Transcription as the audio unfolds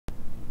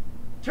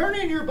Turn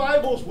in your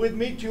Bibles with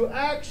me to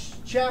Acts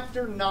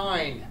chapter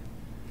 9.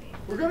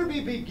 We're going to be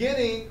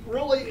beginning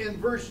really in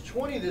verse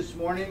 20 this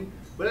morning,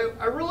 but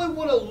I really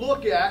want to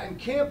look at and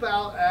camp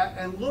out at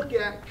and look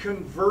at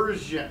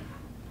conversion.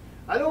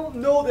 I don't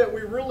know that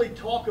we really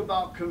talk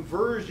about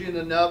conversion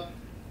enough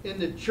in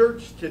the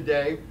church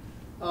today.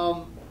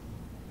 And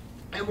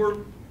we're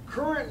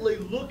currently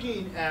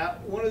looking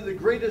at one of the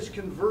greatest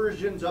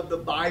conversions of the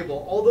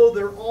Bible, although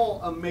they're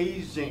all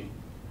amazing.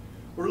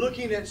 We're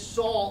looking at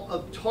Saul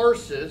of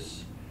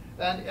Tarsus,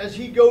 and as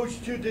he goes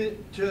to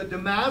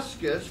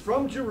Damascus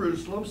from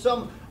Jerusalem,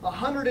 some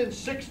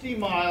 160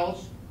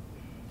 miles.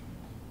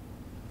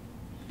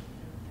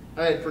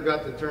 I had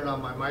forgot to turn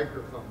on my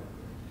microphone.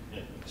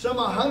 Some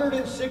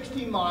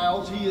 160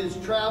 miles he is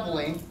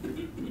traveling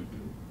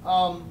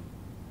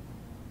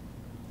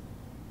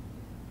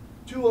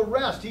to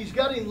arrest. He's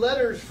getting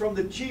letters from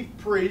the chief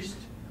priest,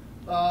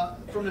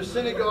 from the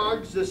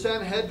synagogues, the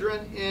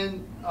Sanhedrin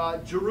in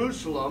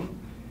Jerusalem,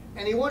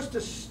 and he wants to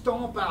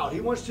stomp out,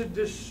 he wants to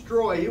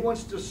destroy, he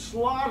wants to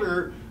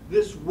slaughter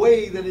this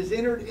way that is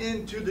entered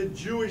into the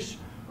Jewish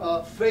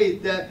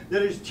faith, that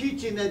is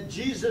teaching that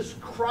Jesus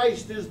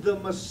Christ is the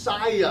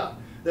Messiah,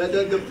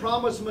 the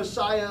promised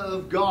Messiah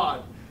of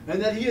God,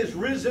 and that he is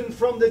risen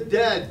from the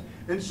dead.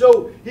 And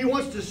so he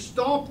wants to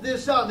stomp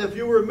this out. And if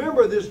you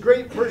remember, this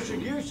great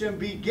persecution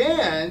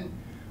began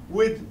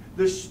with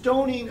the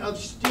stoning of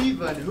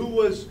Stephen, who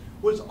was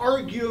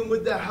arguing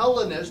with the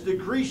Hellenists, the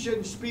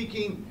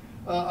Greek-speaking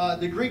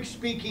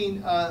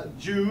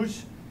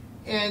Jews,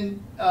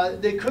 and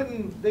they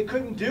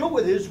couldn't deal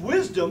with his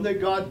wisdom that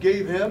God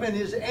gave him and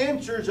his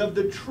answers of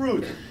the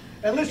truth.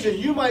 And listen,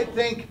 you might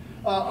think,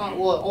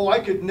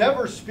 I could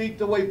never speak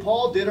the way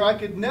Paul did, or I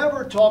could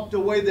never talk the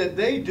way that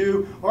they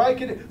do, or I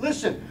could...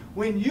 Listen,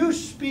 when you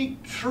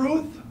speak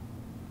truth,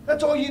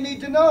 that's all you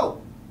need to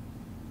know.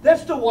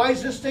 That's the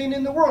wisest thing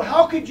in the world.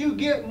 How could you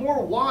get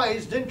more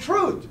wise than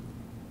truth?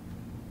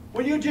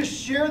 When you just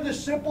share the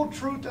simple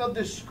truth of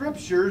the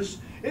Scriptures,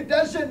 it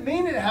doesn't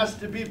mean it has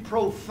to be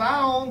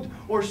profound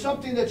or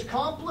something that's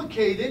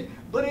complicated,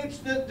 but it's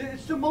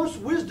the most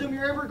wisdom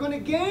you're ever going to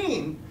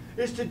gain,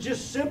 is to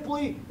just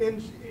simply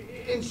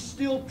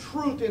instill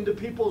truth into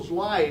people's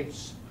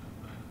lives.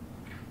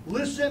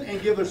 Listen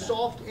and give a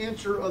soft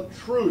answer of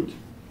truth.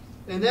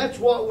 And that's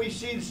what we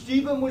see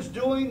Stephen was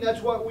doing.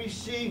 That's what we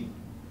see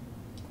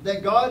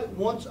that God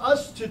wants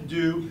us to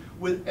do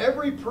with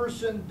every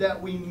person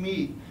that we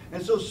meet.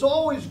 And so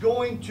Saul is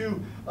going to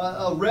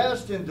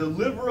arrest and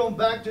deliver them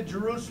back to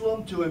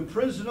Jerusalem, to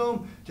imprison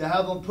them, to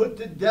have them put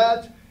to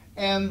death.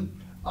 And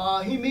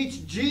he meets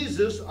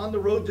Jesus on the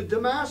road to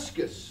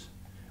Damascus.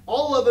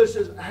 All of us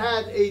have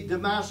had a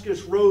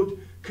Damascus Road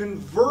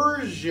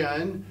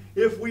conversion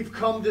if we've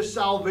come to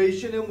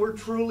salvation and we're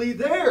truly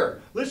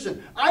there.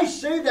 Listen, I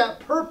say that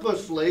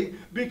purposely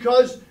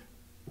because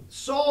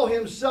Saul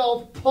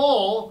himself,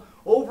 Paul,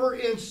 over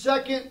in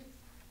 2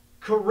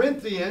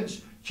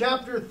 Corinthians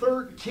chapter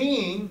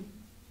 13,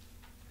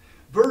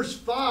 verse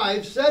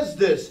 5 says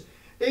this: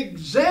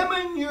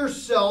 "Examine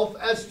yourself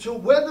as to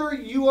whether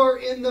you are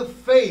in the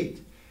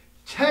faith.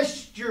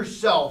 Test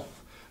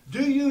yourself.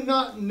 Do you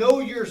not know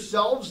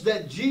yourselves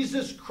that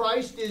Jesus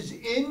Christ is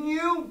in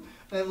you?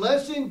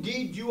 Unless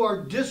indeed you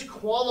are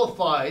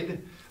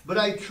disqualified. But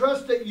I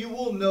trust that you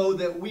will know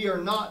that we are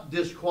not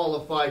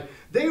disqualified."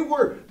 They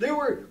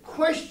were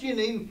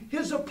questioning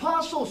his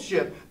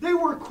apostleship. They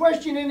were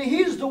questioning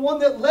he's the one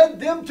that led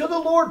them to the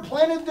Lord,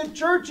 planted the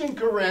church in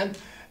Corinth.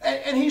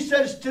 And he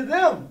says to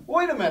them,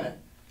 wait a minute,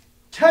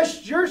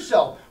 test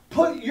yourself.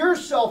 Put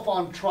yourself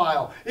on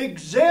trial.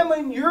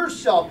 Examine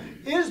yourself.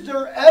 Is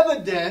there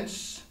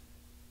evidence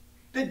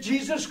that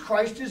Jesus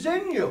Christ is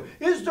in you?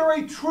 Is there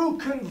a true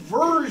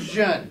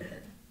conversion?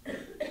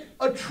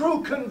 A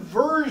true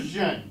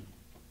conversion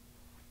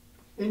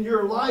in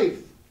your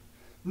life.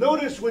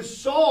 Notice with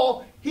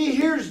Saul, he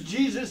hears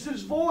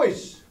Jesus'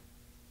 voice.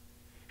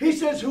 He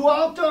says, "Who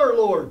art thou,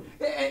 Lord?"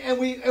 And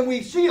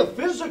we see a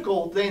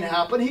physical thing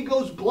happen. He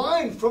goes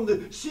blind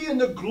from seeing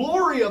the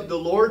glory of the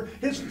Lord.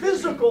 His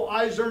physical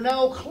eyes are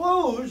now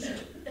closed,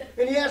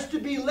 and he has to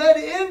be led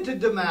into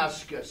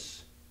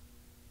Damascus.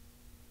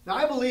 Now,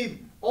 I believe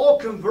all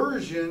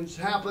conversions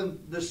happen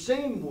the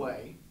same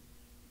way,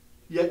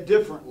 yet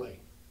differently.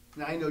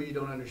 Now, I know you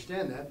don't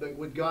understand that, but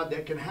with God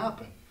that can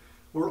happen.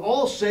 We're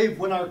all saved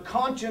when our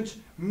conscience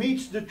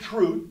meets the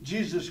truth,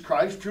 Jesus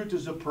Christ. Truth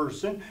is a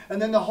person. And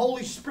then the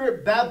Holy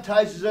Spirit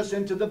baptizes us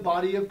into the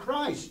body of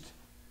Christ.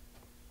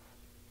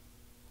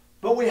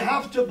 But we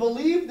have to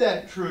believe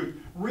that truth.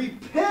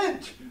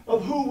 Repent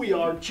of who we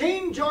are.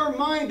 Change our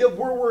mind of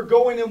where we're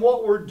going and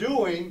what we're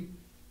doing.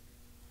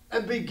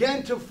 And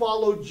begin to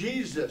follow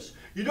Jesus.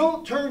 You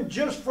don't turn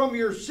just from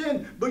your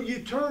sin, but you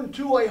turn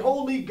to a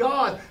holy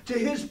God, to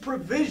His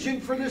provision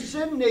for the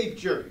sin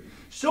nature.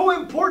 So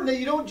important that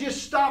you don't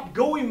just stop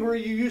going where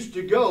you used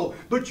to go,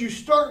 but you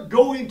start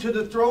going to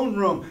the throne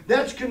room.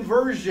 That's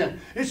conversion.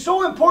 It's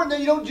so important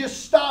that you don't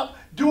just stop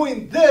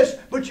doing this,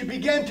 but you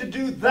begin to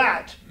do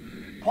that.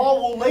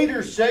 Paul will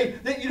later say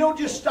that you don't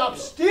just stop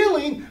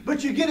stealing,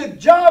 but you get a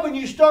job and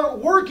you start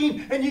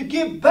working and you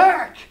give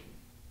back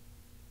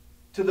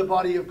to the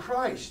body of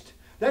Christ.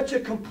 That's a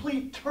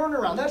complete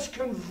turnaround. That's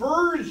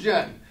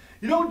conversion.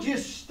 You don't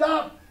just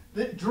stop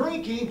the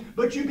drinking,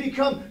 but you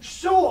become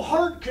so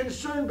heart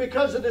concerned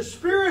because of the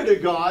Spirit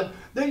of God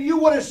that you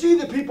want to see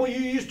the people you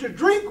used to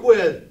drink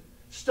with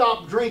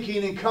stop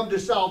drinking and come to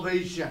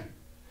salvation.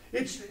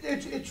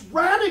 It's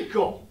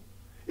radical.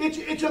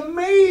 It's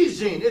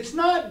amazing. It's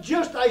not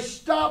just I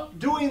stopped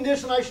doing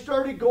this and I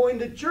started going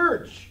to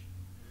church.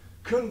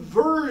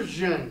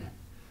 Conversion.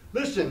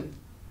 Listen,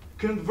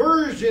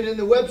 conversion in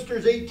the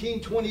Webster's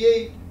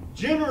 1828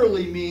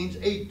 generally means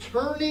a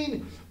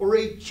turning or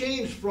a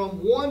change from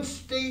one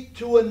state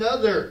to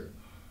another.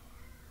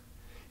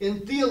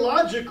 In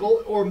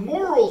theological or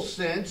moral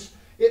sense,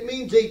 it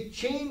means a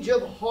change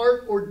of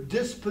heart or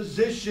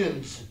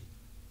dispositions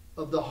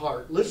of the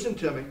heart. Listen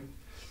to me.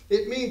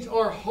 It means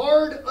our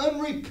hard,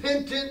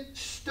 unrepentant,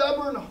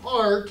 stubborn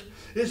heart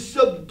is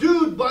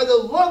subdued by the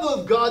love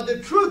of God, the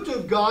truth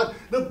of God,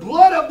 the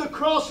blood of the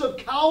cross of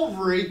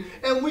Calvary,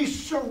 and we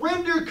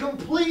surrender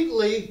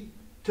completely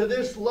to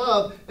this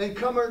love and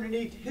come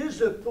underneath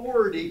His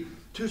authority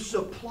to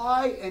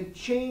supply and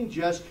change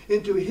us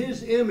into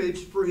His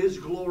image for His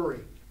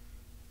glory.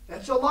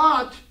 That's a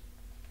lot.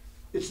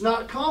 It's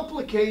not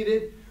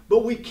complicated,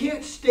 but we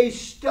can't stay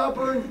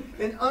stubborn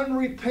and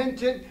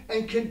unrepentant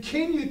and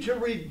continue to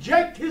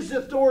reject His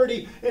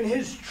authority and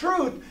His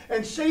truth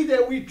and say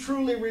that we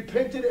truly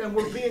repented and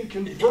we're being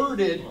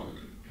converted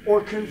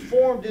or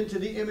conformed into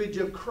the image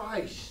of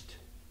Christ.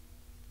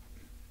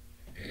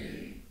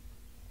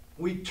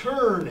 We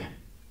turn.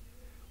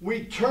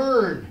 We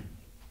turn.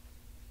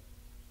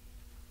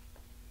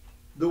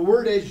 The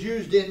word is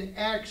used in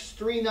Acts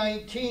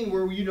 3:19,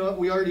 where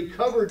we already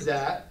covered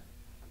that.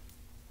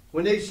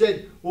 When they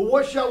said, well,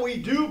 what shall we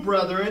do,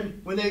 brethren?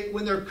 When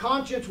their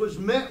conscience was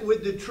met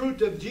with the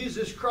truth of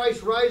Jesus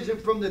Christ rising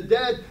from the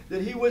dead,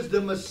 that He was the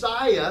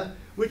Messiah,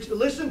 which,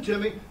 listen to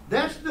me,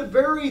 that's the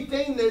very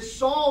thing that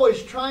Saul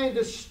is trying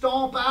to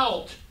stomp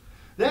out.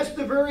 That's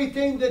the very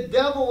thing the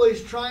devil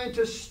is trying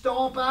to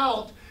stomp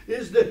out,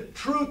 is the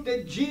truth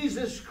that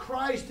Jesus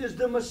Christ is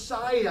the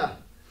Messiah.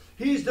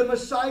 He's the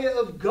Messiah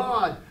of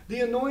God, the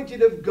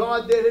anointed of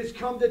God that has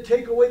come to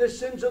take away the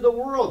sins of the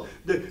world.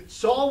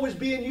 Saul was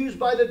being used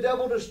by the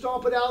devil to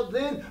stomp it out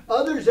then.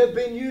 Others have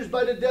been used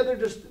by the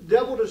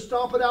devil to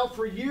stomp it out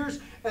for years,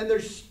 and they're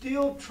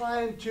still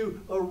trying to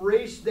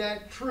erase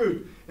that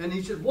truth. And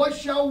he says, what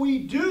shall we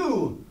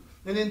do?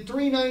 And in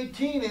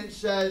 3:19 it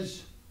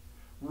says,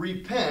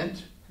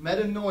 repent,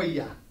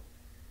 metanoia.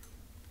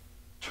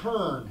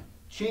 Turn.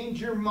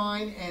 Change your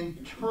mind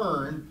and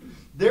turn.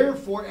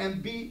 Therefore,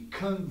 and be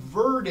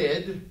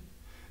converted,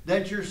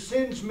 that your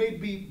sins may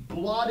be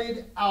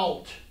blotted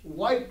out,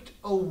 wiped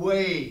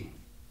away,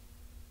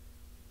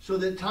 so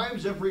that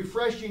times of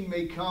refreshing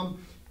may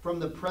come from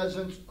the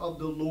presence of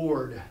the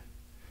Lord.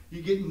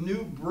 You get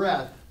new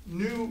breath,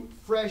 new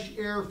fresh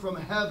air from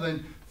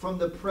heaven, from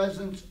the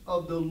presence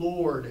of the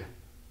Lord.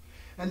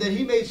 And that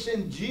He may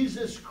send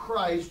Jesus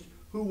Christ,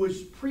 who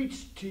was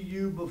preached to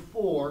you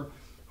before,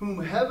 whom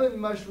heaven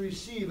must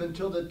receive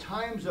until the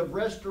times of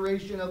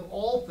restoration of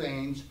all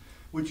things,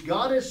 which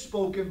God has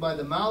spoken by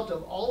the mouth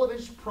of all of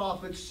His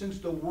prophets since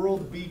the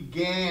world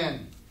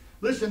began.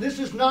 Listen, this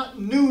is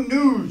not new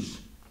news.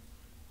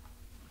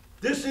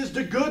 This is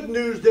the good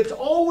news that's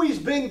always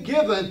been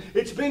given.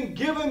 It's been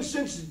given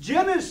since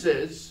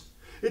Genesis.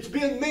 It's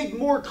being made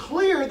more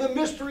clear. The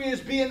mystery is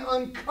being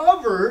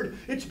uncovered.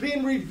 It's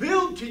being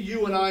revealed to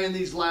you and I in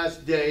these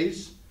last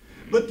days.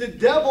 But the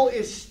devil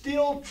is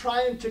still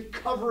trying to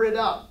cover it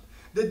up.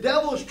 The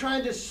devil is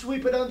trying to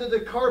sweep it under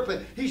the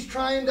carpet. He's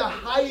trying to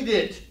hide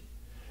it.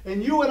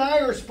 And you and I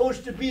are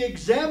supposed to be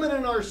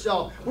examining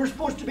ourselves. We're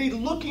supposed to be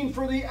looking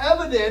for the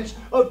evidence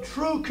of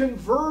true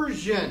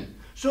conversion,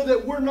 so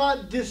that we're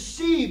not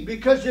deceived.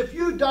 Because if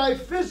you die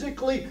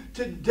physically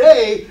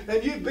today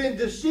and you've been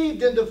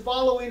deceived into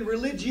following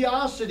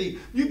religiosity,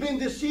 you've been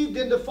deceived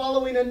into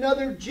following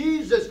another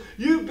Jesus,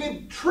 you've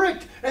been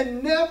tricked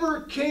and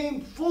never came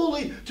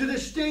fully to the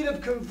state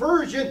of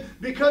conversion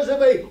because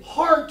of a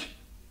heart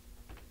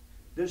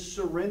that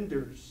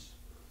surrenders,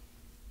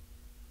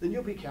 then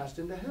you'll be cast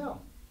into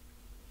hell.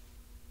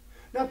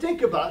 Now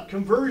think about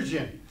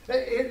conversion.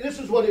 This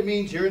is what it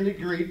means here in the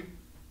Greek.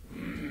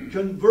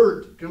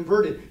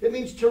 Converted. It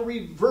means to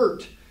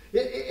revert.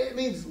 It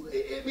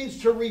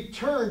means to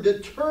return, to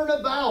turn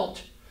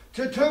about,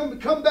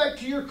 come back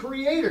to your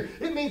Creator.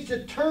 It means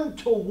to turn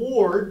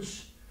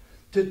towards,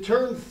 to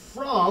turn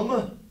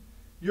from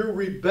your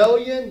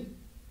rebellion,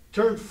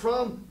 turn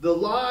from the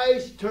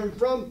lies, turn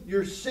from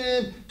your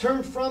sin,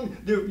 turn from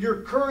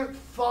your current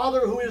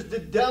father who is the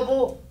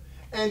devil,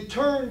 and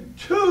turn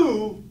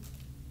to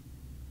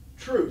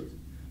truth.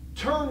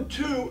 Turn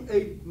to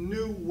a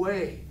new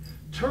way.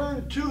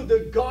 Turn to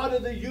the God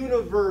of the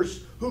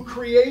universe who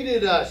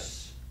created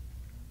us.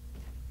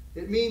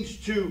 It means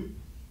to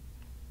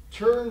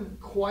turn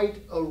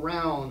quite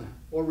around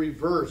or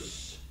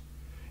reverse.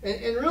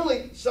 And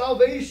really,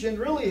 salvation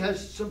really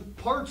has some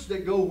parts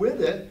that go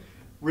with it.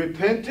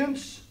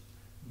 Repentance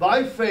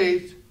by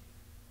faith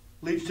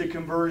leads to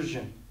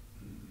conversion.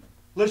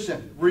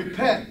 Listen,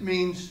 repent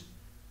means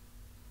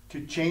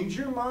to change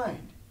your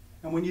mind.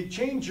 And when you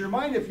change your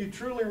mind, if you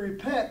truly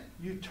repent,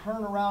 you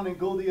turn around and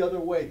go the other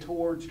way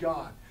towards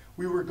God.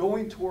 We were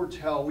going towards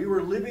hell. We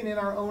were living in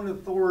our own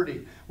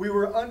authority. We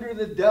were under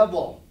the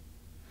devil.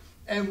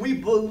 And we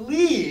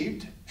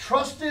believed,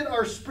 trusted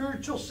our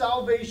spiritual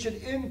salvation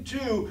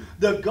into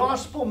the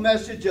gospel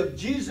message of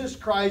Jesus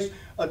Christ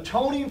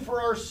atoning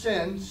for our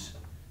sins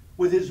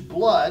with his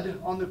blood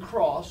on the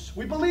cross.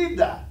 We believed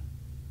that.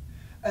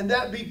 And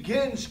that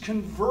begins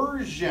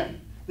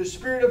conversion. The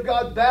Spirit of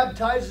God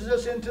baptizes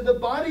us into the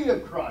body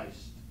of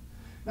Christ.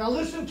 Now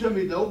listen to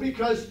me though,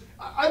 because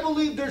I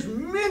believe there's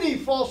many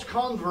false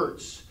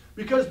converts.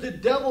 Because the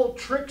devil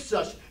tricks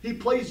us. He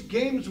plays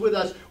games with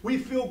us. We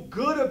feel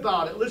good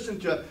about it. Listen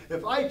to it.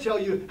 If I tell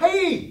you,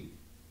 hey,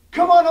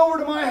 come on over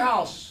to my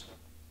house.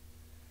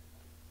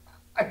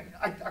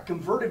 I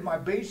converted my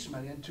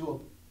basement into a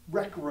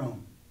rec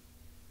room.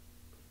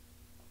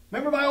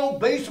 Remember my old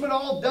basement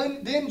all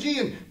dingy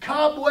and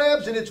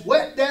cobwebs and it's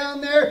wet down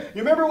there?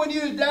 You remember when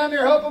you was down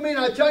there helping me and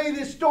I tell you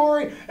this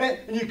story and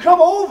you come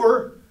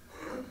over,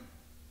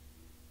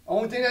 the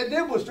only thing I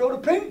did was throw the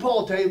ping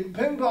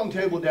pong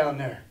table down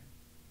there.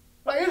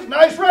 Like, it's a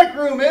nice rec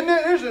room, isn't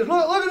it?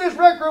 Look at this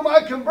rec room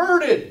I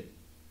converted.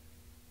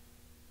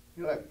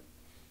 You're like,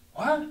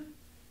 what?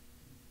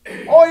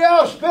 Oh yeah,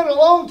 I've spent a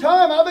long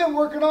time. I've been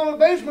working on a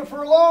basement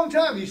for a long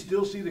time. You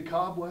still see the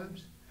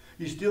cobwebs?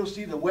 You still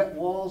see the wet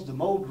walls, the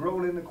mold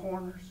growing in the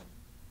corners.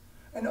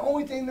 And the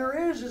only thing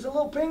there is a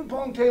little ping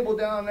pong table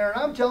down there.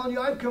 And I'm telling you,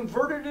 I've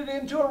converted it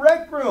into a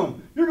rec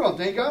room. You're going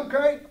to think I'm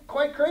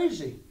quite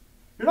crazy.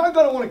 You're not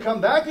going to want to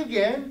come back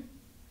again.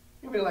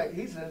 You'll be like,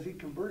 he says he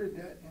converted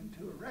that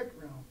into a rec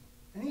room.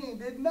 And he ain't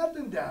did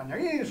nothing down there.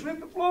 He ain't even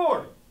swept the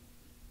floor.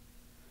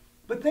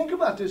 But think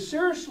about this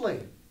seriously.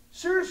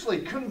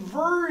 Seriously,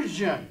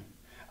 conversion.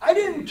 I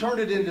didn't turn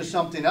it into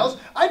something else.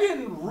 I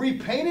didn't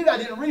repaint it. I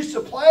didn't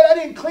resupply it. I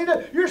didn't clean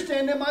it. You're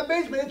standing in my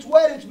basement. It's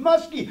wet. It's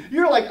musky.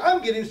 You're like,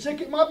 I'm getting sick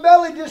in my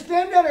belly. Just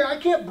stand down there. I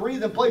can't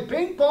breathe and play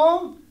ping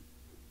pong.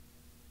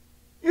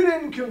 You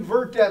didn't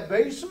convert that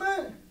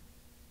basement.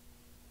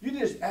 You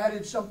just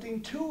added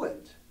something to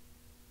it.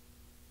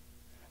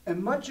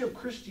 And much of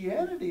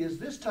Christianity is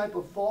this type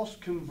of false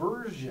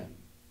conversion.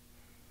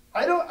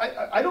 I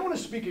don't want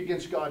to speak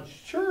against God's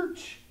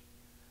church.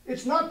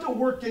 It's not the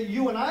work that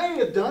you and I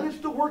have done. It's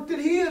the work that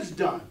he has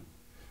done.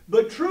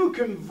 But true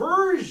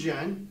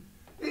conversion,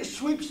 it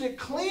sweeps it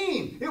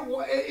clean.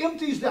 It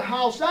empties the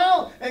house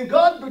out. And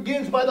God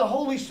begins by the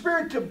Holy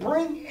Spirit to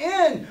bring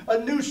in a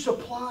new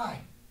supply.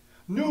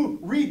 New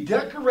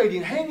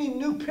redecorating, hanging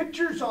new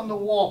pictures on the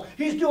wall.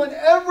 He's doing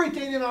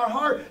everything in our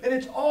heart. And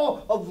it's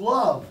all of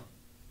love.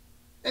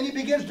 And he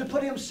begins to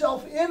put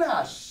himself in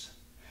us.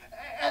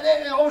 And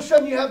then all of a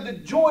sudden you have the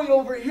joy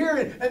over here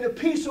and the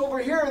peace over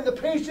here and the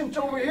patience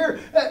over here.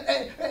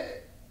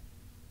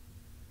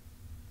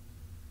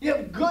 You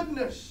have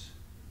goodness.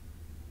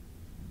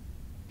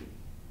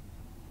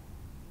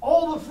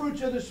 All the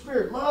fruits of the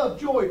Spirit, love,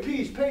 joy,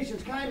 peace,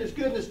 patience, kindness,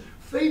 goodness,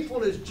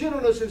 faithfulness,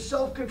 gentleness, and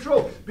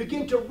self-control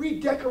begin to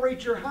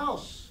redecorate your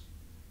house.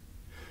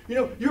 You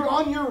know, you're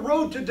on your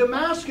road to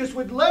Damascus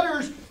with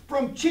letters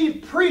from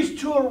chief priests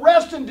to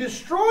arrest and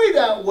destroy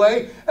that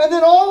way. And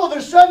then all of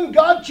a sudden,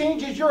 God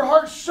changes your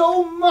heart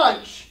so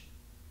much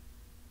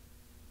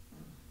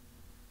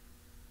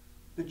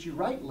that you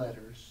write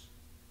letters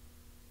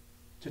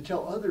to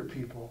tell other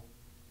people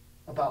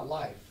about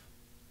life.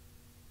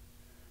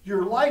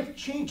 Your life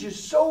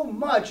changes so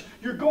much.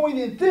 You're going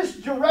in this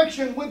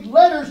direction with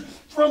letters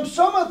from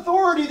some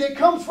authority that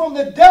comes from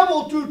the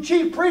devil through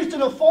chief priests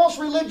and a false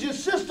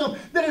religious system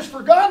that has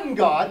forgotten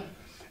God.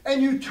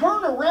 And you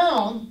turn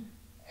around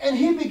and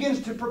he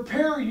begins to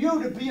prepare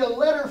you to be a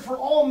letter for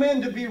all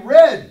men to be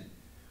read.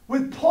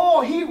 With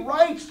Paul, he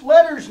writes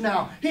letters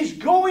now. He's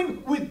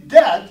going with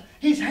death.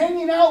 He's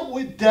hanging out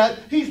with death.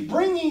 He's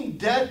bringing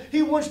death.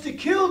 He wants to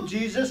kill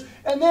Jesus.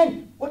 And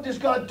then what does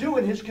God do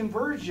in his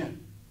conversion?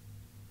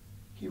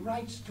 He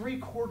writes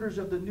 3/4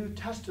 of the New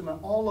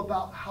Testament all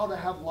about how to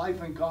have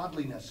life and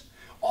godliness.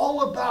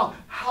 All about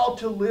how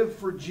to live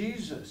for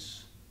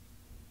Jesus.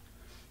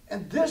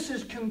 And this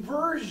is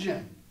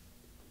conversion.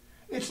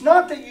 It's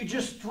not that you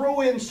just throw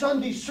in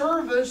Sunday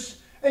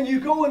service and you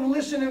go and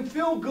listen and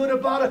feel good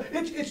about it.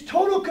 It's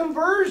total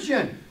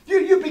conversion.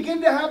 You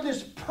begin to have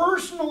this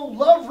personal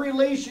love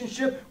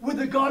relationship with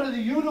the God of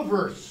the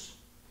universe.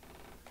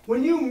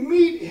 When you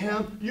meet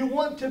him, you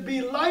want to be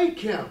like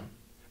him.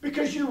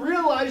 Because you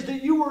realize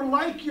that you were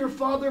like your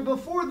father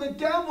before the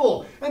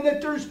devil. And that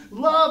there's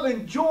love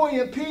and joy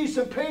and peace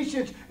and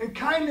patience and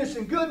kindness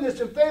and goodness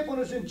and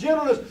faithfulness and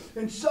gentleness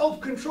and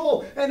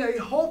self-control and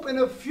a hope and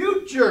a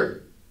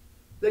future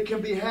that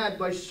can be had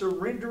by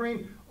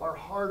surrendering our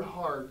hard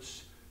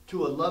hearts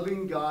to a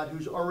loving God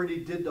who's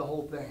already did the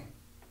whole thing.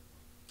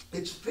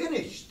 It's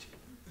finished.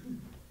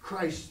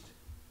 Christ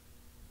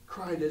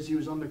cried as he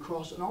was on the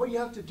cross. And all you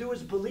have to do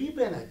is believe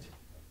in it.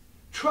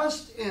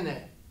 Trust in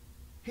it.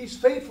 He's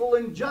faithful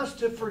and just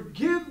to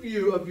forgive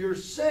you of your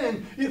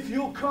sin if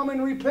you'll come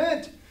and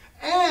repent.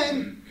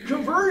 And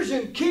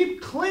conversion,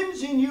 keep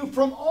cleansing you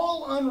from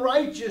all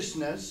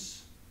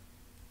unrighteousness.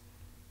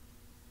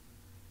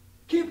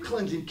 Keep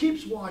cleansing,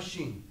 keeps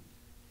washing.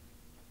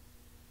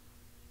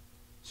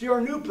 See, our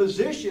new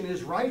position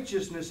is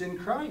righteousness in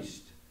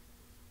Christ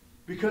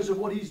because of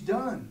what he's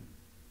done.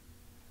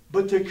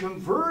 But the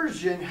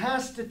conversion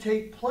has to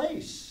take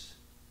place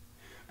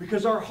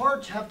because our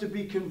hearts have to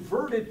be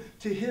converted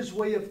to his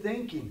way of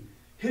thinking,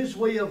 his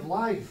way of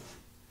life.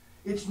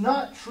 It's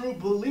not true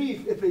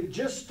belief if it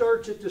just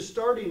starts at the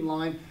starting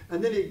line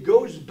and then it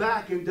goes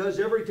back and does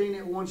everything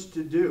it wants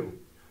to do.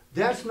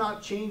 That's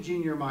not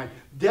changing your mind.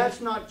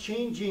 That's not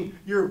changing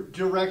your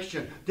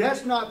direction.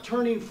 That's not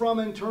turning from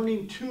and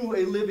turning to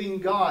a living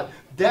God.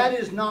 That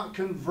is not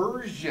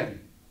conversion.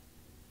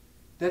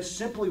 That's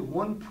simply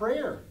one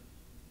prayer.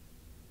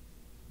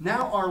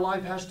 Now our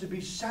life has to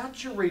be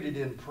saturated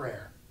in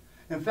prayer.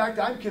 In fact,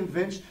 I'm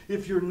convinced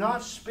if you're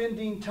not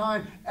spending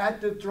time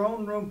at the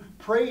throne room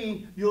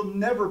praying, you'll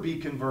never be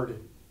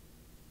converted.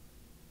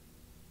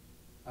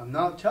 I'm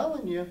not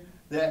telling you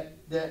that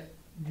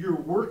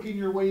you're working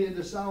your way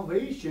into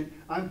salvation.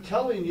 I'm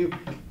telling you,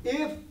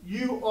 if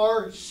you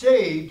are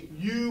saved,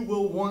 you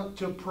will want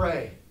to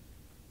pray.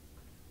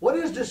 What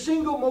is the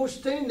single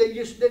most thing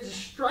that's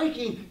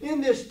striking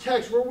in this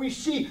text where we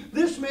see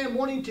this man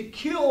wanting to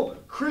kill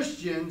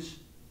Christians?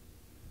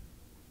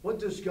 What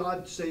does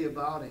God say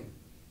about him?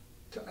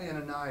 To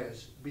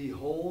Ananias,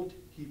 behold,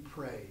 he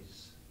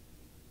prays.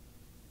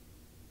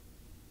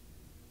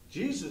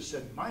 Jesus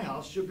said, my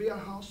house should be a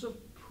house of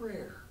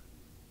prayer.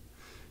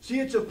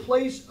 See, it's a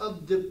place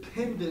of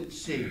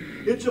dependency.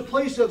 It's a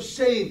place of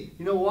saying,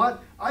 you know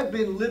what? I've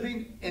been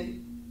living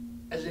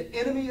as an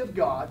enemy of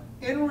God,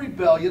 in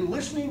rebellion,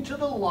 listening to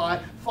the lie,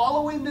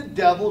 following the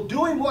devil,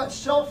 doing what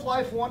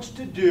self-life wants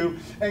to do,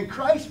 and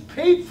Christ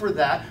paid for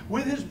that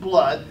with his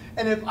blood.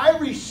 And if I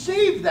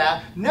receive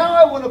that, now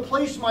I want to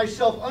place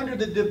myself under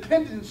the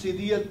dependency,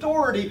 the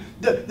authority,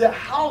 the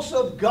house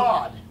of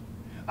God.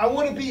 I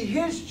want to be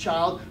his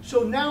child,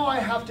 so now I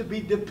have to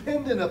be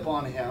dependent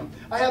upon him.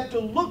 I have to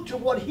look to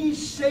what he's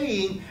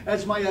saying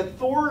as my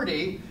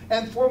authority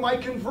and for my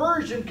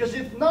conversion, because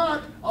if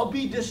not, I'll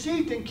be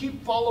deceived and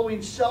keep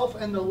following self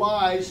and the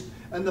lies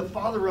and the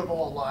father of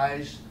all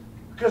lies,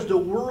 because the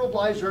world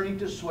lies earning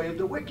the sway of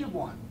the wicked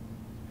one.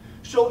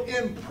 So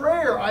in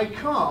prayer I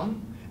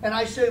come and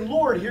I say,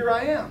 Lord, here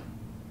I am.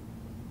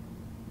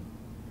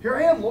 Here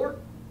I am, Lord.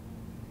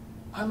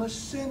 I'm a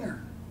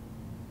sinner.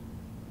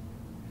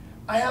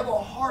 I have a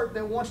heart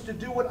that wants to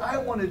do what I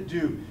want to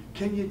do.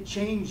 Can you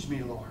change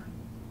me, Lord?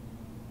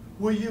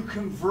 Will you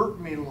convert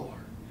me, Lord?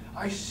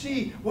 I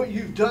see what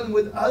you've done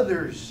with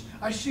others.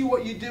 I see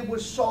what you did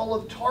with Saul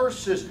of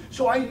Tarsus.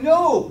 So I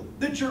know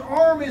that your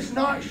arm is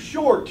not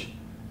short,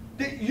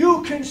 that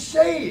you can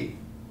save.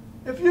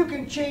 If you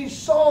can change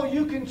Saul,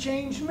 you can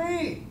change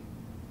me.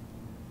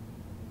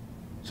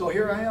 So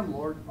here I am,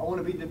 Lord. I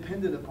want to be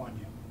dependent upon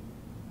you.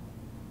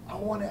 I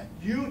want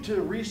you to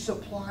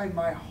resupply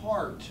my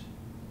heart.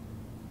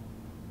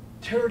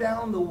 Tear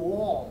down the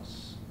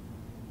walls.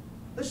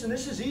 Listen,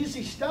 this is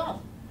easy stuff.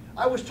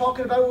 I was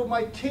talking about it with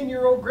my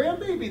 10-year-old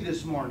grandbaby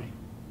this morning.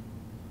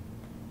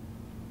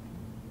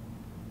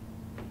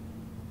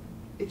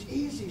 It's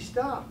easy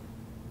stuff.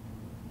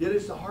 Yet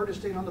it's the hardest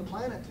thing on the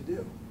planet to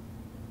do.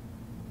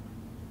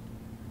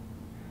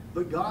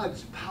 But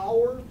God's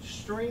power,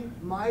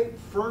 strength, might,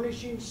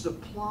 furnishing,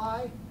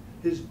 supply,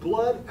 his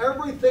blood,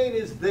 everything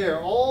is there.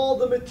 All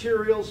the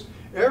materials,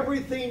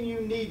 everything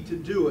you need to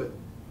do it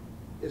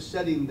is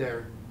sitting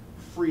there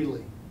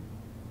freely.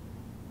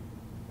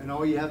 And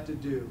all you have to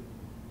do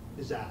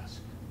is ask,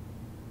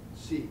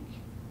 seek,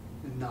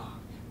 and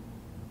knock.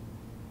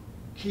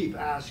 Keep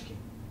asking,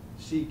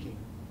 seeking,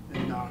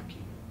 and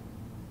knocking.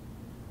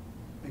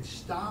 And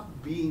stop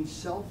being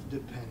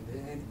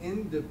self-dependent and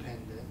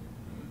independent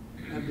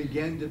and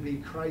begin to be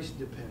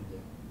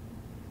Christ-dependent,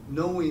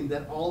 knowing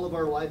that all of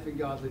our life and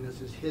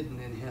godliness is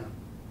hidden in him.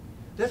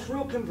 That's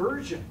real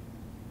conversion,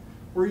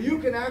 where you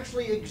can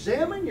actually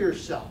examine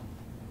yourself.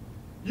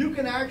 You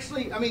can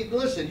actually,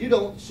 listen, you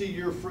don't see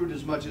your fruit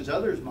as much as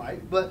others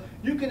might, but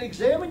you can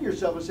examine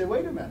yourself and say,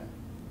 wait a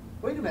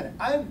minute.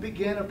 I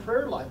began a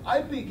prayer life.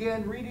 I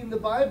began reading the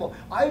Bible.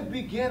 I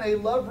began a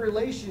love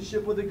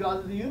relationship with the God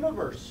of the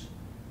universe.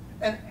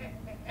 And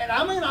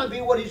I may not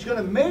be what he's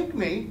going to make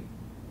me,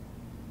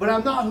 but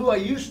I'm not who I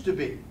used to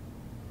be.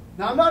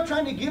 Now, I'm not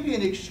trying to give you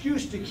an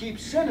excuse to keep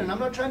sinning. I'm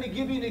not trying to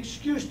give you an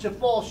excuse to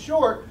fall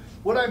short.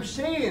 What I'm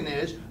saying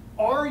is,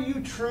 are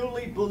you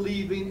truly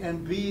believing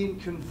and being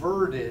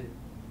converted?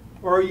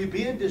 Or are you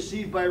being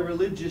deceived by a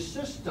religious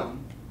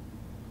system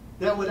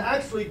that would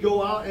actually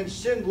go out and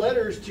send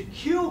letters to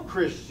kill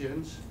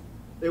Christians?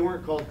 They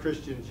weren't called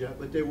Christians yet,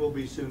 but they will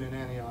be soon in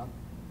Antioch.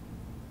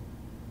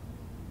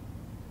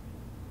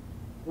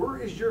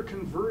 Where is your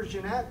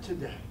conversion at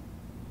today?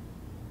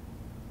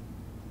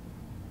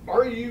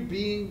 Are you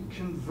being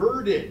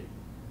converted?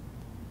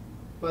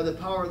 by the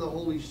power of the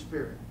Holy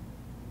Spirit.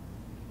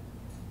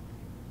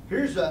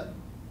 Here's a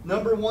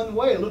number one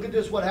way. Look at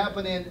this, what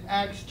happened in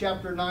Acts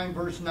chapter 9,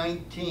 verse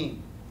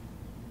 19.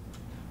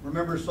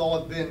 Remember, Saul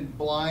had been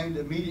blind.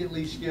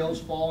 Immediately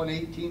scales fall in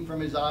 18 from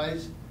his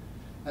eyes.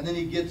 And then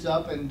he gets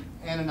up and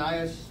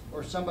Ananias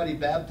or somebody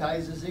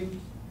baptizes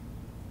him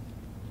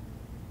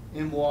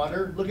in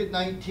water. Look at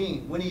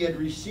 19. When he had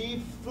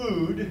received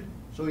food,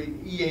 so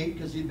he ate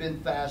because he'd been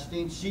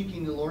fasting,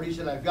 seeking the Lord. He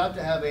said, I've got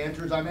to have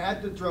answers. I'm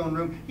at the throne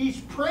room. He's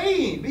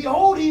praying.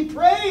 Behold, he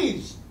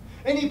prays.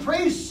 And he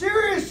prays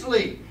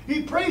seriously.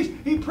 He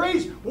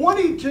prays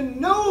wanting to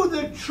know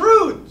the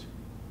truth.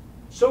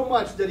 So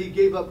much that he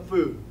gave up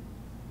food.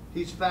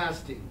 He's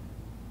fasting.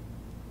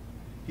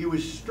 He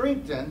was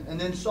strengthened, and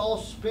then Saul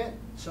spent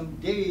some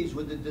days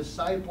with the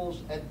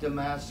disciples at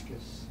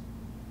Damascus.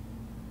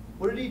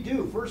 What did he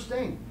do? First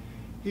thing,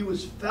 he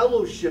was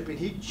fellowshipping.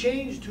 He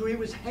changed who he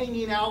was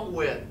hanging out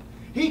with.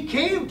 He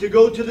came to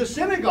go to the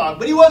synagogue,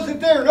 but he wasn't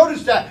there.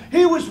 Notice that.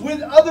 He was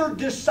with other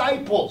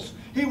disciples.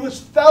 He was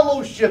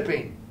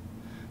fellowshipping.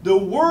 The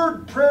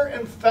word, prayer,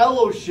 and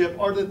fellowship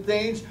are the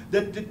things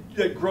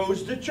that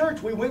grows the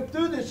church. We went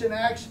through this in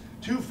Acts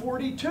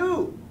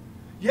 2:42.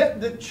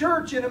 Yet the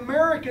church in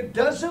America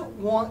doesn't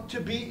want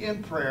to be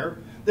in prayer.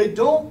 They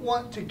don't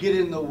want to get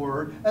in the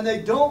Word. And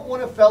they don't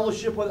want to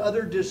fellowship with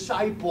other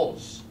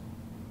disciples.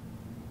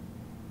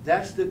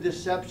 That's the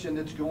deception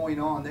that's going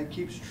on that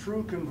keeps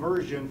true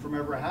conversion from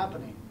ever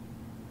happening.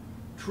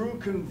 True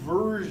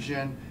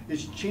conversion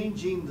is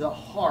changing the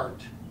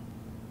heart.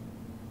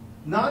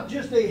 Not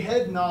just a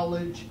head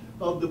knowledge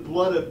of the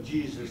blood of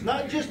Jesus.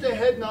 Not just a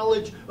head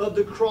knowledge of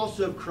the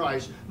cross of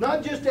Christ.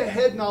 Not just a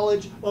head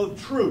knowledge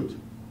of truth.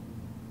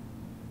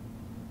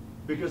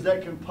 Because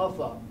that can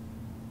puff up.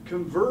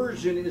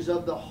 Conversion is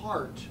of the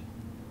heart.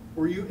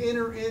 Where you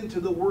enter into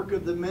the work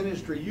of the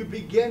ministry. You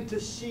begin to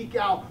seek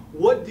out,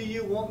 what do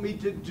you want me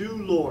to do,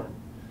 Lord?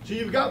 So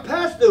you've got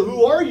past the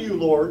who are you,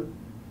 Lord?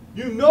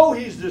 You know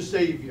He's the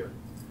Savior.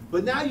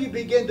 But now you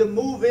begin to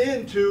move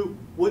into,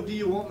 what do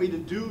you want me to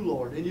do,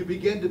 Lord? And you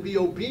begin to be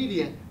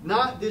obedient,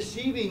 not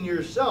deceiving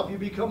yourself. You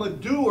become a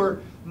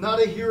doer,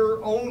 not a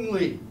hearer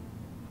only.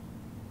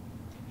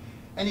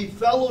 And he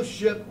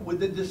fellowshiped with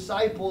the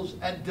disciples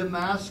at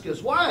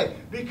Damascus. Why?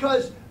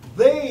 Because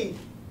they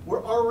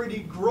were already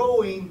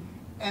growing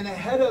and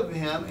ahead of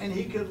him, and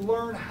he could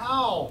learn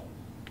how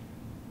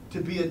to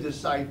be a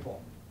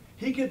disciple.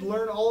 He could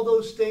learn all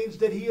those things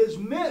that he has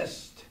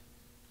missed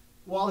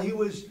while he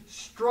was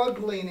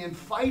struggling and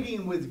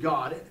fighting with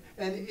God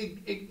and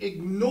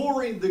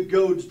ignoring the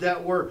goads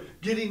that were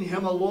getting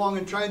him along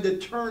and trying to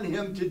turn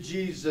him to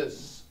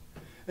Jesus.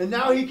 And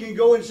now he can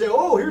go and say,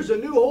 oh, here's a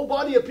new whole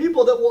body of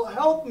people that will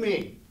help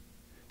me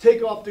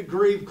take off the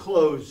grave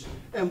clothes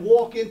and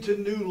walk into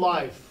new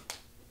life.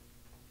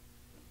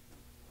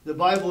 The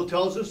Bible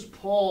tells us,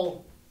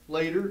 Paul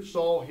later,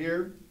 Saul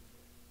here.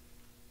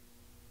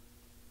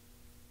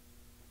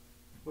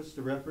 What's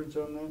the reference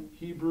on that?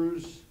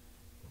 Hebrews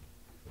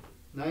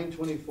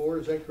 9:24,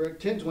 is that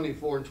correct?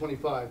 10:24 and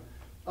 25.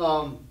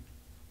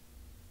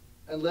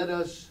 And let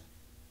us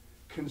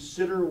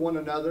consider one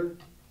another.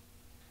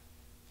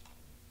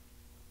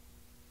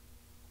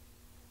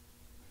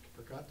 I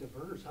forgot the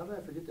verse. How did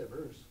I forget that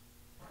verse?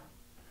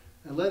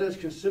 And let us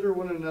consider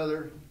one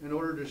another in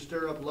order to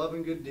stir up love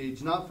and good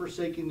deeds, not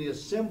forsaking the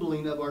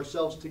assembling of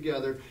ourselves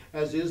together,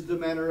 as is the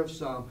manner of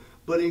some,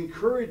 but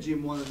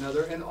encouraging one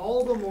another, and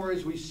all the more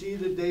as we see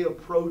the day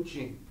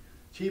approaching.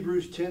 It's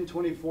Hebrews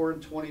 10:24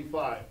 and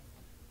 25.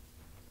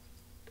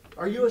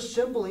 Are you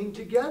assembling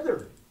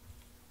together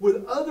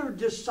with other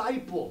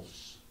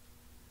disciples?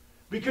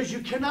 Because you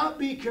cannot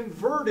be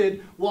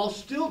converted while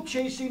still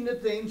chasing the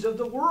things of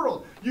the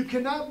world. You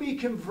cannot be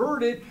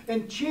converted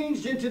and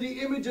changed into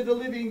the image of the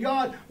living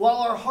God while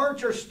our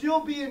hearts are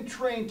still being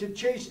trained to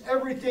chase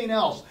everything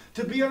else,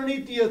 to be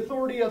underneath the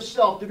authority of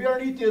self, to be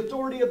underneath the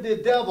authority of the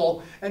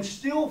devil, and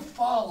still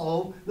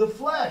follow the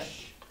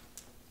flesh.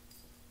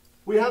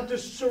 We have to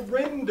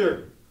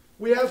surrender.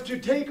 We have to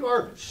take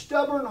our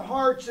stubborn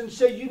hearts and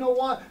say, you know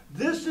what?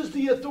 This is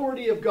the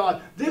authority of God.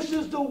 This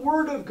is the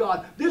Word of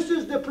God. This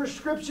is the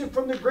prescription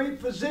from the great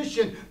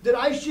physician that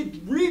I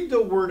should read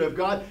the Word of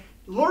God,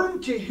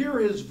 learn to hear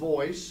His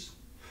voice,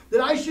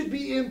 that I should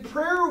be in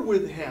prayer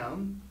with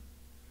Him,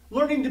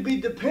 learning to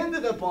be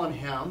dependent upon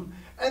Him,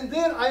 and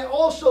then I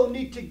also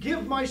need to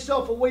give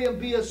myself away and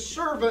be a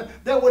servant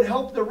that would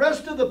help the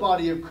rest of the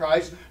body of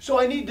Christ. So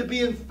I need to be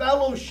in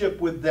fellowship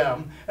with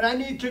them. And I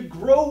need to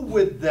grow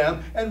with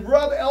them and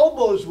rub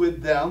elbows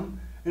with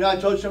them. You know, I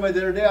told somebody the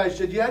other day, I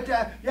said, you have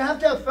to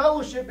have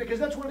fellowship because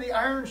that's where the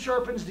iron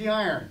sharpens the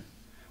iron.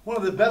 One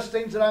of the best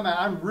things that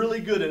I'm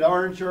really good at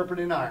iron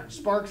sharpening iron.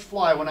 Sparks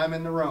fly when I'm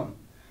in the room.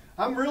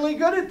 I'm really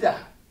good at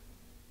that.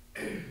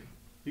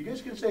 You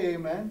guys can say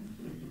amen.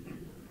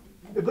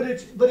 But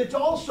it's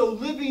also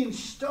living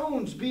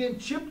stones being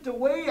chipped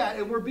away at,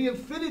 and we're being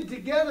fitted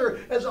together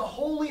as a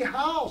holy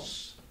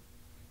house.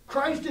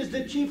 Christ is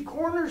the chief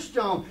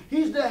cornerstone.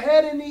 He's the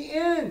head and the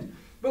end.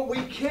 But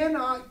we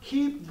cannot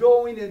keep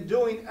going and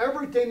doing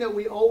everything that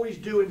we always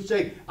do and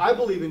say, I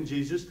believe in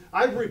Jesus,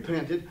 I've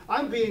repented,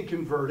 I'm being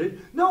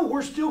converted. No,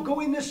 we're still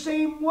going the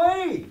same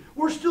way.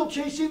 We're still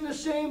chasing the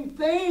same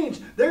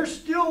things. They're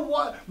still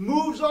what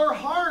moves our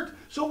heart.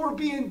 So we're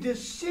being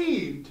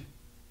deceived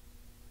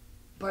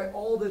by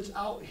all that's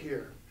out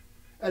here.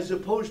 As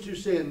opposed to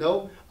saying,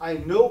 no, I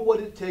know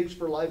what it takes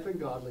for life and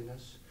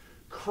godliness.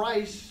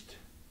 Christ,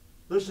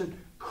 listen,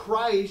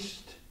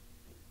 Christ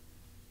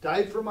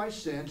died for my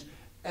sins,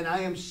 and I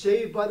am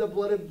saved by the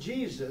blood of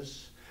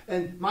Jesus.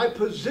 And my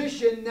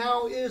position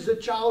now is a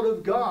child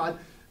of God.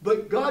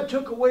 But God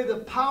took away the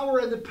power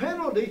and the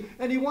penalty,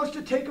 and He wants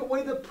to take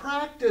away the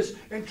practice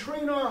and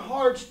train our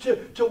hearts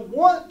to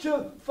want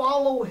to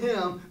follow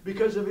Him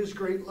because of His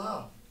great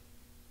love.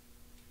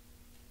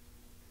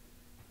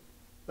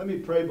 Let me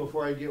pray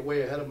before I get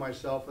way ahead of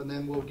myself, and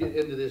then we'll get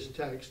into this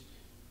text.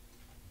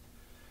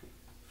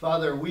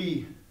 Father,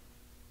 we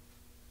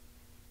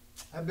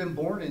have been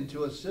born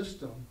into a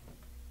system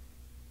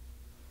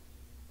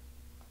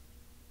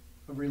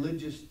of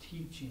religious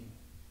teaching.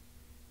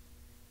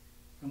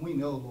 And we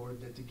know,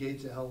 Lord, that the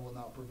gates of hell will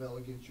not prevail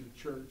against your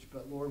church.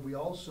 But, Lord, we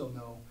also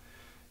know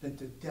that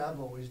the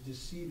devil is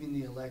deceiving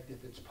the elect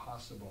if it's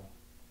possible.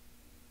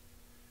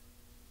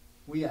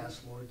 We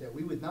ask, Lord, that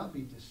we would not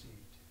be deceived,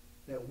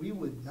 that we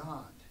would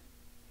not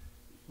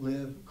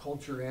live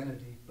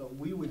culturanity, but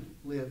we would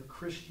live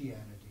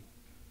Christianity,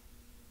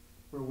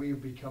 where we are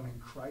becoming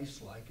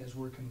Christ-like as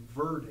we're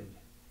converted,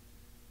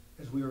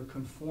 as we are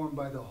conformed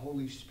by the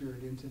Holy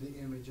Spirit into the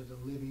image of the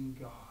living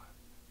God,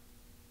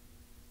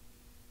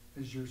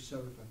 as your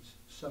servants,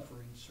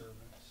 suffering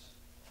servants.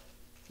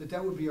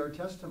 That would be our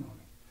testimony.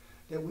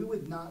 That we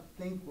would not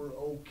think we're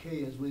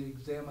okay as we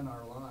examine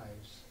our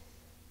lives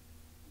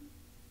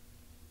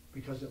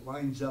because it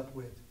lines up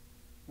with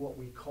what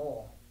we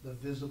call the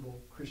visible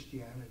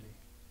Christianity.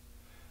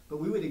 But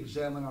we would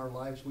examine our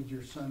lives with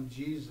your Son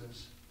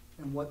Jesus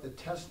and what the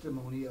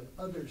testimony of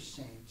other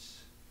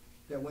saints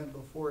that went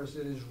before us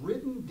that is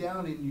written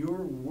down in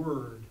your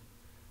word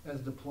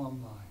as the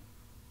plumb line.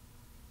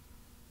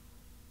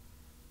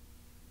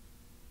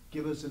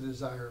 Give us a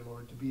desire,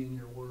 Lord, to be in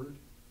your word,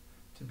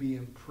 to be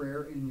in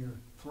prayer in your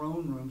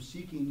throne room,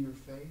 seeking your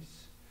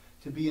face,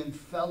 to be in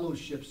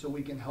fellowship so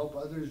we can help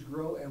others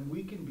grow and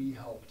we can be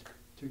helped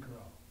to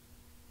grow.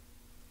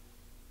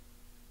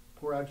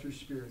 Pour out your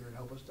Spirit here and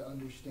help us to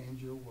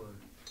understand your word.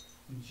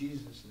 In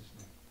Jesus'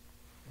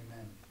 name,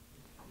 amen.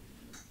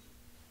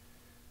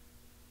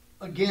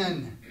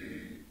 Again,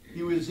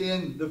 he was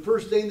the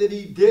first thing that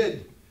he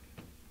did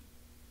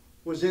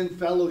was in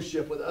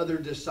fellowship with other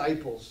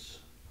disciples.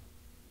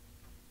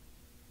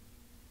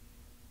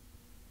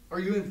 Are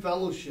you in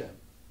fellowship?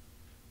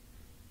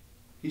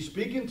 He's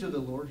speaking to the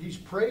Lord, he's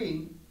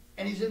praying,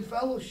 and he's in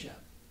fellowship.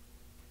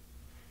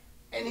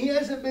 And he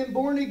hasn't been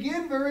born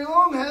again very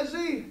long, has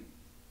he?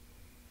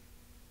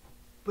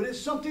 But it's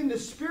something the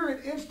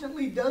Spirit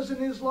instantly does in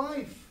his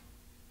life.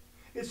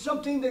 It's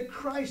something that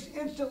Christ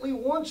instantly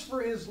wants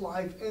for his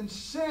life and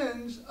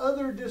sends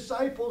other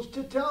disciples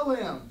to tell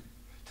him,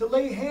 to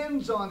lay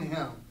hands on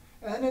him.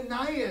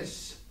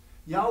 Ananias,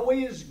 Yahweh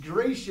is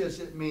gracious,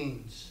 it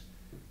means,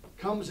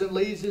 comes and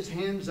lays his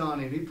hands on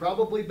him. He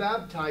probably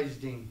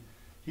baptized him.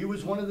 He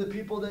was one of the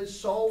people that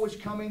Saul was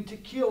coming to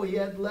kill. He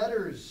had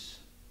letters.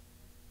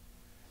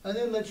 And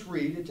then let's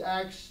read. It's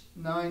Acts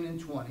 9 and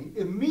 20.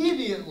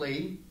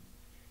 Immediately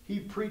he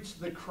preached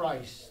the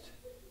Christ.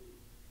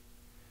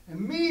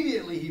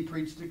 Immediately he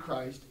preached the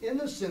Christ in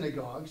the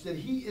synagogues that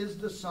he is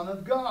the Son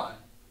of God.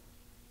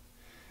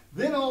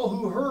 Then all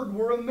who heard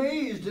were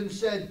amazed and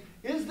said,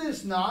 "Is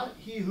this not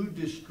he who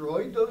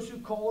destroyed those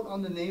who called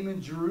on the name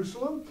in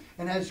Jerusalem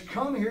and has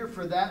come here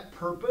for that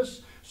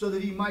purpose, so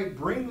that he might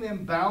bring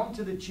them bound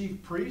to the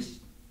chief priests?"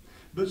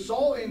 But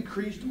Saul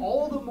increased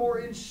all the more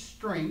in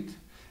strength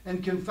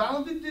and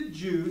confounded the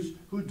Jews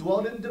who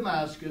dwelt in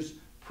Damascus,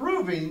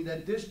 proving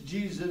that this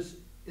Jesus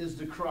is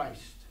the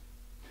Christ.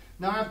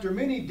 Now after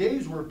many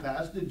days were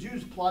passed, the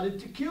Jews plotted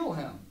to kill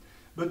him.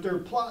 But their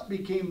plot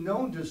became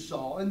known to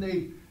Saul, and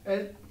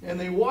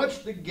they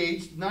watched the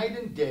gates night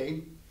and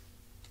day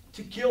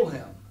to kill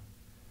him.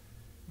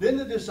 Then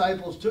the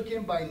disciples took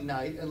him by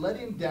night and let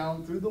him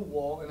down through the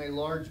wall in a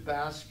large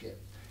basket.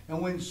 And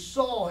when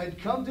Saul had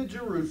come to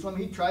Jerusalem,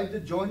 he tried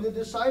to join the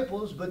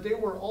disciples, but they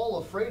were all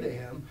afraid of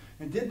him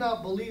and did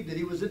not believe that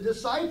he was a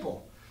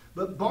disciple.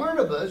 But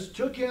Barnabas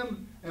took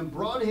him and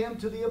brought him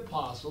to the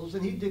apostles,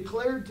 and he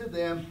declared to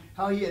them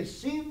how he had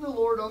seen the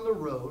Lord on the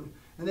road,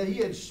 and that he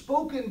had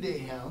spoken to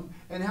him,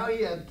 and how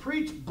he had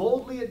preached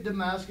boldly at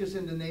Damascus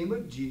in the name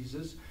of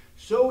Jesus.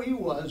 So he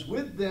was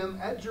with them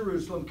at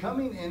Jerusalem,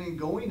 coming in and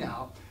going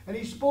out. And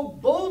he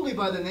spoke boldly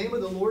by the name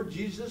of the Lord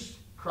Jesus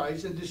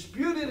Christ, and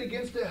disputed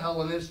against the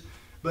Hellenists,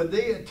 but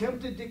they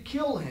attempted to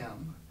kill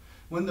him.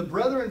 When the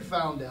brethren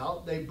found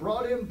out, they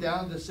brought him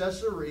down to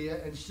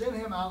Caesarea and sent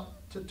him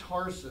out to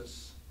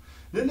Tarsus.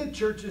 Then the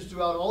churches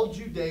throughout all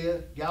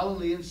Judea,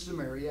 Galilee, and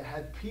Samaria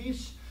had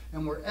peace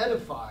and were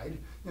edified,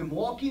 and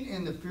walking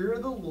in the fear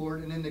of the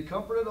Lord and in the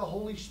comfort of the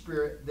Holy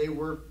Spirit, they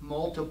were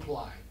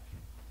multiplied.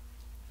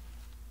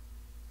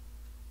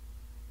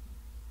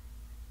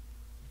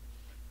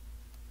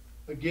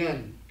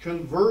 Again,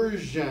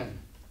 conversion.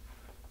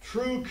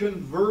 True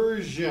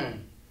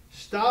conversion.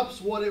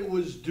 Stops what it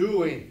was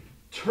doing.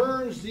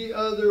 Turns the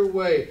other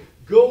way.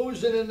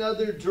 Goes in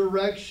another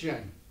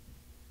direction.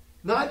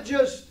 Not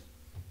just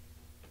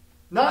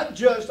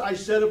I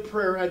said a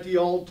prayer at the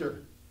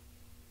altar.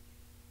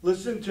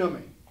 Listen to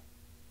me.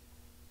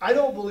 I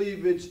don't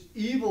believe it's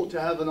evil to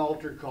have an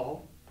altar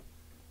call,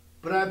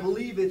 but I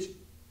believe it's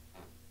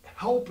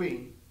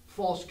helping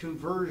false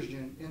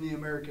conversion in the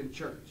American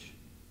church.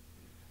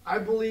 I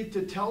believe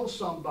to tell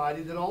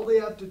somebody that all they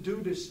have to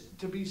do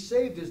to be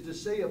saved is to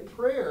say a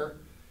prayer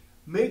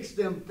makes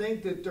them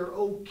think that they're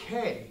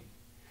okay.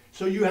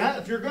 So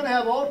if you're going to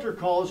have altar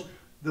calls,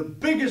 the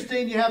biggest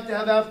thing you have to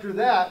have after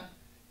that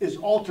is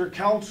altar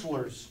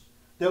counselors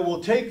that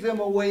will take them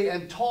away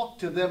and talk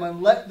to them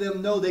and let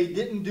them know they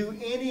didn't do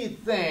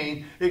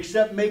anything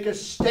except make a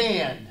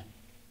stand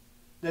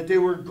that they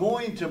were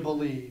going to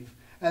believe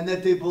and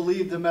that they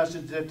believed the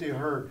message that they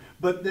heard.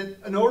 But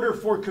that in order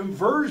for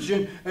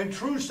conversion and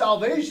true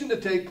salvation to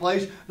take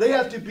place, they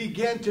have to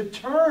begin to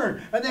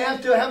turn, and they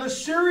have to have a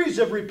series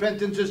of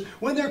repentances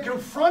when they're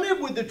confronted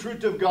with the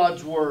truth of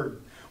God's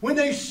Word. When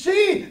they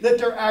see that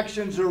their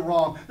actions are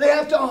wrong, they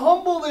have to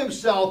humble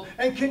themselves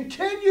and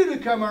continue to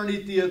come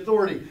underneath the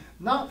authority.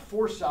 Not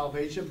for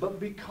salvation, but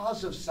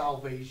because of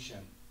salvation.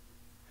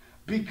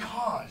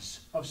 Because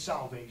of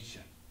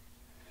salvation.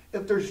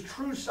 If there's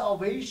true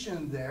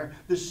salvation there,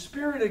 the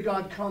Spirit of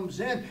God comes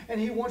in and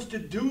He wants to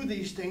do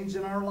these things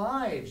in our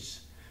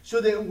lives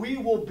so that we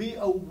will be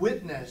a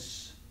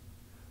witness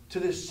to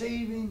the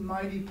saving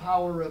mighty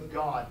power of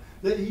God.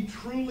 That He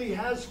truly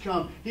has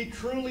come. He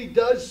truly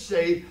does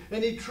save,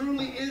 and He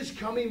truly is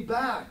coming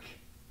back.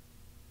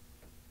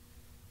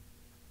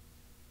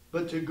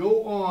 But to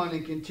go on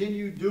and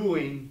continue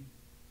doing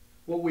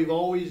what we've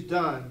always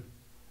done,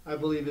 I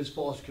believe is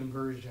false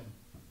conversion.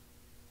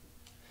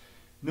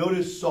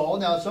 Notice Saul.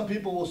 Now some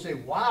people will say,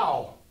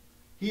 wow,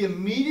 he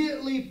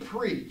immediately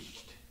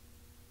preached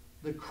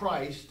the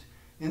Christ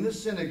in the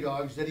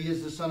synagogues that He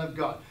is the Son of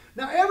God.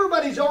 Now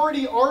everybody's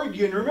already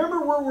arguing.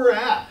 Remember where we're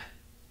at.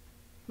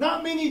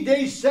 Not many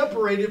days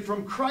separated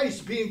from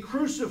Christ being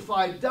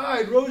crucified,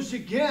 died, rose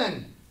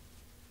again.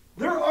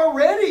 They're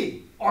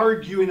already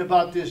arguing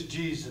about this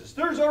Jesus.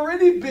 There's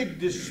already big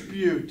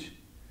dispute.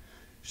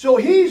 So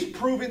he's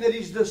proving that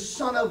He's the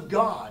Son of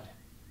God,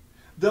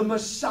 the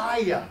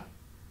Messiah.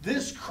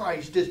 This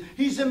Christ is.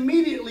 He's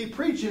immediately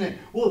preaching it.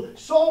 Well,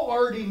 Saul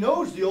already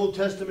knows the Old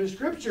Testament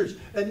scriptures,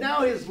 and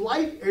now his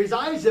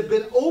eyes have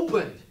been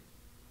opened.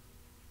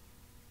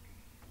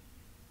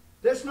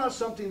 That's not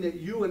something that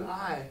you and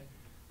I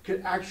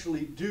could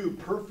actually do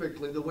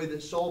perfectly the way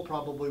that Saul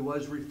probably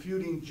was,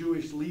 refuting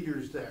Jewish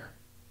leaders there,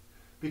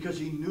 because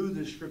he knew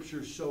the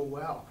scriptures so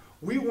well.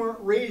 We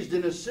weren't raised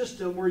in a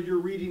system where you're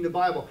reading the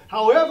Bible.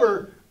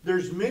 However,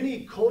 there's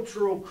many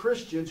cultural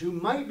Christians who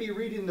might be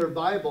reading their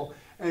Bible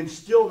and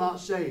still not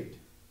saved.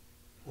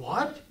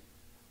 What?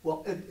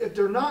 Well, if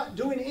they're not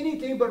doing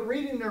anything but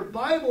reading their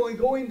Bible and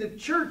going to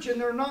church, and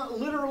they're not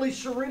literally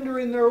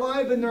surrendering their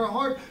life and their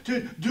heart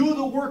to do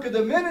the work of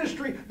the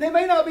ministry, they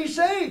may not be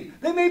saved.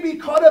 They may be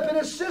caught up in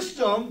a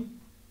system,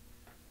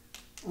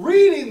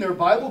 reading their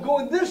Bible,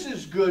 going, this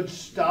is good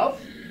stuff.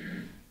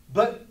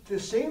 But at the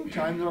same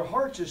time, their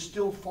hearts are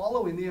still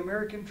following the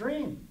American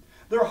dream.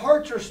 Their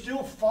hearts are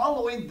still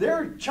following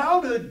their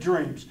childhood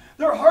dreams.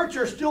 Their hearts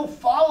are still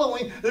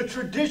following the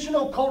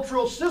traditional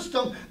cultural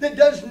system that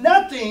does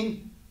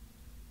nothing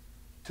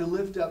to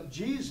lift up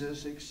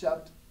Jesus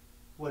except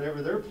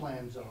whatever their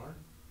plans are.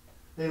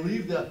 They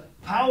leave the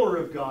power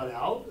of God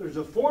out. There's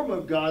a form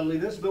of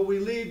godliness, but we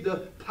leave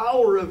the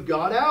power of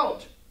God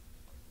out.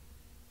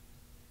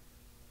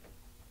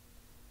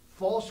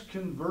 False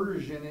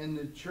conversion in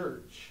the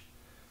church.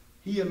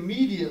 He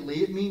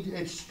immediately, it means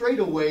it's straight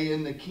away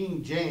in the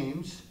King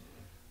James,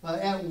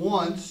 at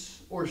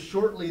once or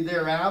shortly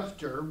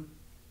thereafter,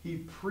 he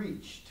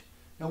preached.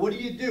 Now what do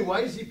you do? Why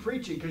is he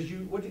preaching? Because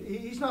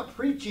he's not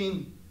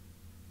preaching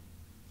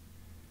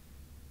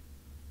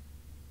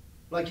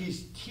like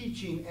he's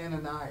teaching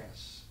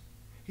Ananias.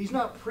 He's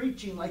not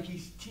preaching like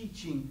he's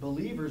teaching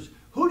believers.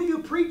 Who do you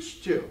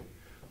preach to?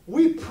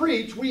 We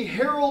preach, we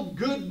herald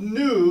good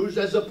news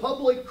as a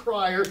public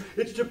crier.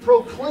 It's to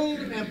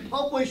proclaim and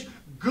publish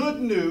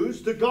good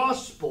news, the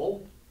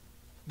gospel,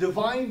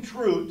 divine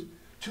truth,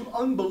 to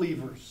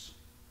unbelievers.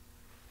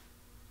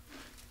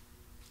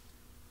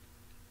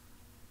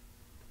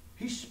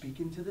 He's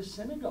speaking to the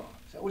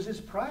synagogues. That was his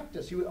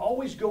practice. He would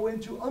always go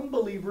into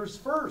unbelievers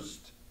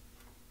first.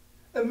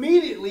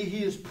 Immediately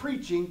he is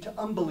preaching to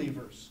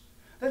unbelievers.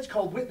 That's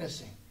called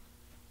witnessing.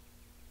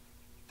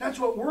 That's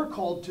what we're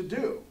called to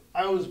do.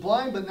 I was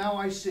blind, but now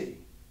I see.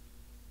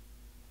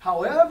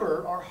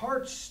 However, our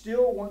hearts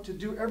still want to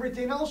do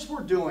everything else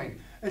we're doing.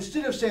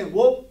 Instead of saying,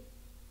 whoop,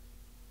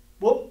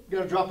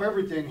 got to drop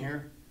everything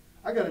here.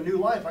 I got a new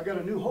life. I got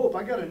a new hope.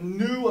 I got a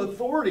new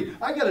authority.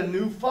 I got a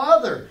new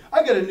father.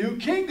 I got a new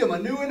kingdom, a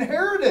new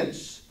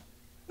inheritance.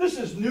 This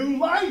is new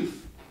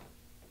life.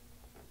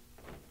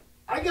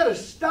 I got to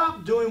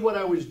stop doing what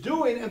I was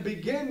doing and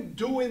begin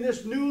doing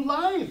this new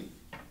life.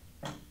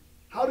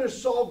 How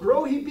does Saul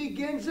grow? He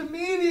begins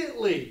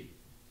immediately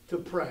to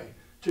pray,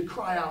 to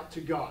cry out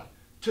to God,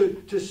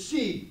 to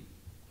seek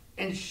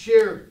and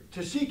share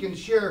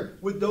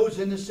with those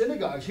in the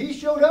synagogues. He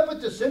showed up at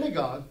the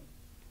synagogue.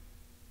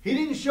 He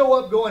didn't show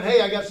up going,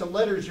 hey, I got some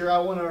letters here, I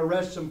want to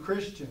arrest some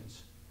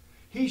Christians.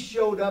 He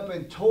showed up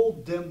and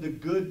told them the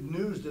good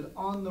news that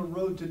on the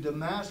road to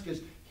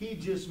Damascus, he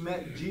just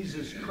met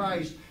Jesus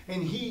Christ,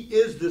 and he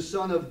is the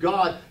Son of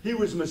God. He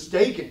was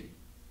mistaken.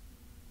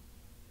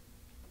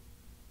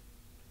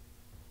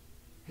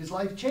 His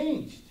life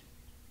changed.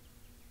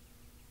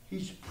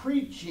 He's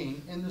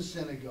preaching in the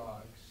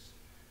synagogues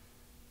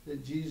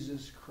that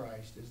Jesus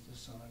Christ is the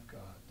Son of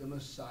God. The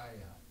Messiah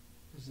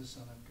is the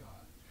Son of God.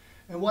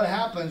 And what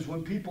happens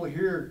when people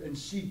hear and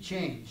see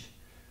change?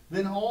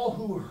 Then all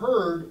who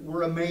heard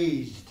were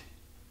amazed.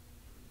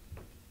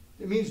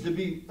 It means to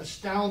be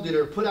astounded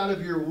or put out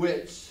of your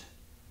wits,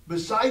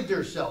 beside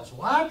themselves.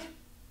 What?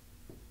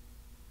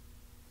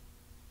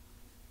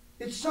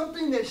 It's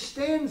something that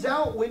stands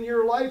out when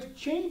your life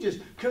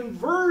changes.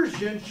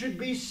 Conversion should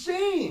be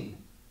seen.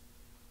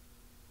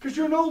 Because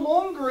you're no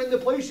longer in the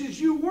places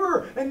you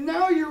were. And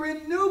now you're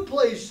in new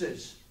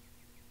places.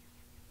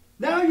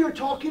 Now you're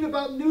talking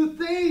about new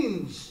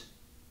things.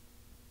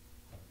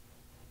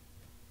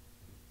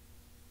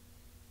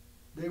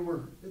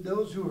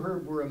 Those who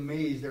heard were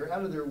amazed. They're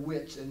out of their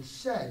wits and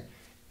said,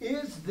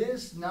 is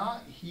this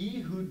not he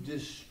who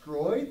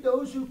destroyed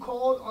those who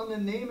called on the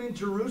name in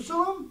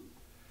Jerusalem?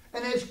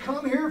 And has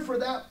come here for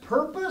that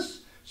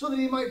purpose? So that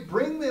he might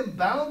bring them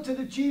bound to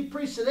the chief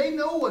priests. So they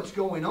know what's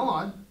going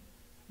on.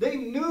 They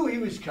knew he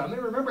was coming.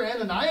 Remember,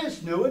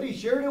 Ananias knew it. He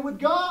shared it with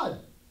God.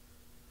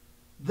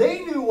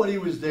 They knew what he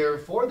was there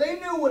for. They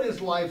knew what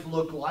his life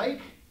looked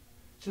like.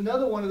 It's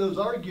another one of those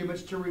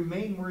arguments to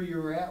remain where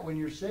you're at when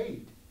you're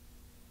saved.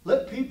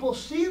 Let people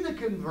see the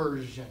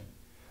conversion.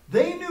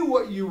 They knew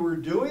what you were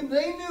doing.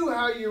 They knew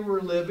how you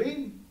were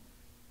living.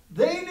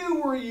 They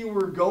knew where you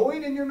were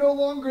going, and you're no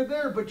longer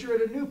there, but you're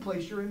at a new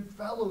place. You're in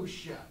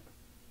fellowship.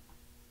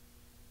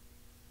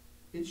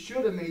 It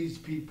should amaze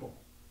people.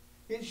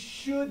 It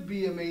should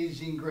be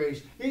amazing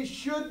grace. It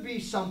should be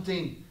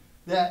something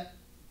that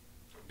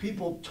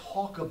people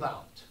talk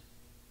about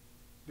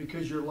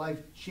because your life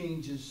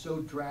changes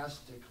so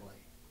drastically.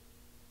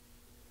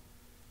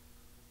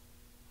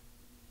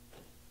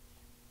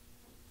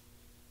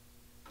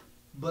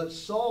 But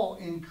Saul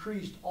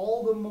increased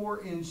all the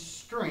more in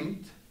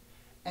strength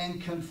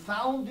and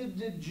confounded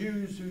the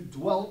Jews who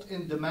dwelt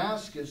in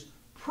Damascus,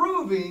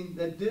 proving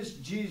that this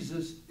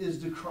Jesus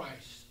is the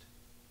Christ.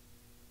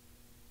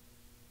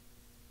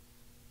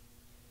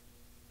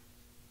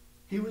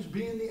 He was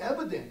being the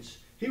evidence.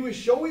 He was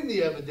showing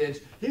the evidence.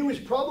 He was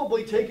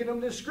probably taking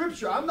them to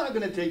Scripture. I'm not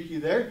going to take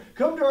you there.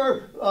 Come to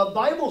our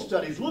Bible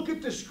studies. Look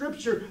at the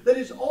Scripture that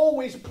is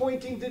always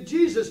pointing to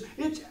Jesus.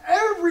 It's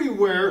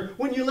everywhere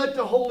when you let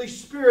the Holy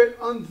Spirit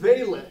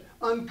unveil it,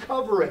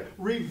 uncover it,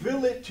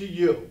 reveal it to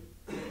you.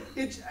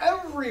 It's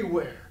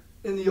everywhere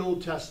in the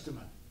Old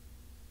Testament.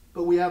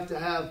 But we have to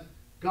have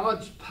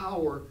God's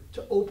power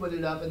to open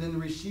it up and then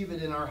receive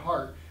it in our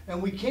heart.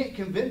 And we can't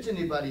convince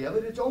anybody of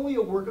it. It's only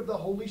a work of the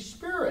Holy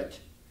Spirit.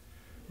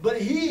 But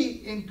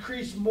he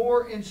increased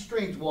more in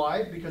strength.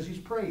 Why? Because he's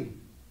praying.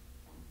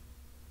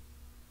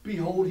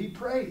 Behold, he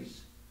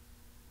prays.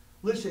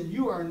 Listen,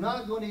 you are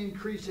not going to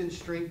increase in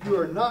strength. You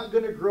are not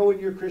going to grow in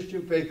your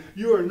Christian faith.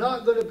 You are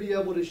not going to be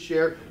able to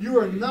share. You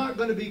are not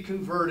going to be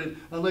converted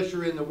unless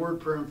you're in the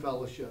Word, prayer, and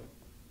fellowship.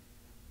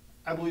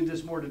 I believe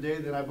this more today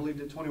than I believed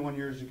it 21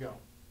 years ago.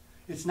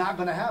 It's not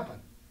going to happen.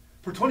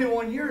 For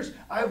 21 years,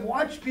 I've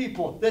watched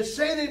people that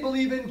say they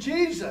believe in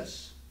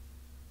Jesus,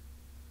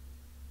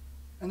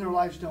 and their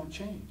lives don't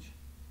change.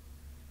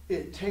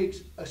 It takes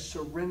a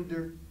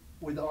surrender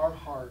with our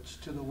hearts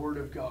to the Word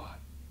of God.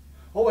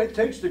 Oh, it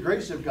takes the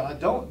grace of God.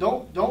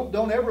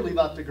 Don't ever leave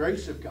out the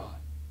grace of God.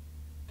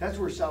 That's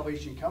where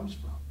salvation comes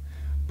from.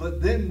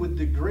 But then with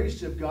the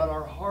grace of God,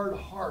 our hard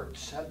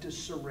hearts have to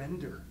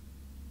surrender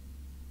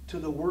to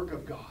the work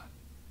of God,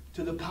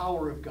 to the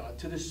power of God,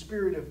 to the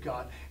Spirit of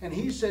God. And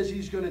he says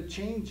he's going to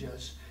change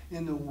us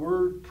in the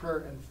Word,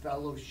 prayer, and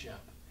fellowship.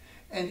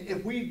 And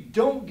if we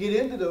don't get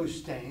into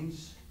those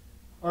things,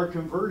 our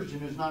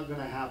conversion is not going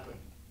to happen.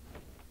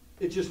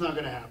 It's just not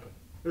going to happen.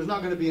 There's not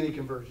going to be any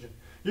conversion.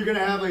 You're going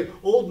to have an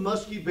old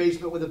musky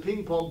basement with a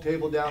ping pong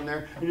table down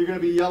there, and you're going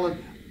to be yelling,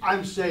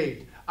 I'm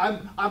saved.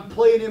 I'm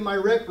playing in my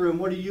rec room.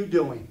 What are you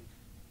doing?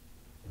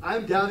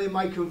 I'm down in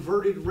my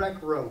converted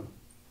rec room.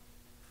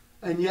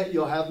 And yet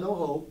you'll have no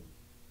hope.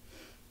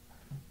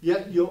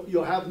 Yet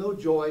you'll have no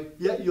joy.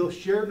 Yet you'll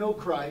share no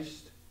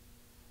Christ.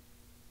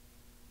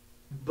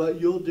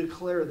 But you'll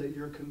declare that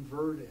you're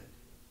converted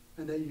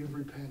and that you've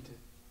repented.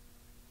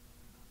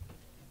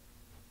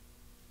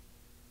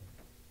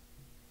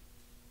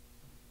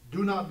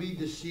 Do not be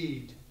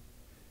deceived.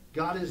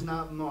 God is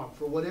not mocked.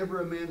 For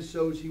whatever a man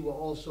sows, he will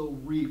also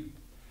reap.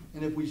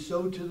 And if we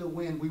sow to the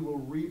wind, we will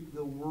reap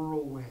the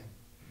whirlwind.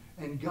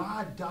 And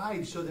God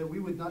died so that we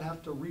would not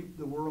have to reap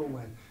the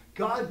whirlwind.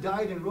 God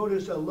died and wrote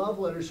us a love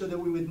letter so that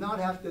we would not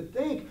have to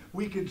think.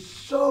 We could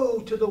sow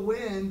to the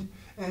wind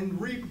and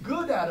reap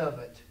good out of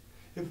it.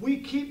 If we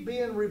keep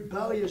being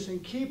rebellious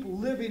and keep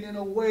living in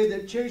a way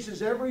that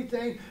chases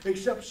everything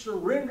except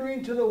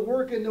surrendering to the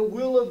work and the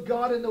will of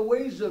God and the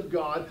ways of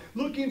God,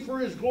 looking for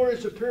His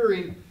glorious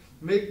appearing,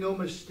 make no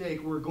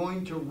mistake, we're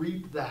going to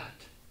reap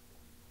that.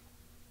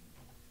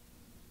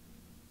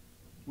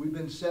 We've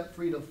been set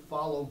free to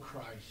follow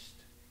Christ.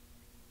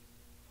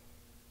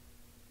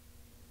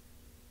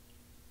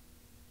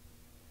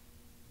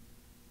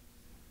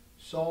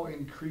 Saul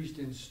increased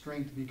in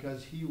strength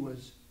because he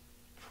was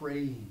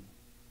praying.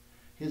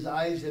 His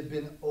eyes had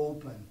been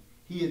opened.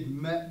 He had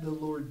met the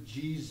Lord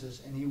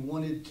Jesus and he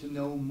wanted to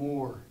know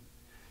more.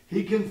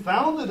 He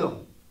confounded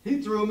them.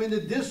 He threw them into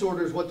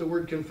disorder is what the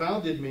word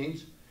confounded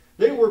means.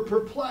 They were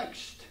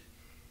perplexed.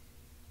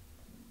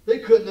 They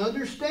couldn't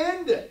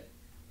understand it.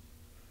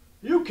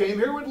 You came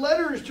here with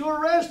letters to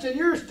arrest and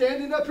you're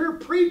standing up here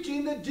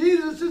preaching that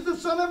Jesus is the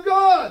Son of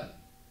God.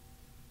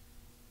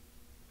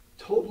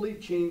 Totally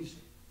changed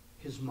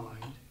his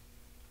mind.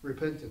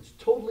 Repentance.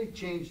 Totally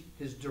changed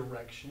his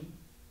direction.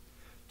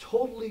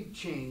 Totally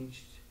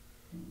changed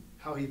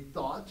how he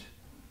thought,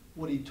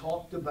 what he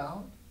talked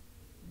about.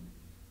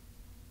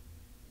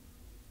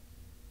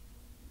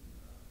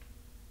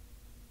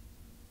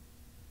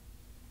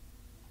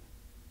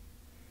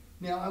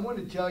 Now, I want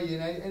to tell you,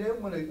 and I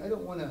don't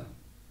want to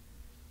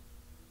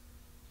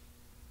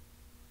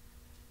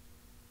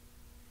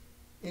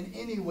in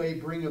any way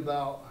bring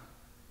about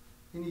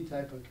any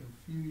type of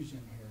confusion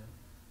here.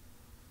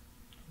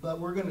 But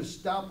we're going to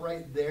stop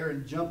right there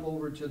and jump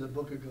over to the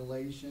book of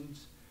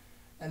Galatians,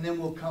 and then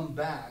we'll come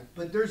back.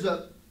 But there's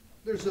a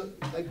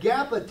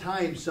gap of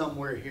time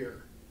somewhere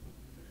here.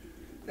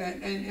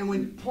 And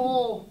when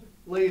Paul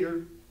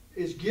later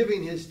is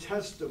giving his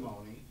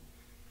testimony,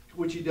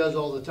 which he does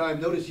all the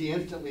time, notice he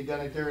instantly done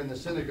it there in the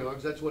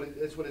synagogues. That's what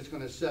it's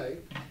going to say.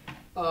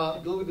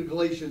 Go to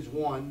Galatians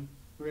 1.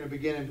 We're going to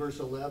begin in verse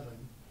 11.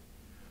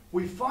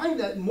 We find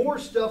that more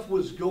stuff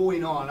was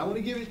going on. I want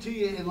to give it to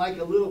you in like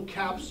a little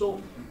capsule.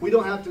 We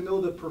don't have to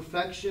know the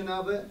perfection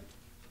of it.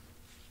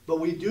 But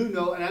we do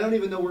know, and I don't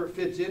even know where it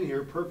fits in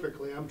here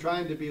perfectly. I'm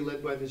trying to be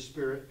led by the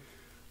Spirit.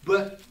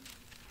 But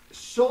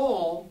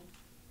Saul,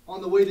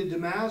 on the way to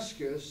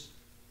Damascus,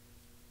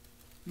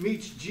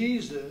 meets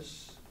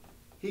Jesus.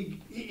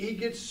 He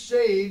gets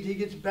saved. He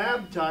gets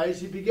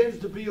baptized. He begins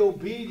to be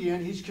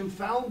obedient. He's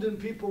confounding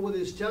people with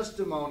his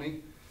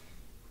testimony.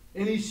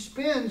 And he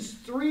spends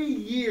 3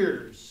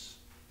 years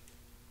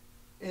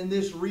in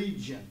this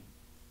region.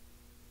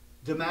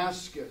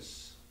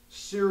 Damascus,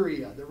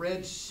 Syria, the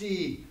Red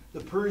Sea, the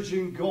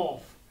Persian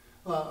Gulf,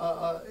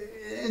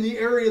 in the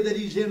area that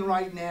he's in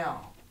right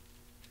now,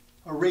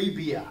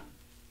 Arabia.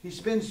 He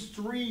spends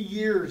 3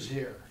 years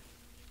here.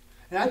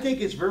 And I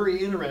think it's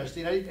very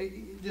interesting.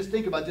 I just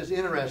think about this,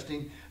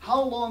 interesting.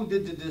 How long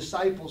did the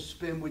disciples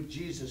spend with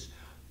Jesus?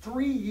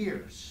 3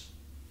 years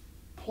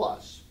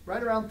plus.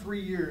 Right around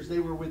 3 years they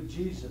were with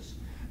Jesus.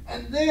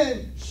 And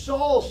then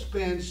Saul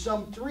spends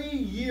some 3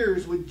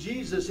 years with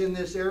Jesus in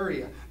this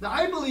area. Now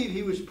I believe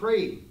he was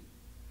praying.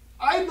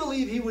 I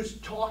believe he was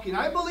talking.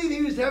 I believe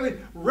he was having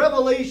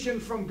revelation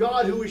from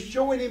God who was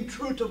showing him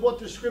truth of what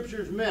the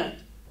Scriptures meant.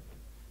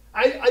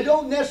 I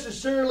don't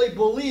necessarily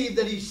believe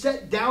that he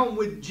sat down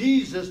with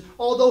Jesus,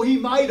 although he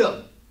might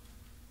have.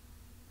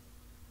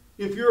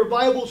 If you're a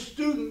Bible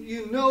student,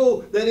 you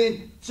know that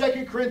in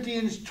 2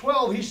 Corinthians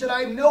 12, he said,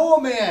 I know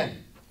a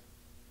man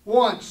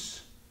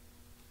once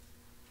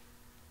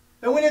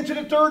and went into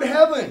the third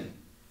heaven.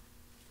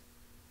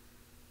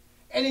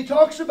 And he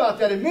talks about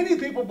that. And many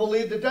people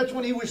believe that that's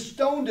when he was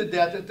stoned to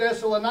death at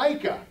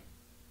Thessalonica.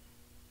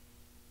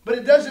 But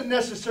it doesn't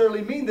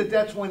necessarily mean that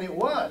that's when it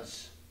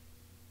was.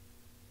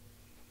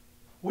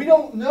 We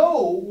don't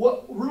know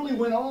what really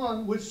went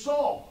on with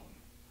Saul.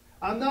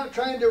 I'm not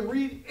trying to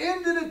read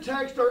into the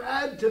text or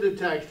add to the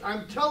text.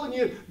 I'm telling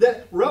you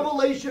that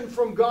revelation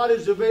from God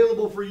is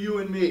available for you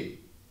and me.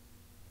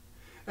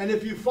 And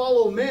if you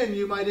follow men,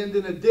 you might end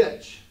in a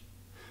ditch.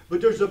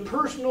 But there's a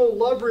personal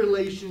love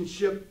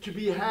relationship to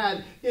be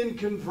had in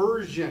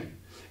conversion.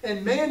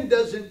 And man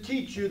doesn't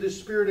teach you, the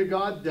Spirit of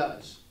God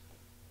does.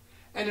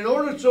 And in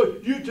order for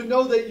you to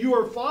know that you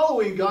are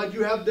following God,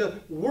 you have the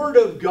Word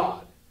of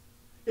God.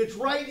 It's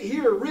right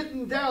here,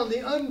 written down.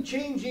 The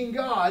unchanging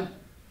God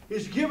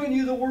is giving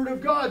you the Word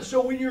of God.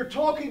 So when you're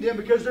talking to Him,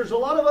 because there's a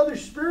lot of other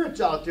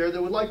spirits out there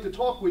that would like to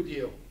talk with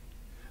you.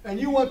 And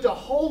you want the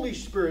Holy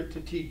Spirit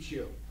to teach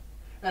you.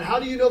 And how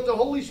do you know if the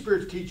Holy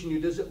Spirit's teaching you?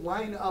 Does it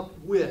line up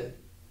with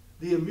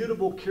the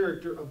immutable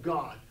character of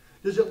God?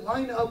 Does it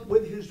line up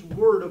with His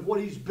Word of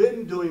what He's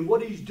been doing,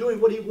 what He's doing,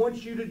 what He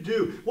wants you to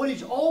do, what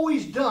He's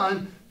always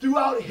done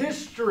throughout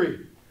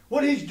history,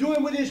 what He's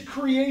doing with His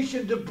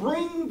creation to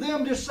bring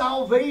them to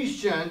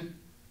salvation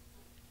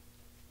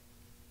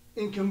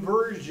in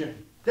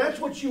conversion? That's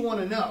what you want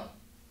to know.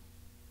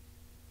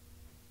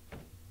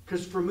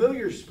 Because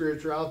familiar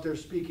spirits are out there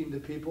speaking to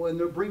people, and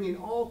they're bringing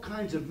all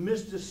kinds of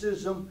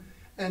mysticism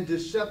and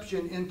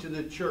deception into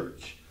the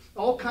church.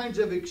 all kinds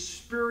of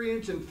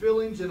experience and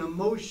feelings and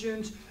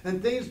emotions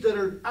and things that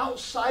are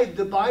outside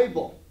the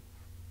Bible.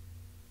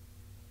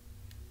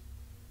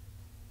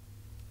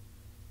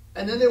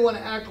 And then they want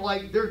to act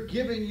like they're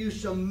giving you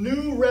some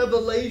new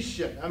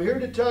revelation. I'm here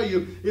to tell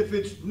you, if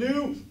it's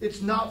new,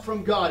 it's not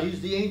from God.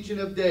 He's the Ancient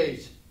of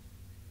Days.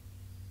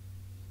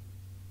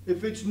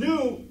 If it's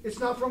new, it's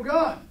not from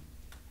God.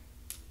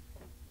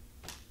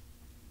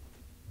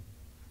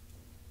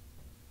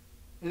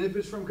 And if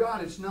it's from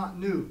God, it's not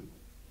new.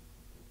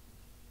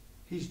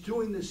 He's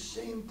doing the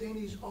same thing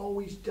He's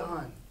always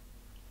done.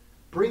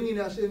 Bringing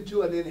us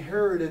into an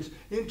inheritance,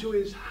 into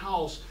His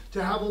house,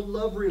 to have a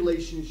love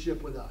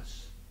relationship with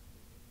us.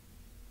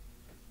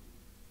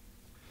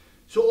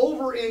 So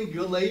over in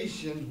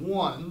Galatians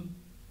 1,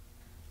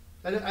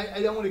 I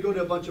don't want to go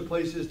to a bunch of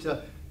places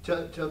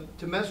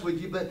to mess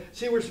with you, but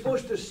see, we're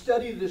supposed to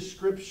study the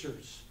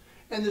Scriptures.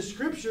 And the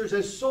Scriptures,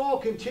 as Saul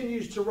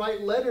continues to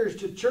write letters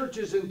to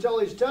churches and tell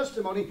his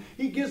testimony,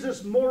 he gives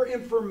us more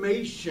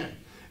information.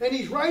 And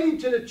he's writing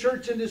to the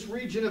church in this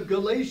region of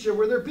Galatia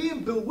where they're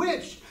being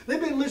bewitched. They've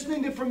been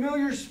listening to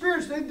familiar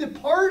spirits. They've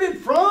departed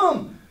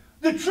from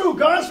the true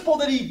gospel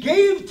that he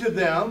gave to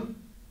them.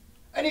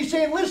 And he's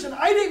saying, listen,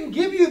 I didn't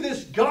give you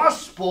this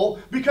gospel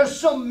because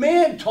some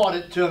man taught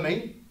it to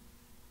me.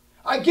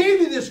 I gave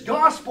you this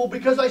gospel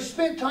because I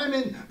spent time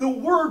in the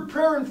Word,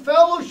 prayer, and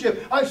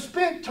fellowship. I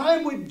spent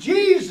time with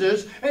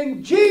Jesus,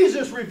 and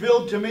Jesus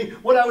revealed to me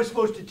what I was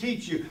supposed to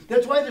teach you.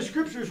 That's why the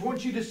Scriptures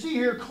want you to see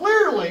here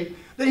clearly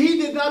that he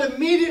did not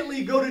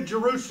immediately go to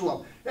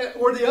Jerusalem,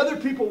 where the other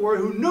people were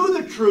who knew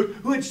the truth,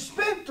 who had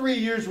spent 3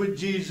 years with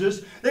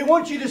Jesus. They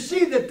want you to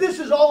see that this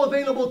is all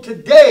available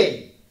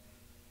today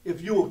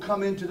if you will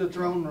come into the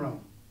throne room.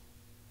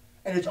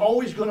 And it's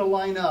always going to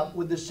line up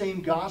with the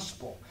same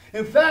gospel.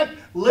 In fact,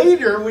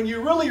 later, when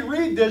you really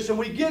read this and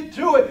we get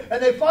to it,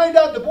 and they find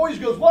out, the boys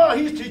goes, wow,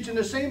 he's teaching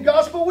the same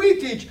gospel we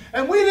teach,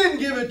 and we didn't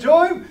give it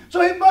to him,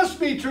 so it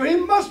must be true. He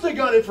must have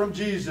got it from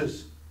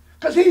Jesus.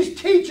 Because he's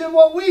teaching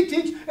what we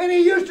teach, and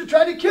he used to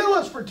try to kill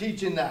us for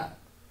teaching that.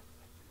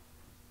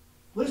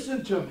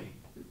 Listen to me.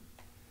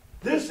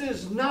 This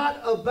is not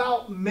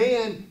about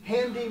man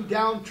handing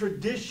down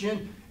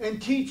tradition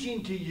and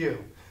teaching to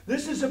you.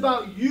 This is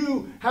about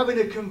you having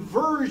a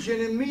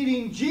conversion and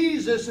meeting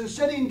Jesus and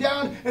sitting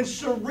down and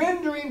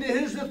surrendering to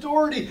His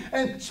authority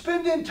and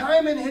spending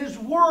time in His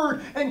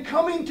Word and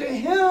coming to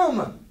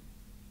Him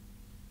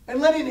and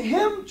letting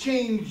Him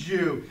change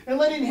you and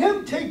letting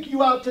Him take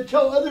you out to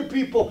tell other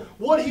people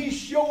what He's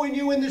showing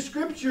you in the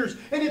Scriptures.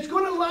 And it's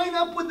going to line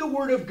up with the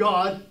Word of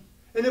God.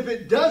 And if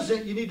it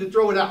doesn't, you need to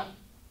throw it out.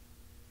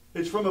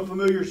 It's from a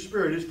familiar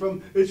spirit.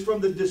 It's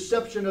from the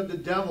deception of the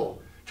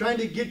devil, trying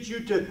to get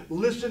you to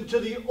listen to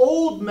the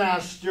old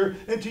master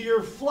and to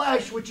your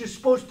flesh, which is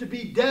supposed to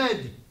be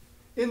dead,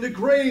 in the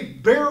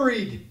grave,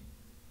 buried.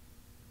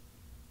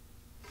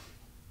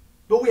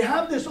 But we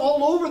have this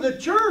all over the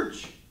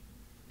church.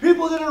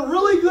 People that are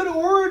really good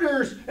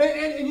orators.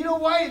 And you know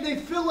why they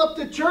fill up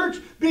the church?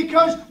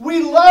 Because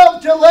we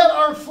love to let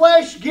our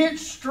flesh get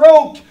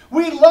stroked.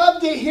 We love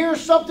to hear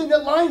something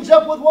that lines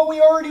up with what we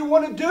already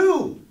want to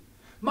do.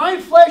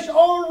 My flesh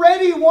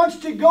already wants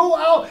to go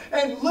out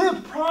and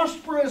live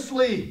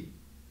prosperously.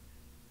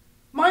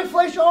 My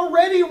flesh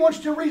already wants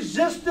to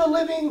resist the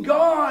living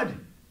God.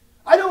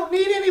 I don't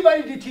need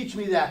anybody to teach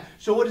me that.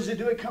 So what does it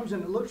do? It comes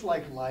and it looks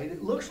like light.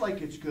 It looks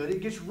like it's good.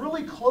 It gets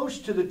really close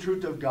to the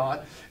truth of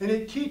God. And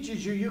it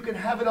teaches you can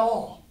have it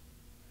all.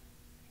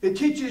 It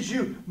teaches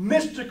you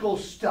mystical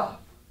stuff.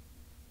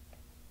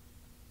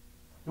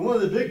 And one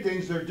of the big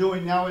things they're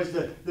doing now is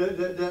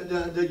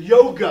the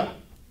yoga,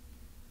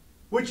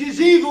 which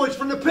is evil. It's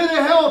from the pit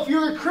of hell. If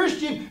you're a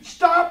Christian,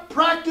 stop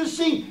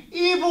practicing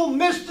evil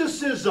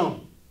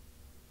mysticism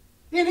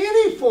in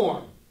any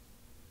form.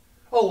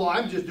 Oh, well,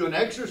 I'm just doing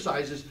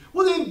exercises.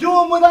 Well, then do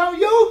them without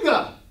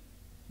yoga.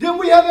 Then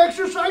we have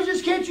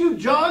exercises. Can't you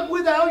jog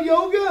without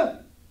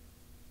yoga?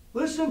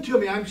 Listen to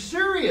me. I'm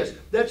serious.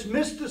 That's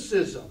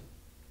mysticism.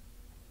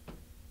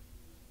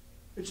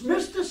 It's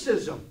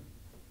mysticism.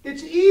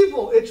 It's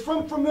evil. It's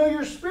from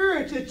familiar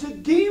spirits. It's a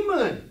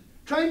demon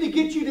trying to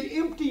get you to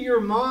empty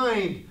your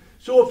mind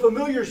so a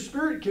familiar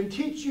spirit can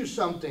teach you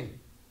something.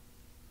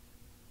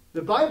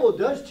 The Bible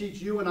does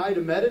teach you and I to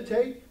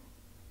meditate.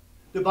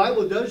 The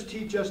Bible does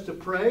teach us to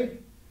pray.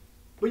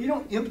 But you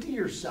don't empty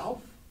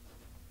yourself.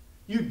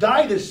 You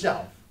die to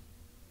self.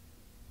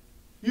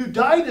 You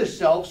die to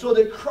self so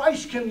that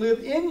Christ can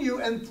live in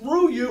you and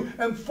through you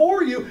and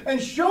for you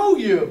and show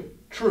you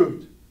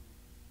truth.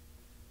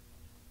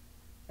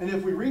 And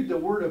if we read the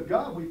Word of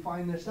God, we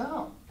find this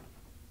out.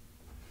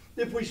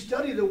 If we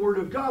study the Word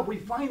of God, we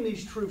find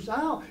these truths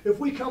out. If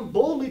we come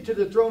boldly to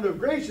the throne of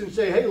grace and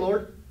say, hey,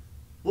 Lord,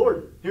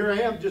 here I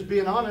am, just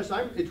being honest.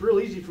 It's real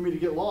easy for me to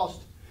get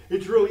lost.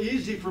 It's real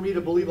easy for me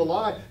to believe a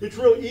lie. It's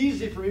real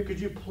easy for me. Could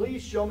you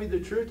please show me the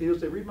truth? And He'll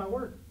say, read my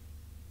Word.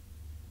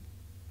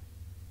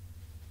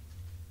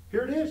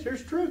 Here it is.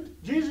 Here's truth.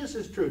 Jesus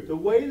is truth. The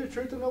way, the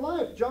truth, and the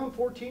life. John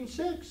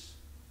 14:6.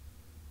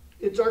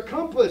 It's our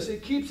compass.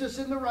 It keeps us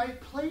in the right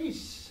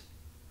place.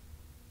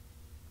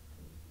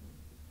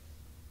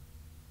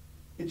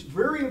 It's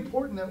very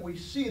important that we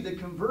see the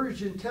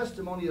conversion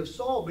testimony of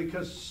Saul,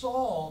 because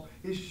Saul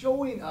is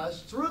showing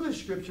us through the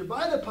Scripture,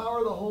 by the power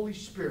of the Holy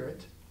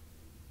Spirit,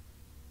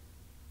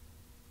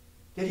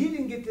 that he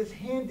didn't get this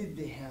handed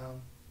to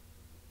him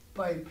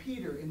by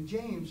Peter and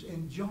James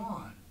and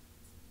John.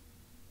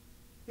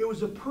 It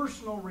was a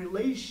personal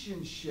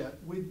relationship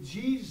with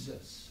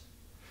Jesus.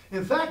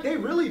 In fact, they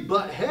really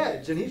butt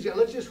heads. And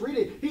let's just read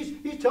it.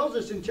 He tells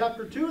us in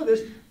chapter 2 of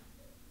this,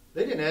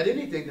 they didn't add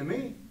anything to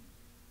me.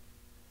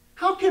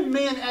 How can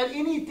man add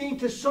anything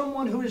to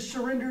someone who is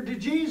surrendered to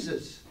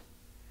Jesus?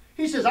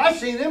 He says, I've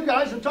seen them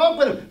guys and talked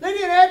with them. They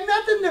didn't add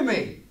nothing to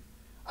me.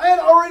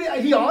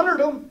 He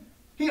honored them.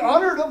 He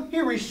honored them.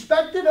 He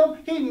respected them.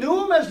 He knew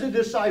them as the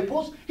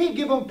disciples. He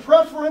gave them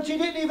preference. He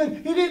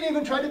didn't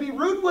even try to be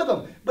rude with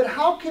them. But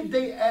how could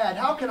they add?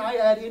 How can I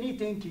add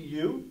anything to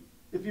you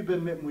if you've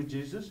been meeting with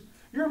Jesus?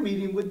 You're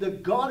meeting with the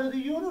God of the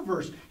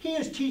universe. He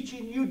is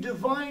teaching you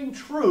divine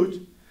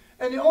truth.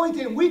 And the only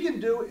thing we can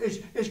do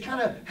is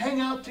kind of hang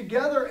out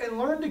together and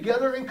learn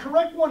together and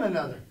correct one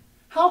another.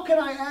 How can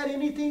I add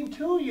anything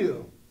to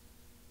you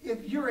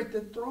if you're at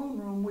the throne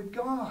room with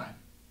God?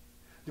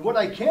 What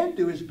I can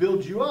do is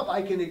build you up.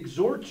 I can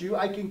exhort you.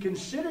 I can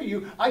consider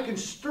you. I can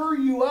stir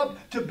you up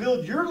to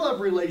build your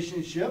love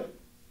relationship.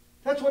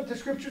 That's what the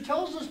Scripture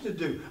tells us to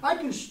do. I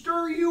can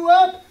stir you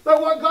up by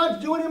what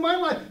God's doing in my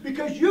life,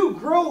 because you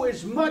grow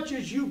as much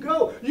as you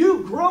go.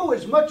 You grow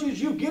as much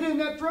as you get in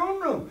that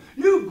throne room.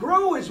 You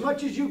grow as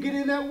much as you get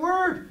in that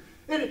Word.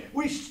 And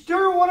we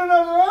stir one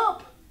another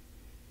up.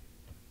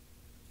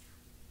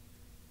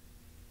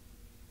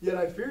 Yet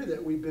I fear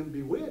that we've been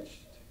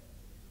bewitched,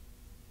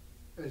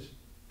 as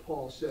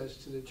Paul says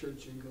to the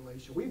church in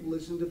Galatia. We've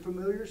listened to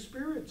familiar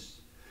spirits.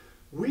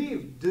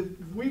 We've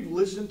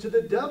listened to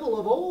the devil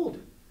of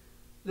old,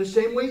 the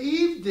same way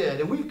Eve did.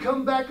 And we've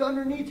come back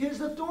underneath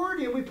his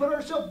authority, and we put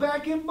ourselves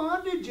back in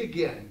bondage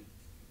again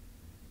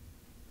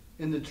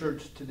in the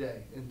church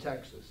today in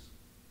Texas.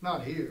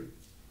 Not here.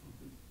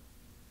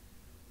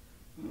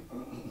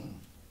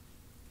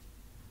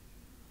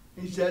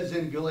 He says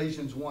in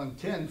Galatians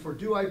 1:10, for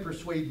do I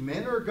persuade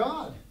men or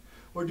God?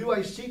 Or do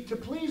I seek to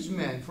please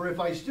men? For if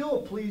I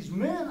still please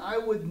men, I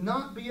would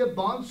not be a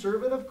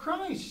bondservant of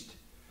Christ.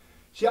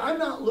 See, I'm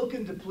not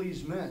looking to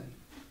please men.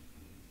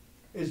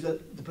 Is the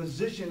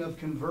position of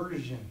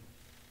conversion.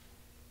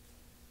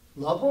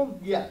 Love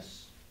them?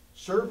 Yes.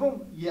 Serve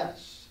them?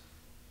 Yes.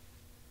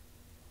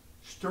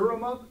 Stir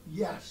them up?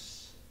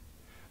 Yes.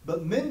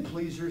 But men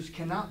pleasers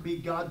cannot be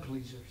God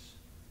pleasers.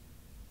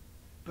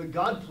 But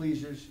God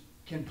pleasers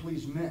can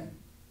please men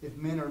if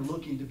men are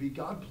looking to be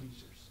God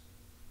pleasers.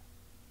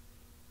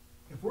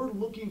 If we're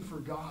looking for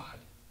God,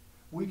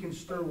 we can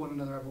stir one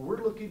another up. If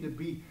we're looking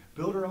to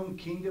build our own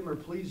kingdom or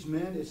please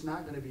men, it's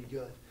not going to be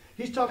good.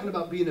 He's talking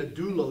about being a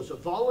doulos, a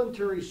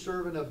voluntary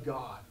servant of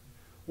God.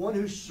 One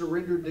who's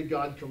surrendered to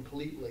God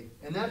completely.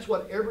 And that's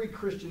what every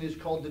Christian is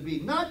called to be.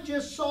 Not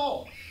just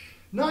Saul.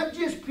 Not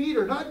just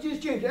Peter. Not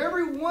just James.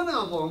 Every one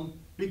of them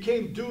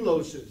became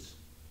douloses.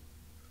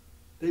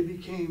 They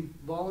became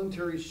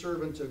voluntary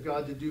servants of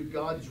God to do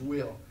God's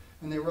will.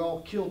 And they were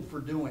all killed for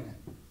doing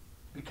it.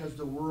 Because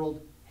the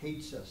world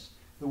hates us.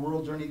 The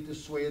world's underneath the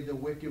sway of the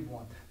wicked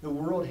one. The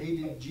world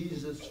hated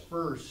Jesus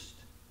first.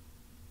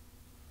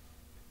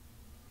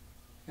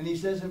 And he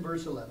says in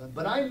verse 11,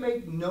 but I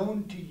make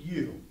known to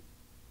you,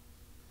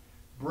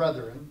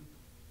 brethren,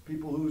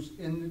 people who's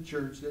in the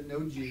church that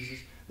know Jesus,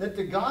 that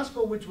the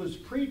gospel which was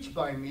preached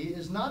by me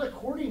is not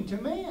according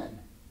to man.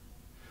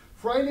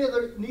 For I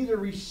neither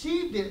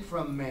received it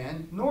from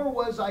man, nor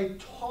was I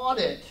taught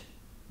it.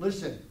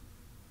 Listen,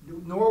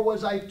 nor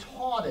was I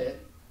taught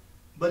it,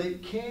 but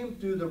it came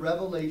through the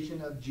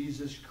revelation of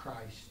Jesus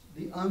Christ,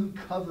 the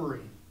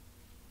uncovering.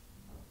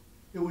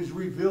 It was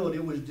revealed,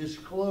 it was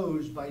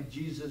disclosed by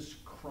Jesus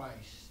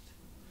Christ.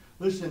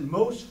 Listen,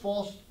 most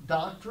false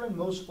doctrine,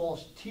 most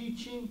false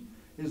teaching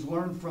is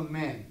learned from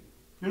men.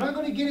 You're not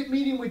going to get it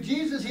meeting with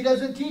Jesus. He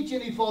doesn't teach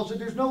any falsehood.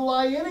 There's no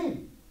lie in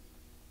him.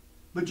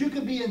 But you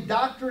can be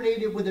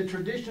indoctrinated with a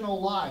traditional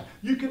lie.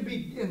 You can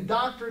be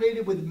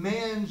indoctrinated with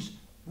man's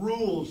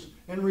rules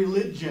and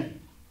religion.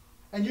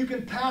 And you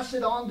can pass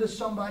it on to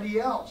somebody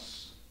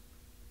else.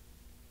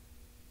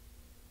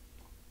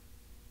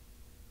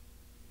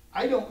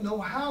 I don't know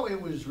how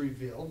it was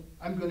revealed.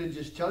 I'm going to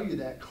just tell you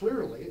that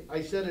clearly.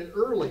 I said it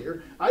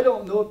earlier. I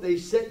don't know if they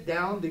sit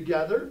down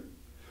together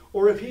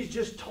or if he's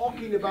just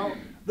talking about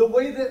the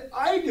way that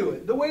I do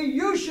it, the way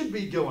you should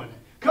be doing it.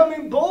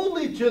 Coming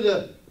boldly to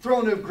the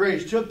throne of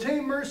grace to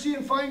obtain mercy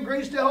and find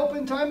grace to help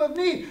in time of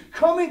need.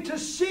 Coming to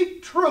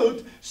seek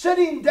truth,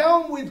 sitting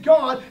down with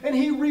God, and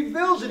he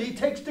reveals it. He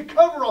takes the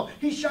cover off.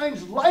 He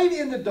shines light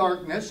in the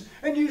darkness,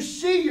 and you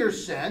see your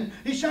sin.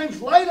 He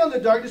shines light on the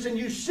darkness, and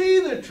you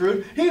see the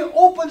truth. He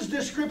opens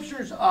the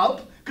scriptures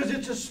up, because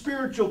it's a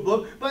spiritual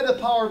book, by the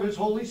power of his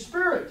Holy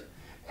Spirit.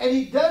 And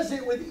he does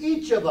it with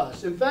each of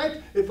us. In fact,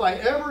 if I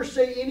ever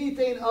say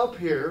anything up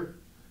here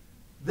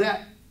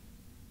that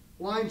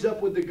lines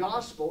up with the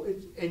gospel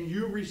and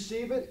you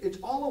receive it, it's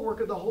all a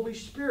work of the Holy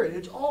Spirit.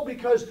 It's all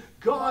because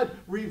God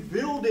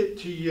revealed it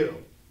to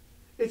you.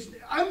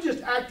 I'm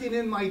just acting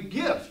in my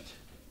gift.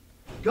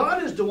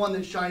 God is the one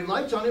that shines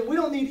lights on it. We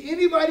don't need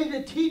anybody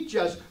to teach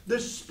us. The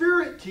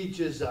Spirit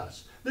teaches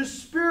us. The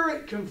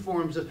Spirit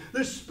conforms us.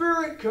 The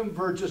Spirit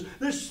converts us.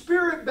 The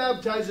Spirit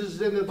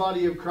baptizes us in the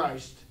body of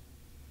Christ.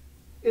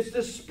 It's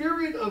the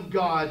Spirit of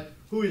God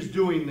who is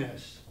doing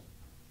this.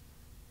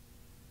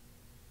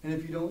 And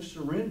if you don't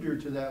surrender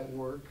to that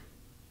work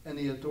and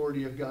the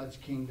authority of God's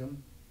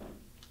kingdom,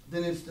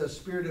 then it's the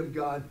Spirit of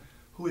God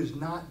who is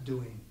not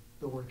doing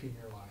the work in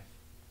your life.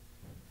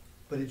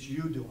 But it's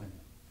you doing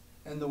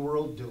it, and the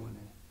world doing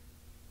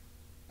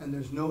it. And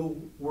there's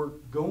no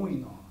work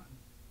going on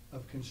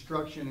of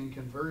construction and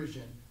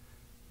conversion.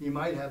 You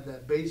might have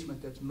that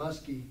basement that's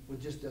musky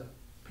with just a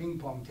ping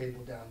pong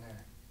table down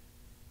there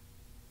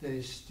that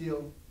is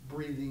still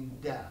breathing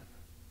death.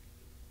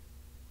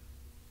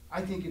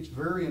 I think it's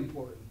very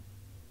important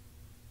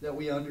that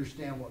we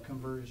understand what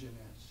conversion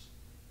is.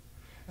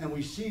 And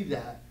we see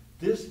that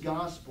this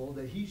gospel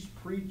that he's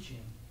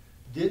preaching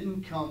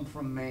didn't come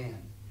from man.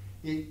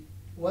 It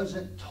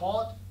wasn't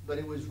taught, but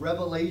it was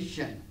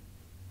revelation.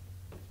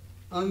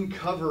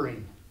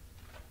 Uncovering.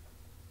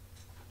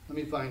 Let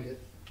me find it.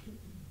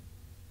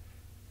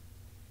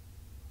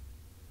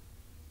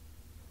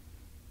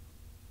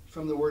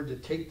 From the word to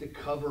take the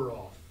cover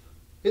off.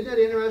 Isn't that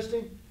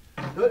interesting?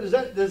 Does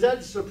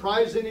that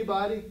surprise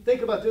anybody?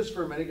 Think about this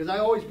for a minute, because I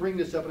always bring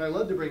this up, and I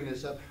love to bring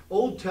this up.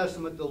 Old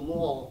Testament, the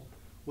law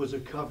was a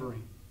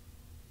covering.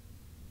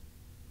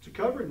 It's a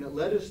covering that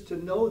led us to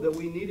know that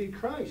we needed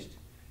Christ.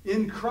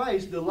 In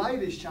Christ, the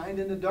light is shined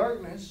in the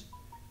darkness,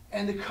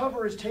 and the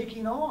cover is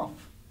taking off.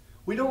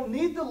 We don't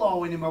need the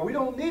law anymore. We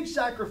don't need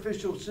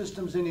sacrificial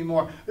systems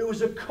anymore. It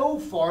was a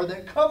kofar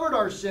that covered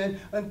our sin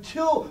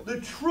until the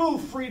true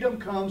freedom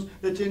comes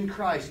that's in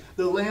Christ.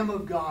 The Lamb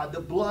of God, the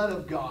blood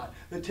of God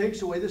that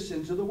takes away the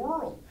sins of the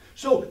world.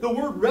 So the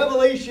word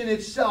revelation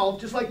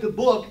itself, just like the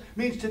book,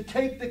 means to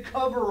take the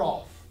cover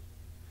off.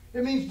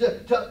 It means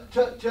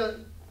to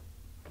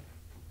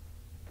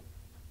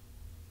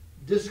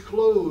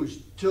disclose,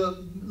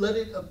 to let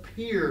it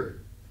appear.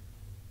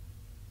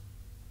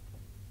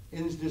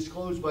 And is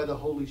disclosed by the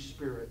Holy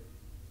Spirit.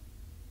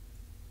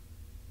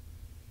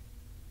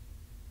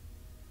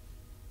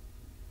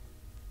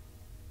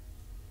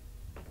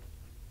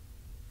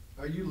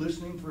 Are you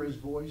listening for his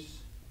voice?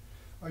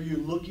 Are you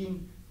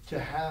looking to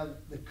have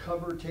the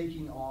cover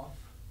taken off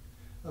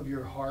of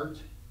your heart?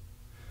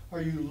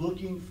 Are you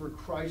looking for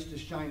Christ to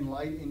shine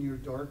light in your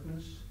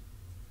darkness?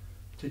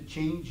 To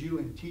change you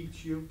and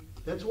teach you?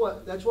 That's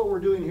what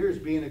we're doing here, is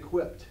being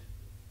equipped.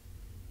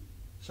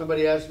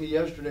 Somebody asked me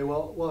yesterday,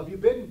 well, have you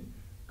been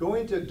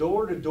going to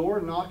door,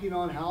 knocking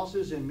on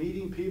houses and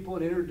meeting people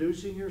and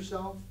introducing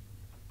yourself?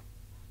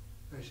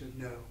 I said,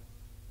 no.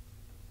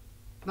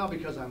 Not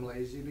because I'm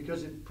lazy,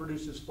 because it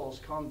produces false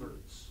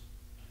converts.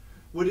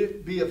 Would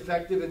it be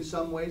effective in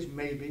some ways?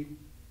 Maybe.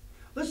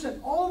 Listen,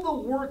 all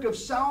the work of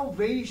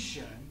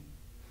salvation,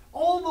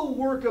 all the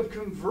work of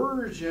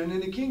conversion in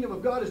the kingdom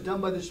of God is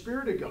done by the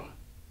Spirit of God.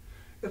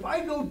 If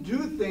I go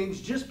do things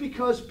just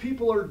because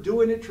people are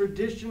doing it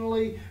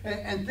traditionally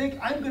and think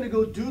I'm going to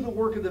go do the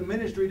work of the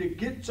ministry to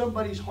get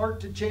somebody's heart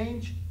to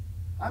change,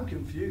 I'm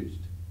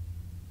confused.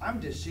 I'm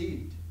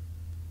deceived.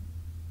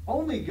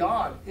 Only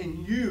God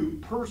and you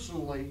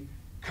personally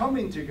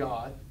coming to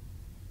God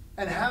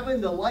and having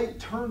the light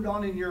turned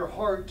on in your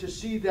heart to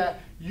see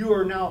that you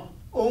are now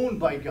owned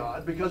by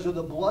God because of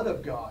the blood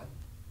of God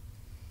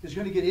is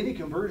going to get any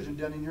conversion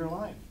done in your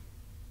life.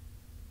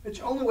 It's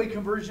the only way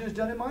conversion is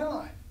done in my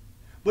life.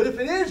 But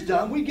if it is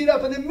done, we get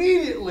up and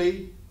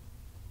immediately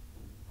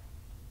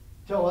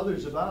tell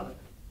others about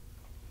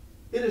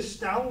it. It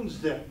astounds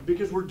them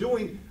because we're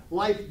doing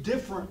life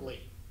differently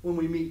when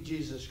we meet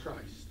Jesus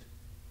Christ.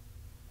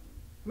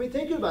 I mean,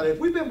 think about it. If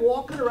we've been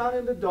walking around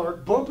in the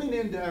dark, bumping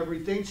into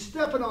everything,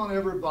 stepping on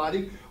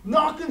everybody,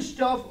 knocking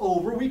stuff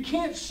over, we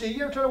can't see.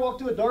 You ever try to walk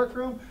through a dark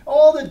room?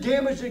 All the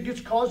damage that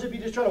gets caused if you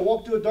just try to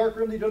walk through a dark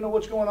room and you don't know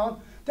what's going on.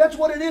 That's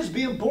what it is,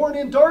 being born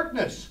in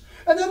darkness.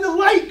 And then the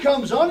light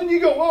comes on and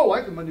you go, oh,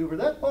 I can maneuver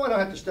that. Oh, I don't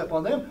have to step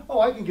on them. Oh,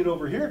 I can get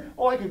over here.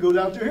 Oh, I can go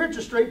down through here. It's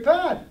a straight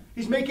path.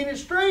 He's making it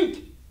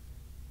straight.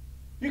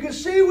 You can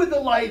see with the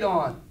light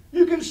on.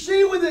 You can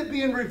see with it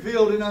being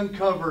revealed and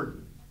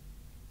uncovered.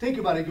 Think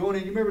about it. Going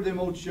in, you remember them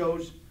old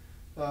shows?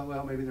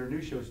 Well, maybe they're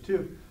new shows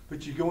too.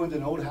 But you go into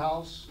an old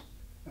house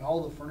and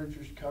all the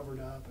furniture's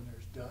covered up and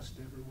there's dust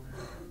everywhere.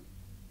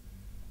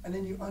 And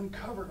then you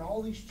uncover and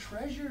all these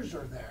treasures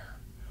are there.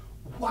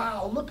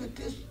 Wow, look at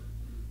this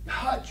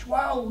hutch.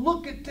 Wow,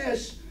 look at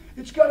this.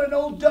 It's got an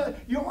old dust.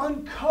 You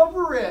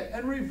uncover it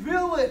and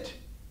reveal it.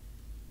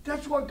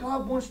 That's what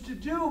God wants to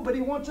do, but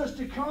he wants us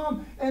to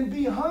come and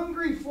be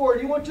hungry for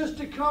it. He wants us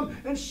to come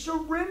and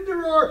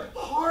surrender our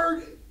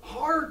hard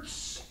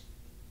hearts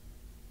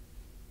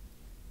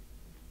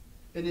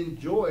and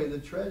enjoy the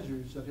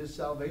treasures of his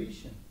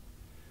salvation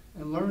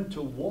and learn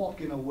to walk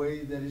in a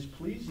way that is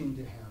pleasing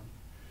to him.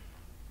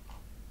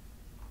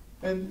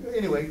 And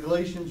anyway,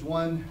 Galatians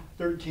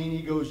 1:13,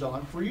 he goes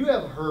on, for you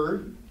have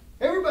heard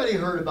Everybody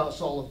heard about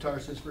Saul of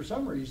Tarsus for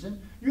some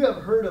reason. You have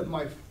heard of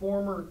my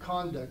former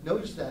conduct.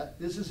 Notice that.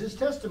 This is his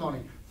testimony.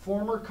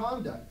 Former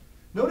conduct.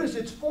 Notice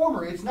it's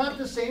former. It's not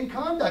the same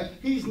conduct.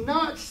 He's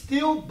not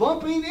still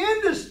bumping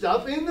into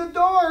stuff in the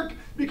dark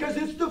because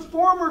it's the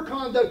former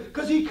conduct,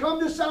 because he come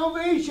to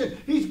salvation.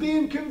 He's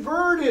being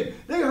converted.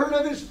 They heard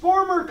of his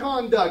former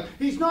conduct.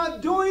 He's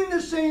not doing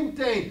the same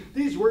thing.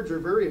 These words are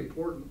very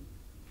important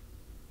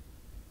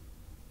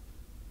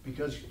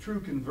because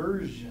true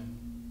conversion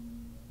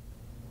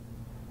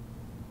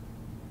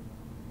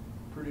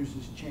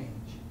produces change.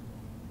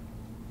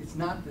 It's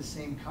not the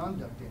same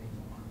conduct anymore.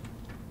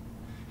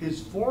 His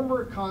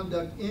former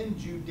conduct in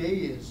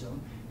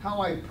Judaism,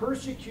 how I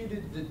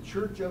persecuted the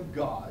church of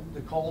God, the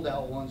called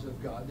out ones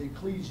of God, the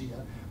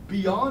ecclesia,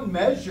 beyond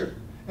measure,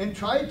 and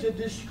tried to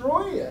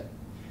destroy it.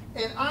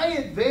 And I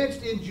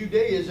advanced in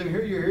Judaism.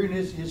 Here you're hearing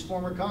his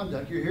former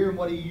conduct. You're hearing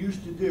what he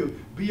used to do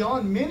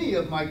beyond many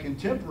of my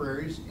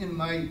contemporaries in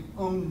my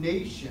own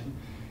nation,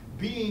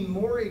 being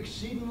more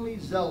exceedingly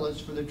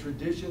zealous for the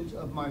traditions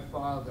of my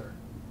father.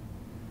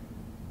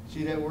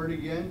 See that word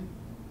again?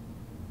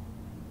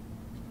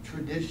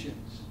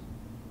 Traditions.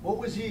 What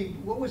was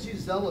he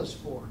zealous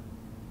for?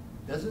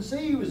 Doesn't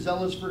say he was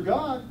zealous for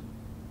God.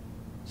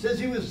 It says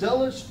he was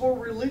zealous for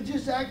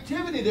religious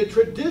activity, the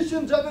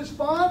traditions of his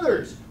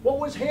fathers. What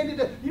was handed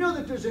down. You know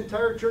that there's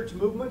entire church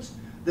movements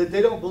that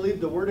they don't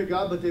believe the Word of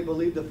God, but they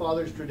believe the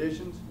Father's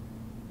traditions?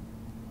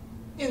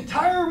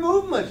 Entire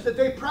movements that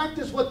they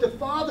practice what the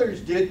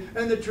fathers did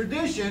and the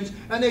traditions,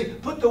 and they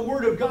put the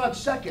Word of God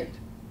second.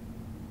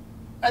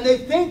 And they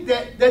think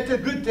that that's a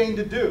good thing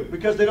to do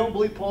because they don't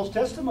believe Paul's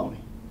testimony.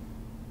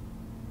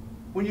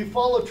 When you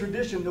follow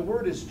tradition, the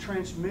word is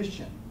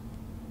transmission.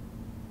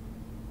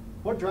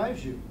 What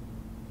drives you?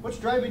 What's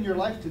driving your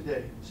life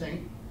today,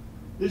 saint?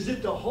 Is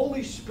it the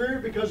Holy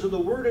Spirit because of the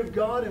Word of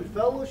God and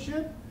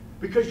fellowship?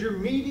 Because you're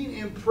meeting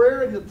in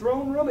prayer in the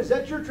throne room? Is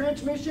that your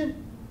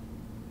transmission?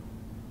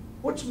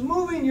 What's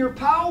moving your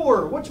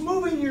power? What's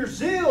moving your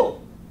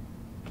zeal?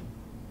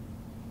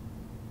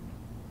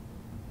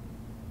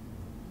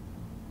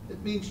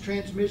 It means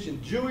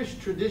transmission. Jewish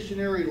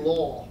traditionary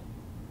law.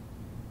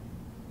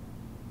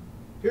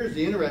 Here's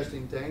the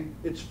interesting thing.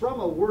 It's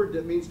from a word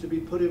that means to be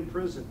put in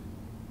prison.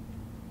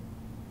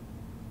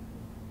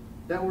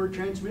 That word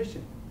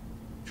transmission.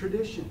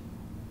 Tradition.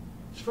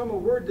 It's from a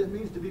word that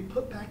means to be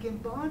put back in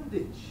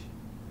bondage.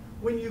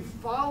 When you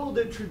follow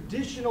the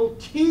traditional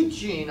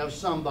teaching of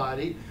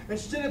somebody,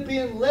 instead of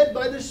being led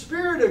by the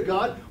Spirit of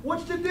God,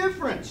 what's the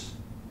difference?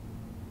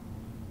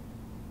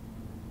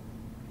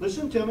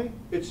 Listen to me.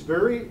 It's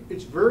very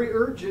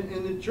urgent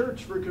in the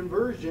church for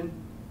conversion.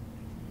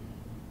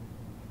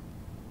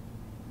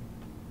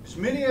 As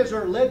many as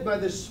are led by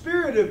the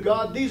Spirit of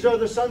God, these are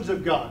the sons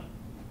of God.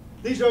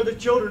 These are the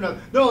children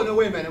of... No,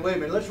 wait a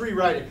minute. Let's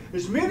rewrite it.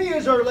 As many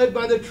as are led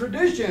by the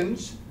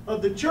traditions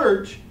of the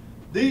church,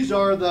 these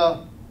are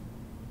the...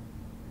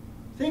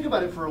 Think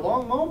about it for a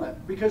long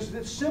moment, because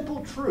it's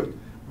simple truth.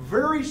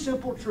 Very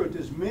simple truth.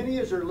 As many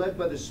as are led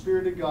by the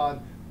Spirit of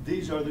God,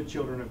 these are the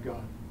children of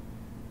God.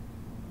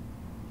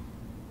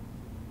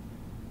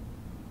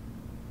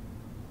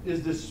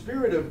 Is the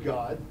Spirit of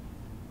God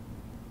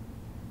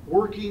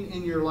working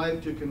in your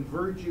life to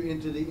convert you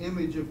into the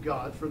image of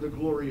God for the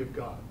glory of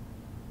God?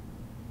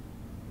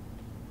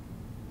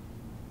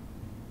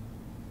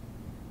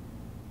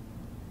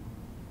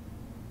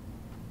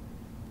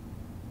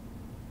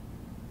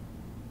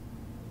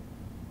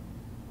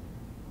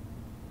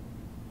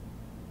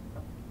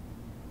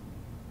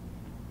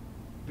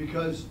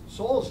 Because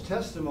Saul's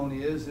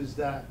testimony is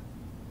that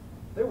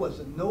there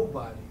wasn't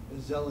nobody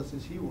as zealous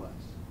as he was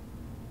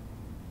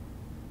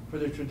for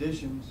the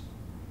traditions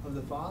of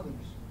the fathers.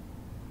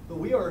 But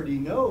we already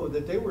know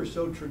that they were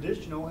so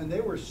traditional and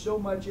they were so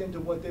much into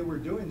what they were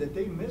doing that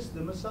they missed the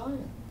Messiah.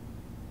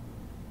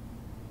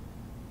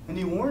 And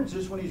he warns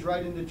us when he's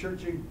writing to the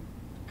church in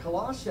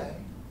Colossae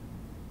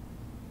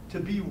to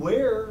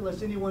beware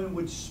lest anyone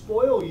would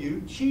spoil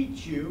you,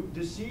 cheat you,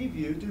 deceive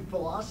you through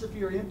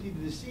philosophy or empty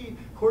deceit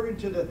according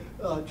to the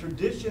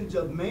traditions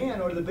of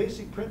man or the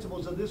basic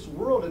principles of this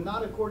world and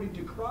not according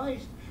to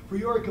Christ. For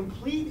you are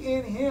complete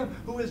in Him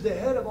who is the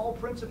head of all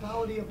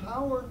principality and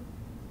power.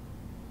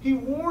 He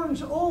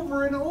warns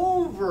over and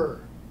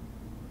over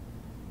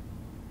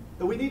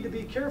that we need to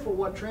be careful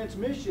what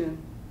transmission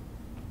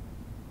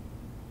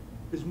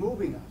is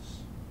moving us.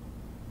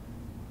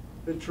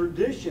 The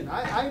tradition.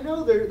 I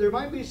know there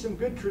might be some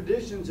good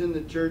traditions in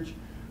the church,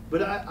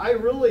 but I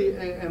really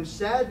am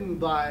saddened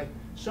by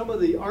some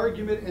of the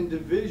argument and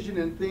division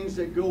and things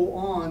that go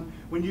on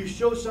when you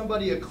show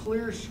somebody a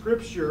clear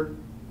scripture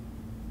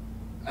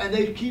and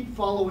they keep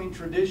following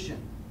tradition.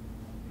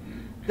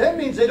 That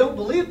means they don't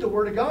believe the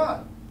Word of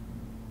God.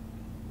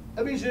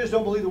 That means they just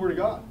don't believe the Word of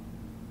God.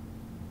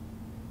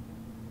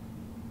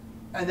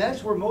 And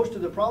that's where most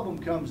of the problem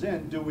comes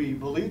in. Do we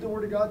believe the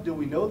Word of God? Do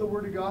we know the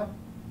Word of God?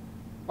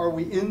 Are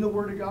we in the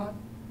Word of God?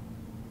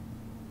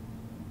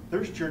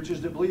 There's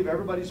churches that believe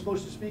everybody's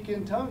supposed to speak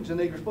in tongues and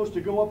they're supposed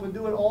to go up and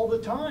do it all the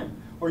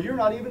time, or you're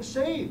not even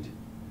saved.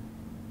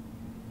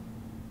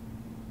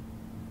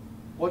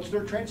 What's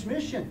their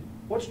transmission?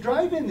 What's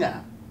driving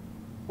that?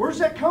 Where's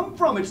that come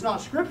from? It's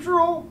not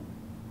scriptural.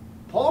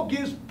 Paul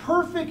gives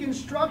perfect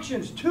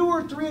instructions, 2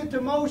 or 3 at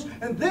the most,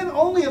 and then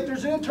only if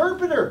there's an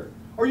interpreter.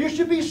 Or you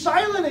should be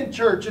silent in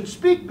church and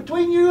speak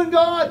between you and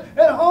God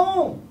at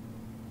home.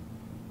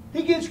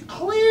 He gives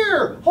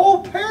clear,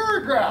 whole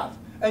paragraph.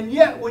 And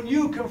yet when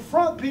you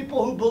confront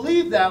people who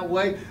believe that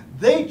way,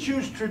 they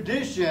choose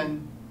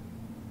tradition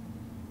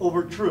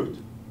over truth.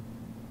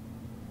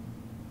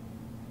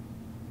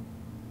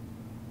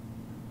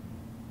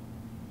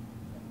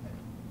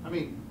 I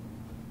mean,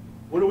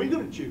 what are we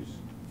going to choose?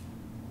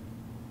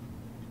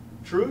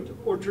 Truth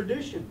or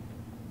tradition?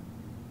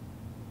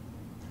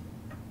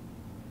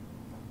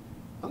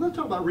 I'm not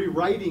talking about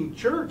rewriting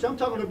church. I'm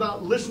talking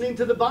about listening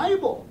to the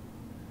Bible.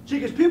 See,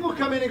 because people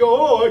come in and go,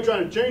 oh, I'm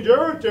trying to change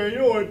everything. You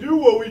don't want to do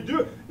what we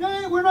do.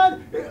 Yeah, we're not.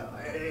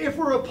 If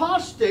we're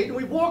apostate and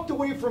we've walked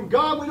away from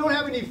God, we don't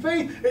have any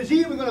faith. Is He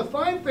even going to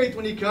find faith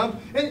when He comes?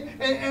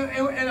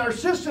 And our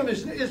system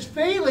is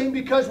failing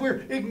because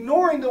we're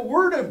ignoring the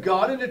Word of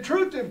God and the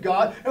truth of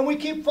God, and we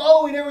keep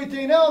following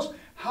everything else.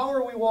 How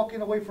are we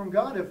walking away from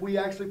God if we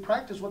actually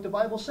practice what the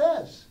Bible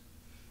says?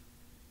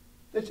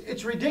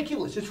 It's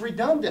ridiculous. It's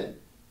redundant.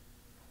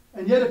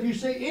 And yet if you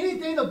say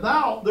anything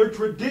about their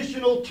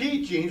traditional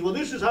teachings, well,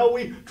 this is how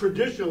we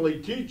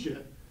traditionally teach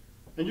it,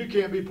 and you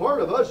can't be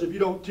part of us if you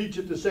don't teach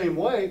it the same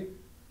way,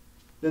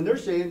 then they're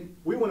saying,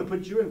 we want to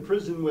put you in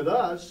prison with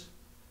us,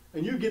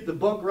 and you get the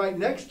bunk right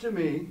next to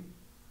me,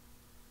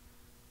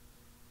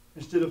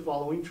 instead of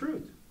following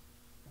truth.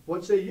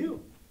 What say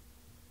you?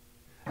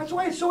 That's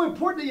why it's so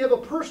important that you have a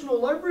personal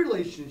love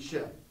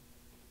relationship.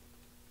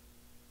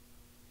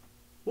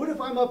 What if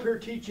I'm up here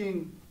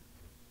teaching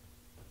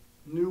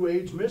New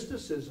Age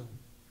mysticism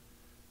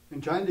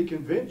and trying to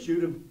convince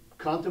you to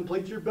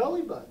contemplate your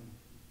belly button?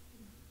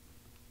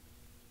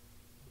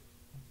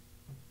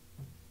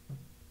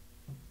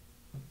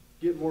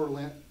 Get more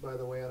lint, by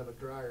the way, out of a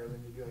dryer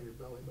than you do out of your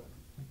belly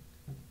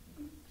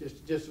button.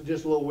 Just a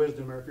little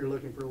wisdom there if you're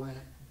looking for lint.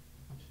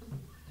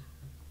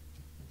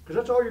 Because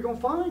that's all you're going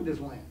to find is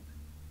lint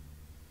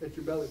at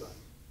your belly button.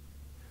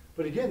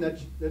 But again,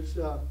 that's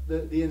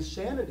the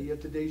insanity of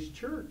today's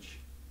church.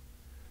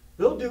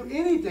 They'll do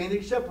anything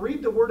except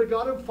read the Word of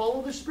God and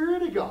follow the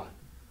Spirit of God.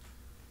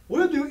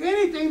 We'll do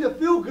anything to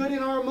feel good in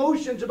our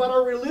emotions about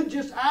our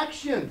religious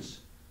actions.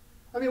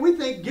 I mean, we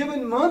think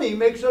giving money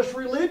makes us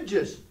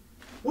religious.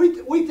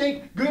 We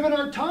think giving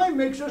our time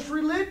makes us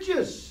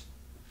religious.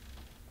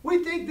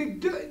 We think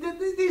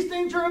that these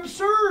things are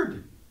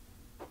absurd.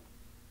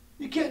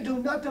 You can't do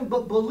nothing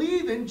but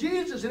believe in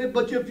Jesus.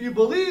 But if you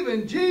believe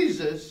in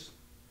Jesus,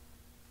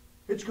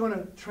 it's going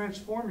to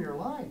transform your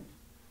life.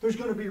 There's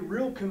going to be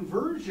real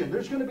conversion.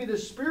 There's going to be the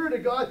Spirit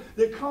of God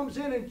that comes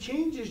in and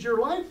changes your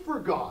life for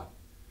God.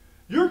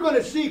 You're going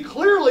to see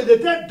clearly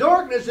that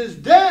darkness is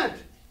dead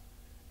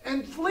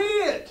and flee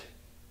it.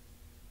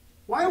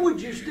 Why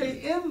would you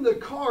stay in the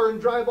car and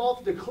drive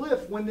off the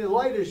cliff when the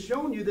light has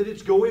shown you that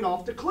it's going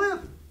off the cliff?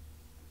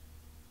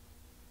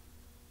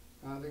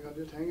 I think I'll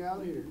just hang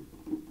out here.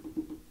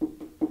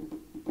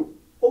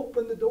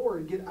 Open the door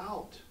and get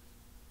out.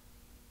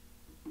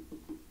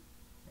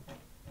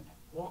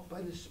 Walk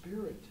by the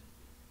Spirit.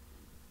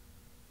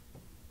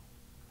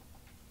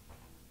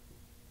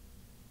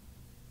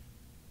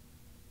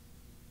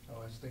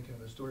 Oh, I was thinking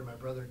of a story my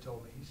brother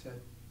told me. He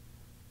said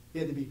he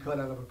had to be cut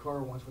out of a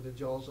car once with the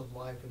jaws of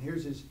life. And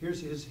here's his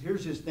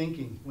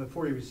thinking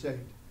before he was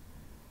saved.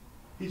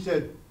 He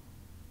said,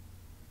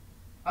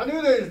 I knew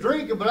they was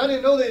drinking, but I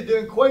didn't know they was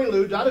doing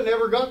quaaludes. I'd have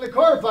never got in the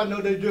car if I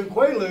knew they was doing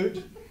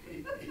quaaludes.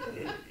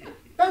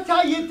 That's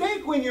how you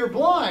think when you're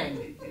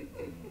blind.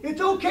 It's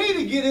okay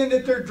to get in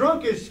that they're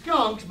drunk as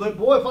skunks, but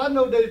boy, if I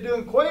know they was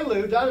doing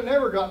quaaludes, I'd have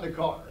never got in the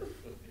car.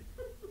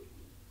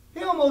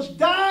 He almost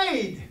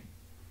died.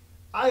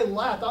 I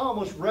laughed. I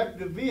almost wrecked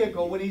the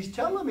vehicle when he's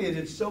telling me it.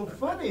 It's so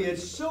funny.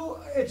 It's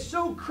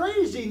so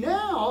crazy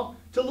now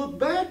to look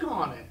back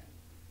on it.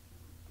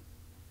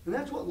 And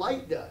that's what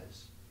light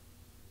does.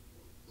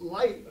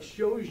 Light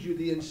shows you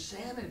the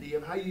insanity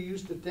of how you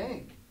used to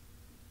think.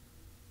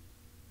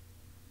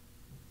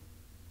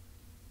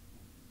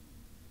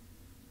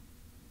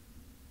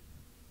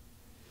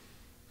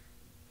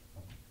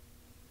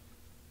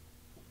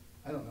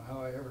 I don't know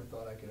how I ever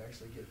thought I could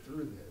actually get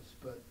through this,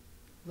 but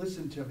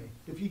listen to me.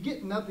 If you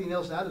get nothing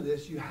else out of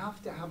this, you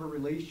have to have a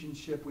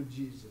relationship with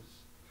Jesus.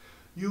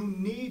 You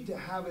need to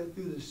have it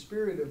through the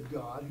Spirit of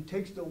God, who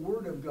takes the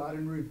Word of God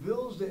and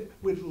reveals it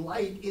with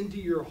light into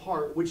your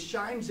heart, which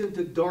shines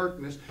into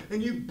darkness,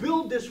 and you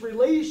build this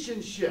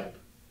relationship.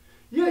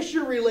 Yes,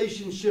 your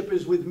relationship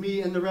is with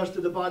me and the rest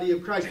of the body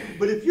of Christ,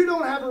 but if you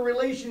don't have a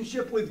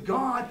relationship with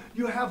God,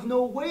 you have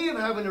no way of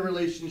having a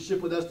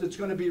relationship with us that's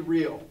going to be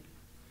real.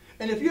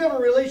 And if you have a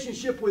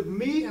relationship with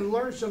me and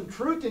learn some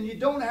truth and you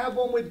don't have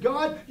one with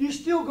God, you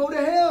still go to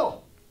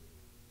hell.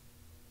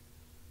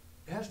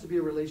 It has to be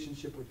a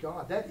relationship with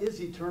God. That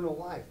is eternal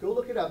life. Go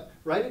look it up.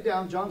 Write it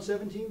down, John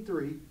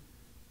 17:3.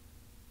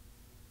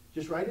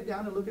 Just write it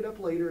down and look it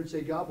up later and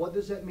say, God, what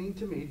does that mean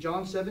to me?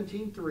 John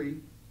 17:3.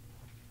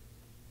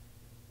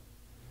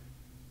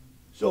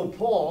 So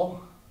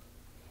Paul,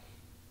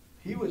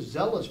 he was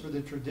zealous for the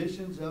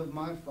traditions of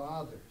my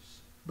fathers.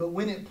 But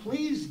when it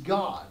pleased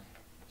God,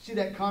 see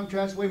that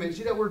contrast? Wait a minute,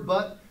 see that word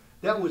but?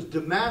 That was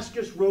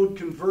Damascus Road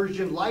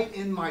conversion, light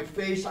in my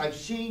face. I've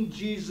seen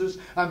Jesus.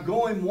 I'm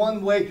going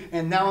one way,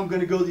 and now I'm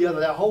going to go the other.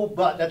 That whole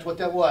but, that's what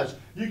that was.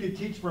 You could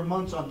teach for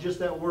months on just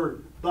that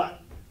word,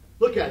 but.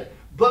 Look at it.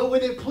 But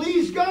when it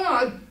pleased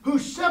God, who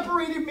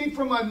separated me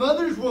from my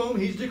mother's womb,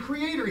 He's the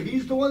Creator.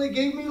 He's the one that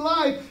gave me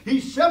life. He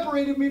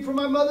separated me from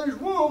my mother's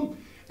womb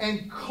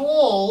and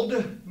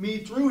called me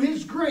through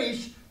His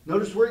grace.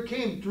 Notice where it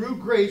came. Through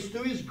grace,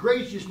 through His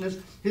graciousness,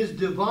 His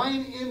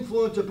divine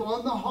influence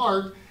upon the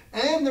heart,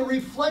 and the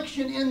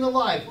reflection in the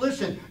life.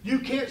 Listen, you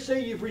can't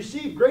say you've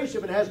received grace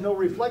if it has no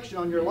reflection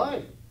on your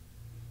life.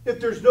 If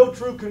there's no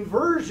true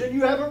conversion,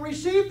 you haven't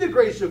received the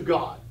grace of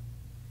God.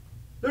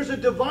 There's a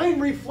divine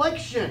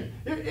reflection.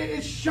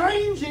 It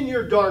shines in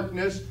your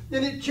darkness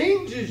and it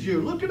changes you.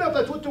 Look it up.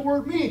 That's what the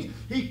word means.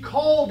 He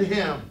called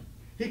him.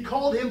 He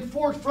called him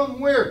forth from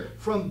where?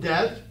 From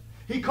death.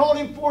 He called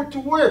him forth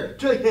to where?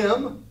 To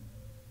Him.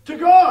 To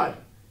God.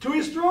 To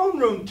His throne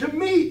room. To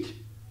meet.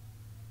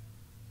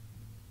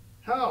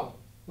 How?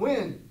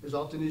 When? As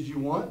often as you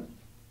want.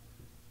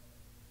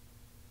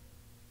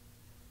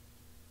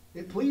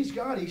 It pleased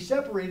God. He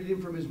separated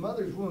him from his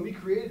mother's womb. He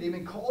created him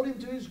and called him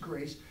to His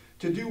grace.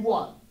 To do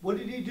what? What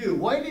did He do?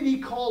 Why did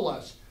He call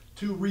us?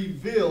 To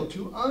reveal,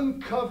 to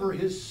uncover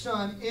His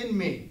Son in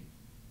me.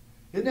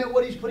 Isn't that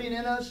what He's putting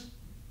in us?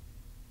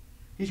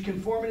 He's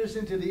conforming us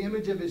into the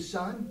image of His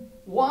Son.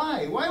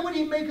 Why? Why would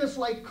He make us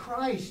like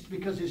Christ?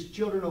 Because His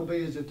children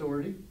obey His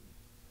authority.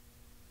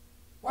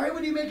 Why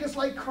would He make us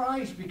like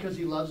Christ? Because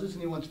He loves us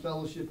and He wants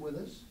fellowship with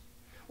us.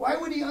 Why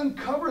would He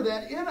uncover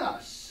that in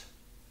us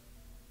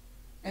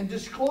and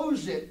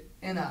disclose it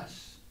in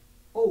us?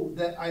 Oh,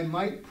 that I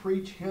might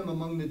preach Him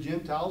among the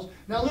Gentiles.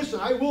 Now listen,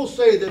 I will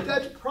say that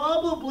that's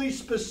probably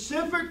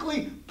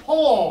specifically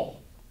Paul.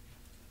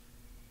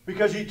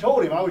 Because he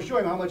told him, I was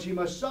showing him how much he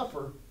must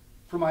suffer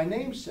for my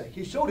name's sake.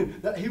 He showed him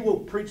that he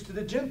will preach to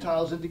the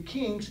Gentiles and to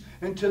kings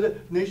and to the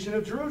nation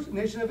of Jerusalem,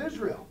 nation of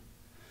Israel.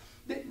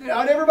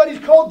 Not everybody's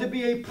called to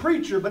be a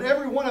preacher, but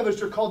every one of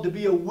us are called to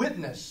be a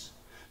witness.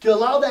 To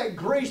allow that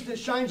grace that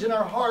shines in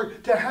our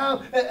heart to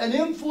have an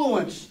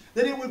influence,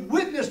 that it would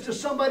witness to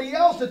somebody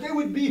else, that they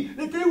would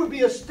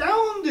be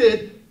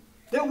astounded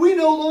that we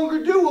no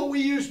longer do what we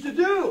used to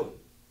do.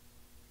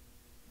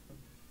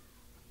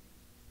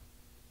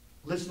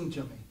 Listen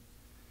to me.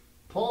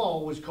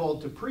 Paul was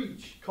called to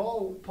preach.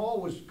 Paul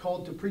was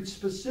called to preach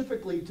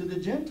specifically to the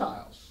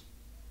Gentiles.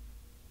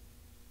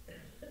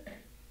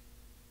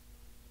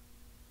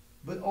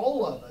 But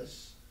all of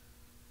us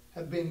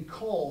have been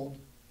called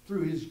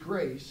through His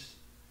grace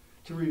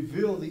to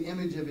reveal the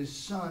image of His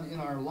Son in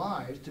our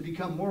lives, to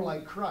become more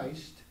like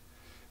Christ,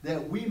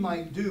 that we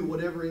might do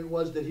whatever it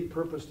was that He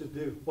purposed to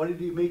do. What did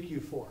He make you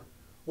for?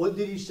 What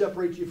did He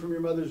separate you from your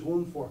mother's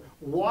womb for?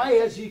 Why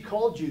has He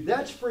called you?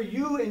 That's for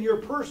you and your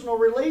personal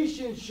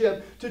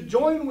relationship to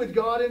join with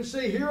God and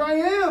say, here I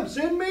am,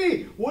 send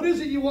me. What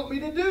is it you want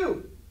me to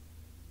do?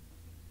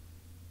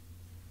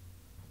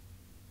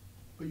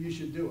 But you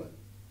should do it.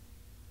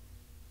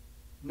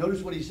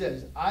 Notice what he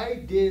says. I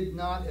did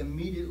not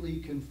immediately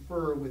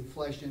confer with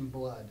flesh and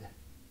blood.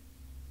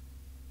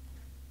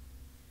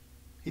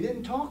 He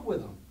didn't talk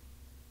with them.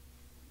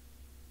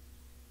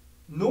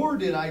 Nor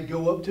did I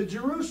go up to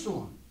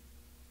Jerusalem.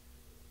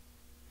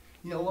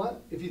 You know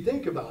what? If you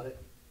think about it,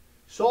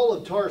 Saul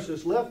of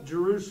Tarsus left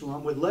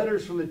Jerusalem with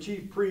letters from the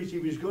chief priest. He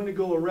was going to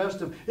go arrest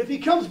him. If he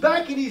comes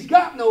back and he's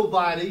got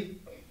nobody,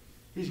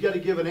 he's got to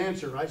give an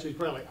answer, right? So he's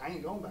probably like, I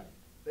ain't going back.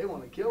 They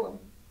want to kill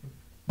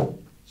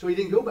him. So he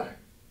didn't go back.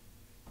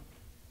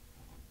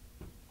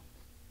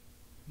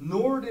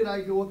 Nor did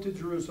I go up to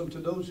Jerusalem to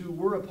those who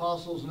were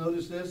apostles.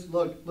 Notice this.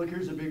 Look,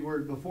 here's a big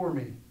word, before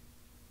me.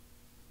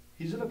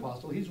 He's an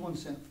apostle. He's one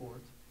sent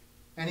forth.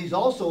 And he's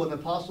also an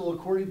apostle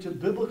according to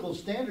biblical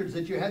standards,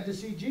 that you had to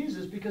see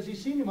Jesus because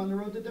he's seen him on the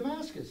road to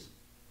Damascus.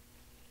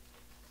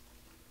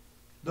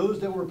 Those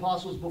that were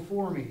apostles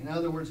before me. In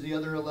other words, the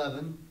other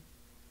 11.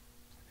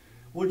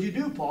 What'd you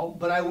do, Paul?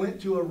 But I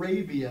went to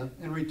Arabia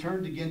and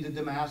returned again to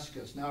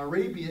Damascus. Now,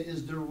 Arabia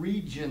is the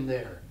region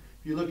there.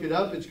 If you look it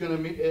up, it's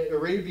going to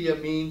Arabia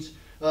means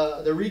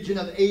the region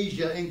of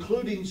Asia,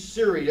 including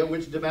Syria,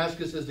 which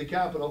Damascus is the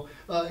capital.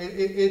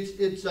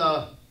 It's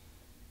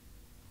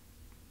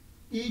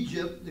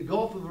Egypt, the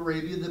Gulf of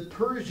Arabia, the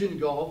Persian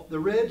Gulf, the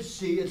Red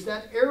Sea. It's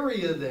that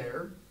area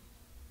there.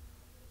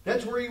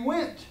 That's where he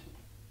went.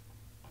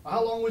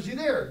 How long was he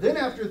there? Then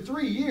after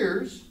 3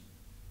 years,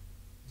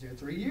 he's there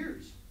 3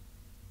 years.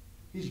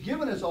 He's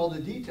given us all the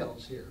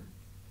details here.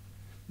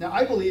 Now,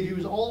 I believe he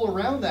was all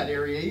around that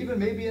area, even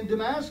maybe in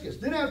Damascus.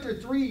 Then after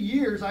 3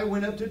 years, I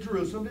went up to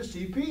Jerusalem to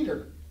see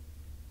Peter.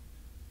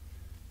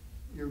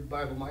 Your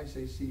Bible might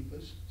say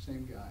Cephas,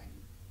 same guy.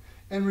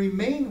 And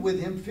remained with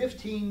him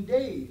 15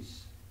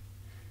 days.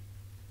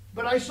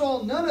 But I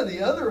saw none of the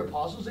other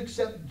apostles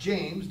except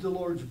James, the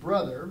Lord's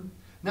brother.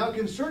 Now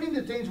concerning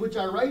the things which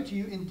I write to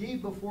you,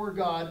 indeed before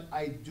God,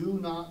 I do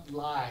not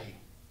lie.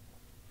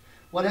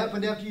 What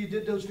happened after you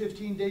did those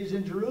 15 days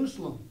in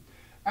Jerusalem?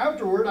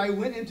 Afterward, I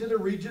went into the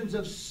regions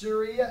of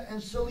Syria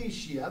and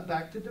Cilicia,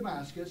 back to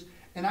Damascus,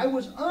 and I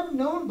was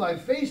unknown by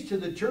face to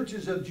the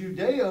churches of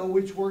Judea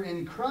which were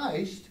in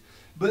Christ,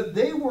 but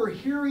they were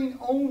hearing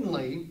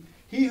only.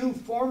 He who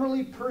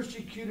formerly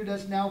persecuted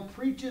us now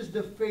preaches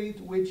the faith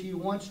which he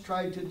once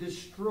tried to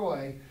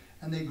destroy,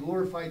 and they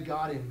glorified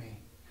God in me.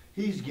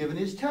 He's given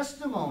his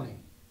testimony.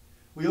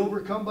 We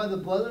overcome by the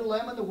blood of the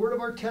Lamb and the word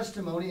of our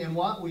testimony, and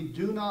what? We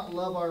do not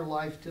love our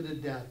life to the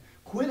death.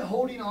 Quit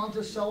holding on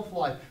to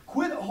self-life.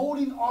 Quit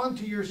holding on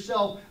to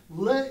yourself.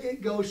 Let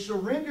it go.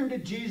 Surrender to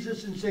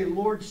Jesus and say,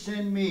 Lord,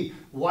 send me.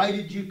 Why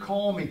did you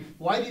call me?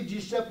 Why did you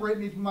separate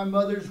me from my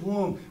mother's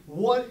womb?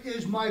 What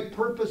is my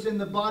purpose in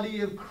the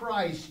body of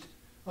Christ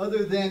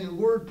other than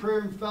word, prayer,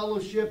 and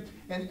fellowship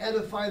and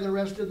edify the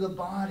rest of the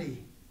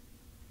body?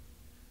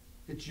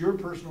 It's your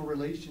personal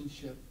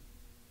relationship.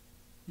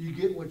 You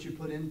get what you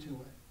put into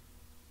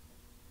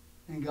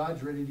it. And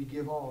God's ready to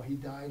give all. He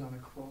died on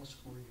a cross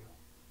for you.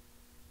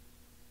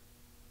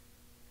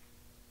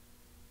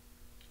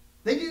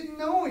 They didn't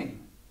know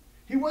him.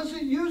 He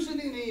wasn't using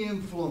any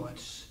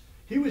influence.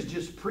 He was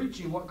just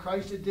preaching what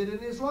Christ had did in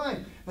his life.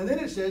 And then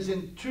it says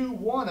in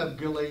 2:1 of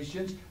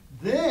Galatians,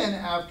 then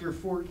after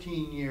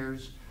 14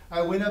 years,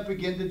 I went up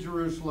again to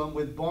Jerusalem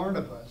with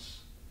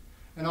Barnabas,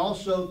 and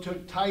also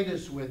took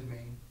Titus with me.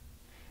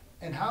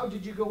 And how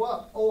did you go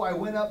up? Oh, I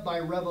went up by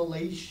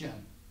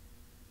revelation.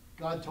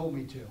 God told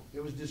me to.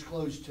 It was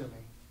disclosed to me.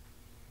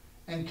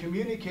 And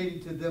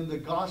communicated to them the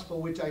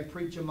gospel which I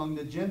preach among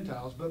the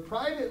Gentiles, but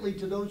privately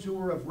to those who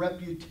were of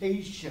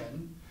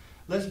reputation,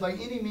 lest by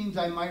any means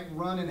I might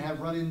run and have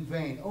run in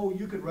vain. Oh,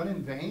 you could run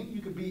in vain?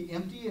 You could be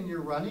empty in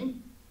your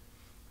running?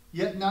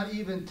 Yet not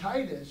even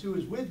Titus, who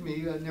was with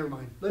me, never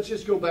mind. Let's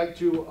just go back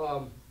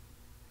to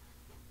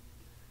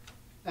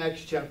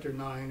Acts chapter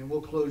 9, and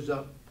we'll close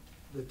up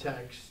the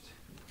text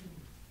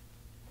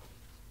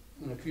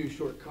in a few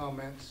short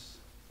comments.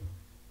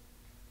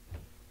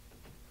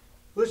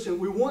 Listen,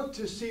 we want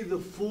to see the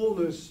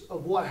fullness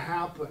of what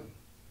happened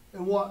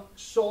and what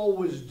Saul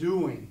was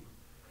doing.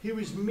 He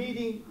was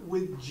meeting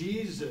with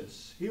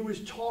Jesus. He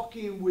was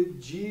talking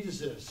with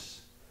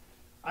Jesus.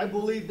 I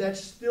believe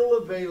that's still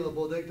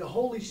available. That the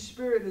Holy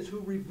Spirit is who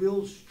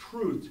reveals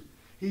truth.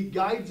 He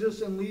guides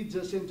us and leads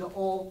us into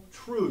all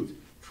truth.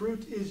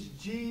 Truth is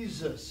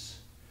Jesus.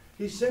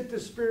 He sent the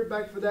Spirit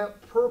back for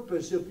that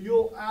purpose. If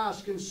you'll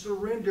ask and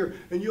surrender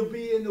and you'll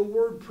be in the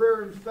word,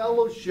 prayer, and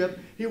fellowship,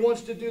 He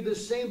wants to do the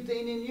same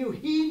thing in you.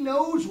 He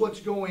knows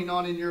what's going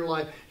on in your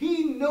life.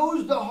 He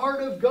knows the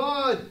heart of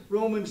God,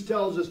 Romans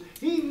tells us.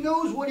 He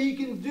knows what He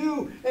can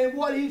do and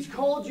what He's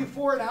called you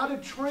for and how to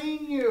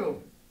train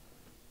you.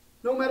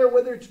 No matter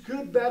whether it's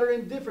good, bad, or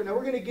indifferent. Now,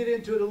 we're going to get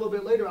into it a little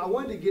bit later. I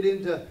wanted to get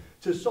into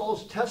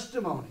Saul's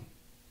testimony.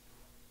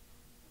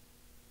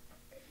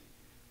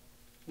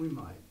 We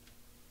might.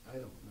 I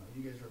don't know.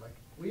 You guys are like,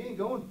 we ain't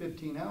going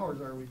 15 hours,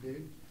 are we,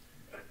 dude?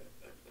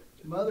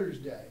 It's Mother's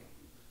Day.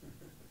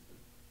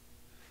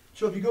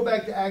 So if you go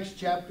back to Acts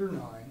chapter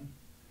 9,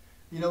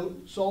 you know,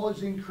 Saul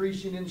is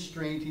increasing in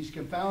strength. He's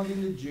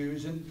confounding the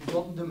Jews and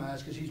dwelt in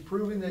Damascus. He's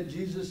proving that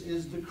Jesus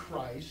is the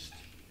Christ.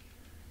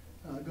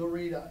 Go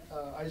read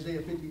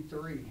Isaiah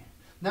 53.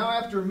 Now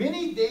after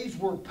many days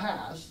were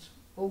passed,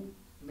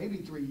 maybe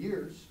 3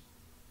 years,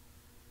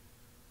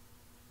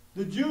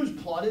 the Jews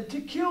plotted to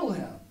kill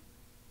him.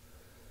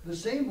 The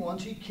same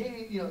ones he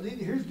came, you know,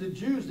 here's the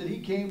Jews that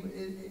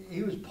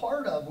he was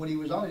part of when he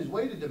was on his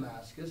way to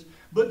Damascus,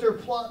 but their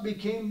plot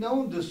became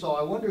known to Saul.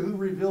 I wonder who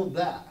revealed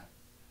that.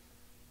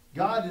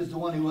 God is the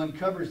one who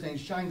uncovers things,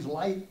 shines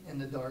light in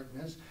the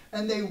darkness,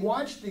 and they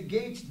watched the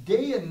gates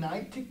day and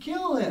night to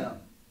kill him.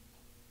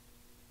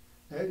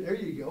 There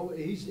you go.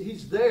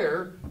 He's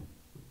there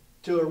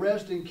to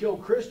arrest and kill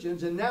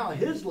Christians, and now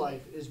his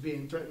life is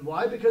being threatened.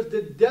 Why? Because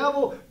the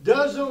devil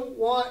doesn't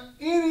want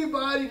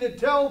anybody to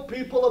tell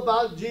people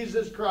about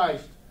Jesus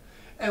Christ.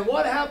 And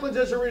what happens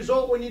as a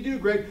result when you do,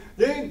 Greg?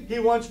 Then he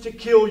wants to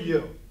kill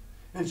you.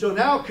 And so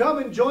now come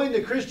and join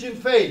the Christian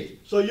faith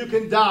so you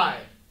can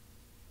die.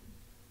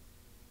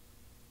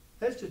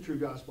 That's the true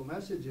gospel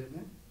message, isn't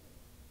it?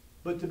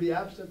 But to be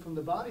absent from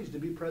the body is to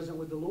be present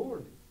with the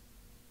Lord.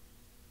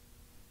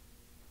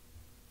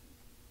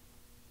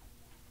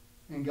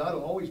 And God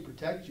will always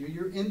protect you.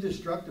 You're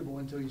indestructible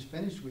until He's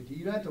finished with you.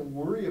 You don't have to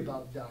worry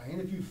about dying.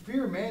 If you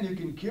fear man who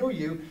can kill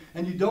you,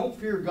 and you don't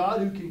fear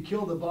God who can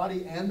kill the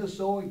body and the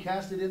soul and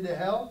cast it into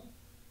hell,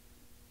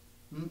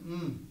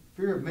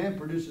 fear of man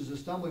produces a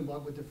stumbling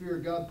block, but the fear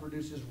of God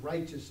produces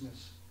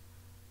righteousness.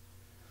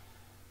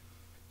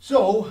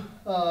 So,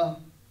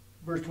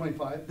 verse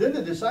 25, then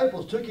the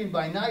disciples took him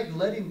by night and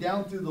let him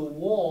down through the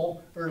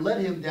wall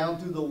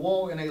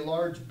in a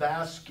large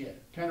basket.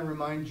 Kind of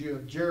reminds you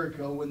of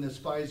Jericho when the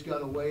spies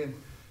got away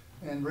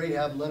and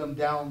Rahab let him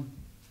down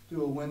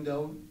through a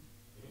window.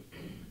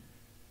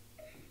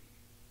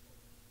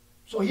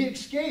 So he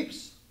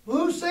escapes. Well,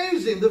 who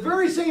saves him? The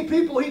very same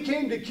people he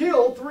came to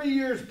kill 3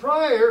 years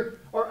prior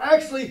are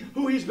actually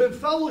who he's been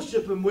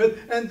fellowshipping with,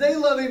 and they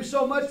love him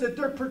so much that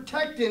they're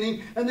protecting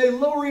him, and they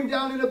lower him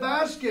down in a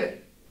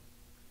basket.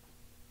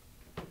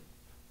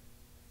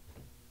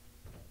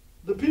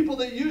 The people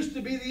that used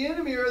to be the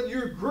enemy are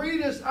your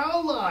greatest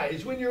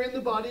allies when you're in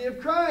the body of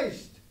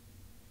Christ.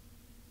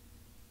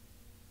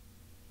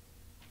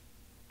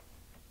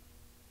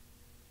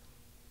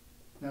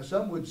 Now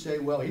some would say,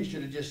 well, he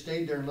should have just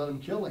stayed there and let them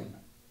kill him.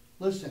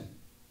 Listen,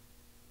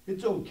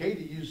 it's okay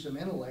to use some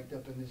intellect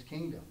up in this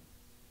kingdom.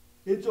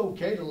 It's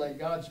okay to let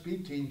God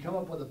speak to you and come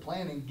up with a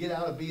plan and get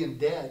out of being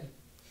dead.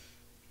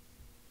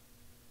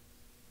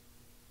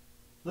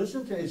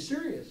 Listen to it, it's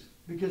serious.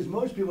 Because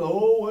most people,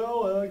 oh,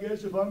 well, I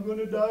guess if I'm going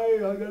to die,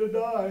 I got to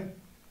die.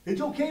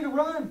 It's okay to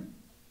run.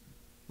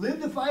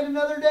 Live to fight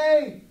another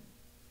day.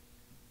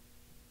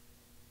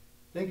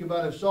 Think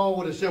about if Saul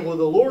would have said, well,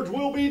 the Lord's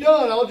will be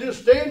done. I'll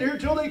just stand here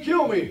till they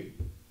kill me.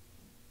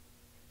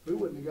 We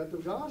wouldn't have got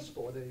the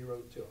gospel that he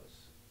wrote to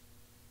us.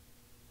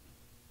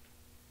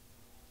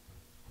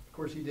 Of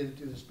course, he did it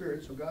through the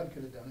Spirit, so God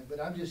could have done it. But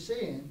I'm just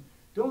saying,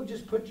 don't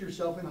just put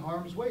yourself in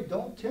harm's way.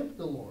 Don't tempt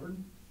the Lord.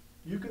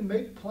 You can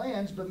make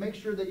plans, but make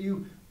sure that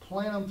you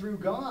plan them through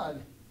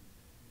God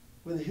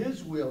with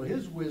his will,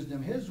 his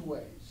wisdom, his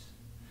ways.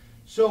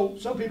 So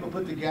some people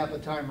put the gap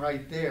of time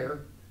right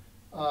there.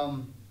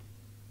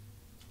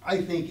 I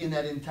think in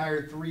that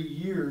entire 3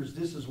 years,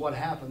 this is what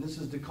happened. This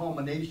is the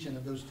culmination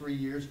of those 3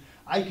 years.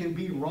 I can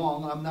be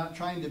wrong. I'm not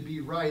trying to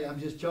be right. I'm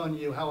just telling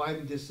you how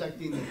I'm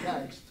dissecting the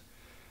text.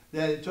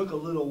 That it took a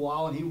little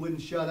while and he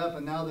wouldn't shut up,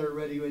 and now they're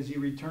ready as he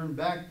returned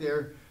back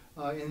there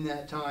in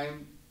that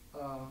time.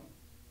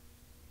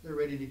 They're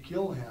ready to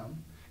kill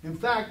him. In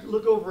fact,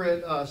 look over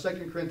at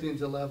 2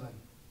 Corinthians 11.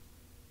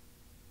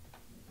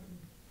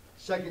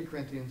 2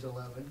 Corinthians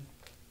 11.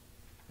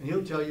 And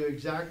he'll tell you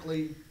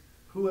exactly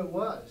who it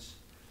was.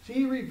 See,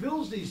 he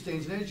reveals these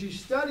things, and as you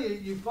study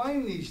it, you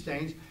find these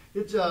things.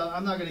 It's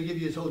I'm not going to give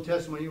you his whole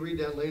testimony. You read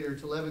that later.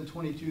 It's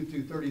 11:22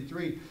 through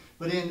 33.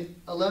 But in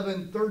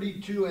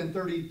 11:32 and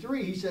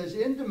 33, he says,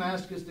 in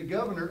Damascus, the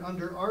governor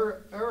under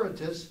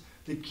Aretas,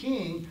 the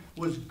king,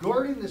 was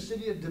guarding the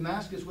city of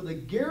Damascus with a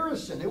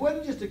garrison. It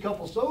wasn't just a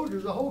couple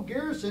soldiers, a whole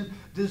garrison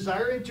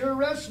desiring to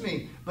arrest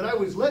me. But I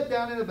was let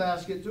down in a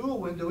basket through a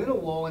window in a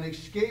wall and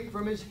escaped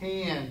from his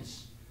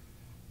hands.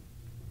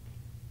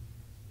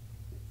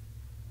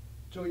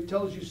 So he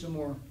tells you some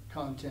more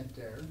content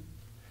there.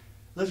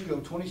 Let's go,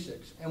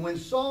 26. And when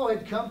Saul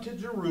had come to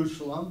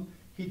Jerusalem,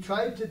 he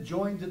tried to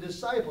join the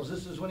disciples.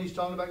 This is when he's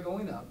talking about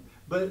going up.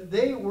 But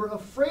they were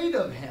afraid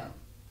of him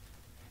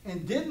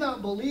and did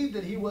not believe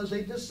that he was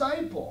a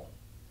disciple.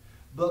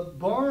 But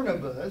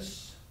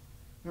Barnabas,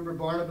 remember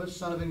Barnabas,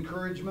 son of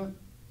encouragement,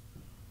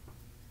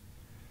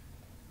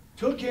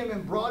 took him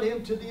and brought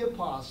him to the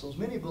apostles.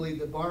 Many believe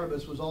that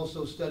Barnabas was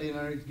also studying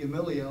under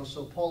Gamaliel,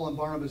 so Paul and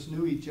Barnabas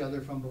knew each other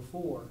from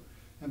before.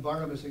 And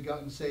Barnabas had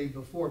gotten saved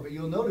before. But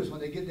you'll notice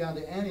when they get down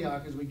to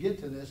Antioch, as we get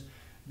to this,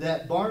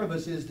 that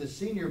Barnabas is the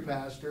senior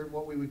pastor,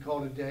 what we would call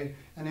today,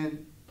 and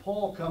then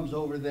Paul comes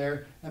over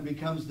there and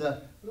becomes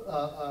the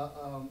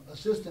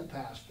assistant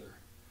pastor.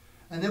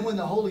 And then when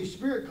the Holy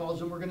Spirit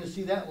calls him, we're going to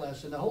see that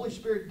lesson. The Holy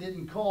Spirit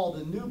didn't call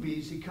the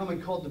newbies, he come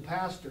and called the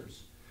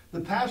pastors.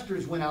 The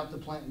pastors went out to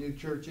plant new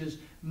churches,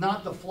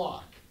 not the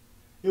flock.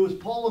 It was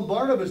Paul and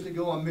Barnabas that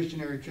go on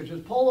missionary trips. It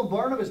was Paul and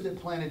Barnabas that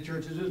planted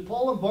churches. It was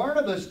Paul and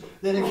Barnabas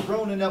that had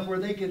grown enough where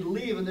they could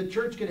leave and the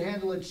church could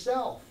handle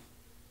itself.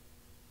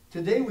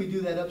 Today we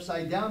do that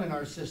upside down in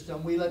our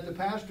system. We let the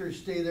pastors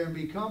stay there and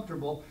be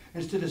comfortable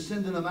instead of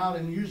sending them out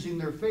and using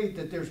their faith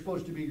that they're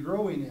supposed to be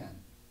growing in.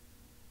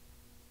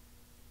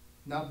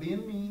 Not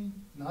being mean,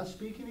 not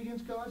speaking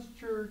against God's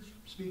church,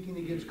 speaking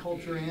against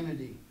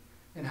culturanity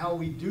and how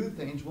we do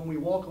things when we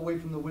walk away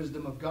from the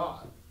wisdom of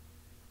God.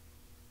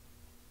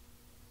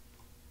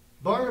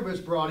 Barnabas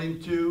brought him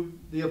to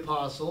the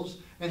apostles,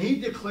 and he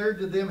declared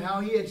to them how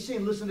he had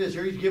seen. Listen to this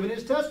here. He's given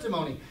his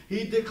testimony.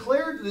 He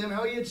declared to them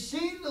how he had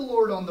seen the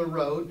Lord on the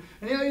road,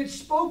 and how he had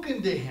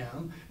spoken to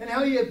him, and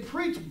how he had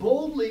preached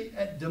boldly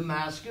at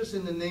Damascus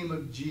in the name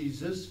of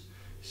Jesus.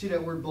 See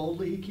that word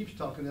boldly? He keeps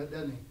talking that,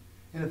 doesn't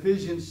he? In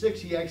Ephesians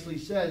 6, he actually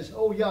says,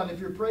 oh yeah, and if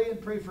you're praying,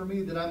 pray for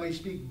me that I may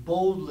speak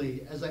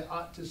boldly as I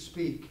ought to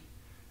speak.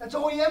 That's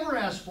all he ever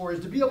asked for, is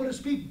to be able to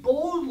speak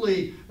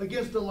boldly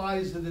against the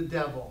lies of the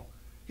devil.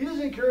 He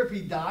doesn't care if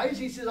he dies.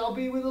 He says, I'll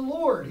be with the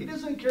Lord. He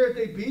doesn't care if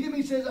they beat him.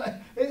 He says,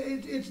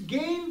 it's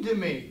gain to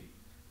me.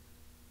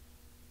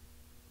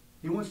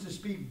 He wants to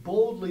speak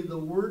boldly the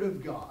word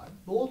of God,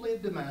 boldly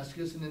at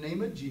Damascus in the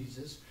name of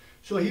Jesus.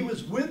 So he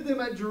was with them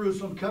at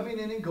Jerusalem, coming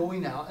in and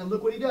going out. And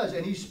look what he does.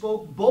 And he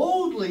spoke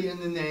boldly in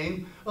the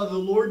name of the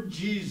Lord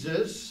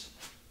Jesus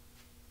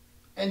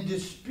and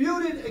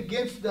disputed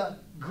against the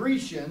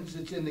Grecians,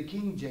 it's in the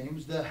King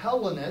James, the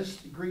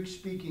Hellenists,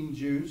 Greek-speaking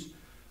Jews,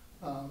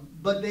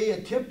 but they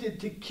attempted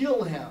to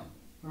kill him.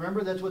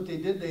 Remember, that's what they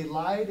did. They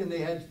lied and they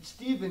had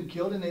Stephen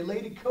killed and they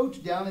laid a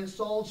coach down at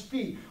Saul's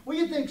feet. What do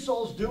you think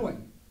Saul's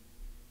doing?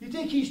 You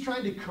think he's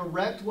trying to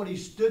correct what he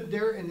stood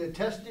there and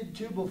attested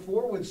to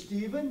before with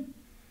Stephen?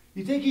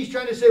 You think he's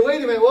trying to say,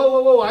 wait a minute, whoa,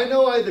 whoa, whoa, I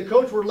know the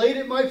coats were laid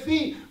at my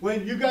feet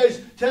when you guys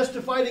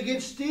testified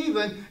against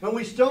Stephen and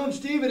we stoned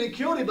Stephen and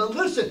killed him. But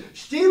listen,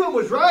 Stephen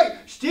was right.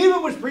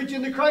 Stephen was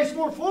preaching to Christ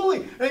more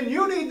fully, and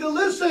you need to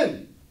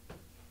listen.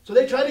 So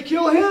they tried to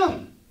kill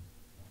him.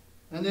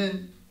 And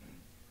then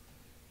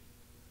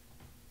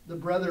the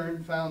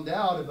brethren found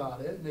out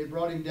about it, and they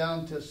brought him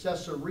down to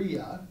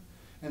Caesarea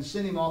and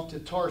sent him off to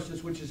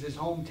Tarsus, which is his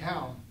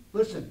hometown.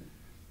 Listen.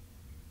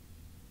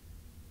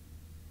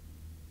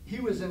 He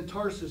was in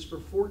Tarsus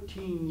for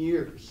 14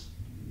 years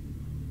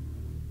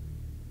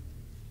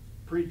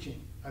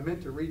preaching. I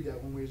meant to read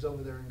that when we was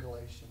over there in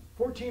Galatia.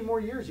 14 more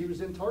years he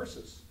was in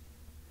Tarsus.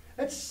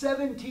 That's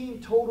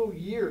 17 total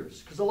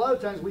years. Because a lot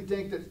of times we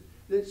think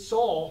that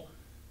Saul,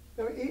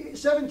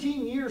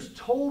 17 years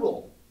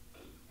total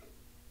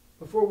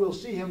before we'll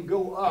see him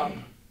go up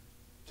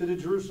to the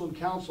Jerusalem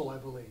council, I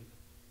believe.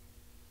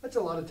 That's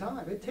a lot of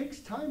time. It takes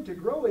time to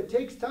grow. It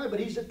takes time. But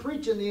he's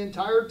preaching the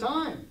entire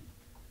time.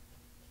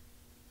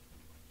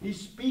 He's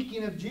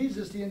speaking of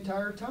Jesus the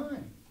entire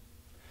time.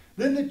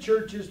 Then the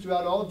churches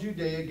throughout all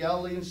Judea,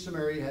 Galilee, and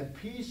Samaria had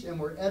peace and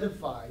were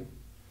edified.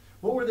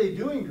 What were they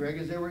doing, Greg,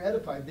 as they were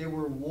edified? They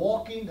were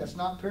walking. That's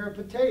not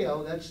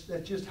peripateo. That's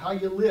just how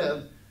you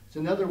live. It's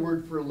another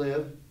word for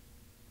live.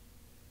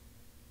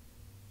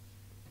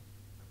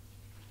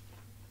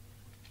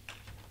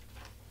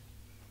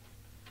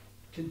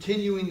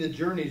 Continuing the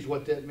journey is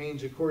what that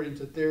means according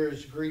to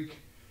Thayer's Greek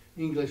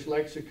English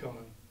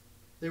lexicon.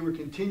 They were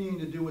continuing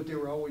to do what they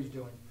were always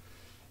doing.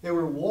 They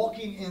were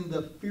walking in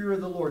the fear of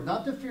the Lord.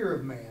 Not the fear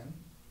of man,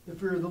 the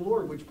fear of the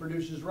Lord, which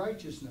produces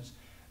righteousness.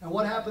 And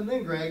what happened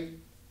then, Greg?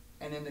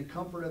 And in the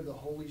comfort of the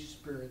Holy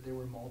Spirit, they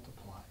were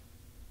multiplied.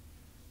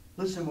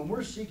 Listen, when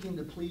we're seeking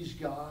to please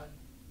God,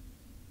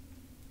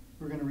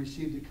 we're going to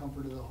receive the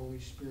comfort of the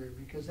Holy Spirit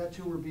because that's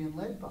who we're being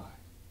led by.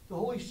 The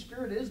Holy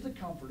Spirit is the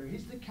comforter.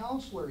 He's the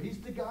counselor. He's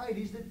the guide.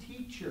 He's the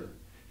teacher.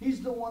 He's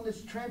the one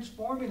that's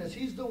transforming us.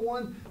 He's the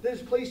one that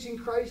is placing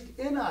Christ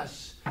in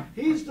us.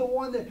 He's the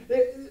one that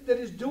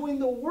is doing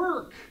the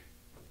work.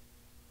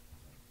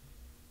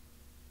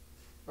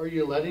 Are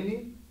you letting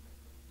him?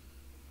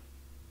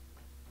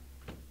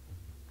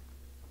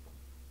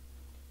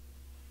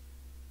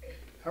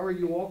 How are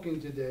you walking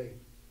today?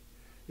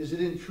 Is it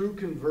in true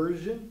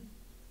conversion?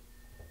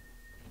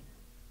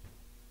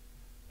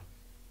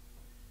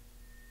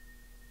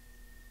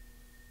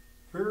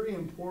 Very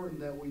important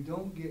that we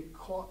don't get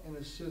caught in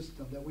a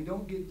system, that we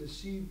don't get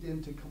deceived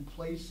into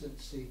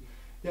complacency,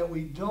 that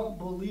we don't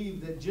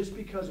believe that just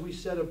because we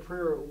said a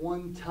prayer at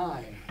one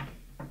time,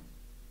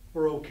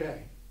 we're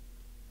okay.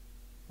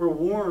 We're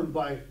warned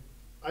by,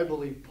 I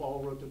believe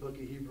Paul wrote the book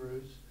of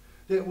Hebrews,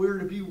 that we're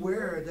to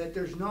beware that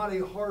there's not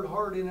a hard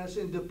heart in us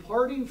in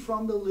departing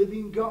from the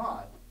living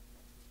God.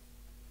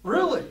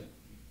 Really?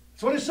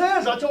 That's what it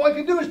says. That's all I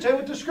can do is tell you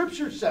what the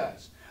Scripture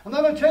says. I'm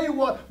not going to tell you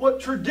what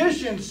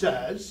tradition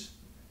says.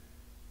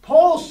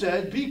 Paul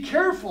said, be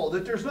careful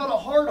that there's not a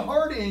hard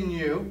heart in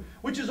you,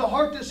 which is a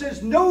heart that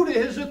says no to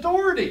his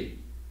authority,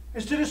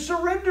 instead of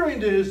surrendering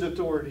to his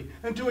authority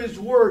and to his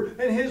word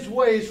and his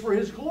ways for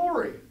his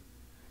glory.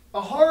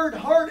 A hard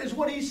heart is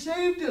what he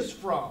saved us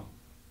from.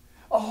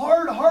 A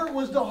hard heart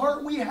was the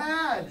heart we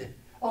had.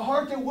 A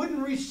heart that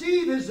wouldn't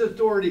receive his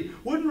authority,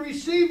 wouldn't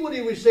receive what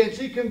he was saying.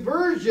 See,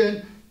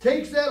 conversion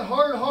takes that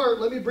hard heart.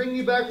 Let me bring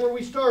you back where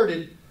we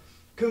started.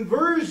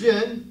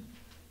 Conversion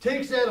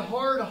takes that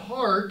hard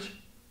heart,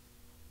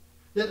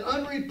 that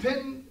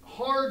unrepentant,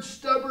 hard,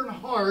 stubborn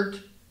heart,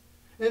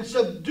 and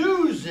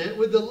subdues it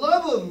with the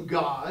love of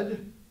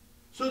God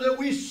so that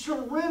we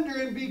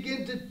surrender and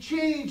begin to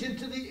change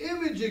into the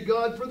image of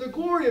God for the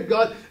glory of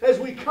God as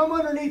we come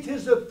underneath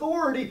his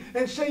authority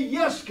and say,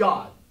 yes,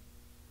 God.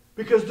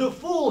 Because the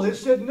fool has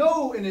said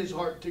no in his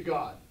heart to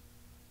God.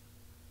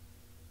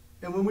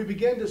 And when we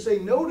begin to say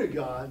no to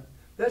God,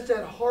 that's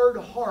that hard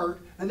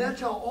heart, and that's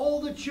how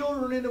all the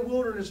children in the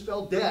wilderness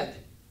fell dead.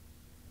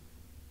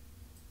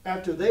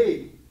 After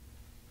they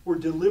were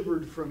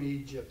delivered from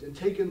Egypt and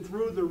taken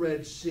through the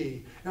Red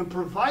Sea and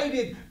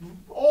provided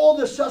all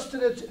the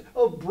sustenance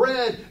of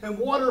bread and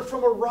water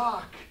from a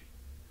rock.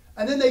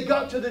 And then they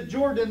got to the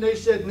Jordan and they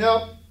said,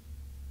 nope,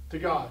 to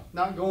God,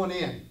 not going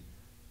in.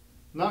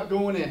 Not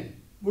going in.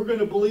 We're going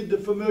to believe the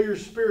familiar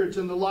spirits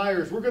and the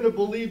liars. We're going to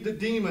believe the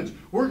demons.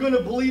 We're going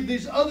to believe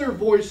these other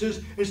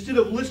voices instead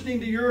of listening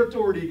to your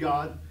authority,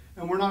 God.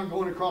 And we're not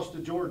going across the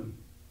Jordan.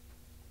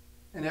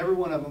 And every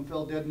one of them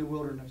fell dead in the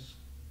wilderness,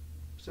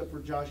 except for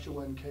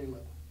Joshua and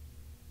Caleb.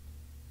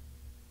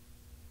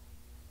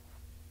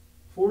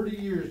 40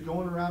 years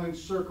going around in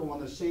circle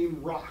on the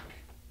same rock,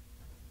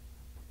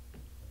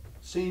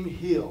 same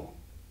hill,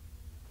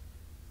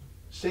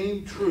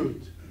 same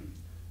truth,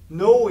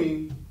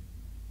 knowing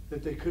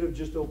that they could have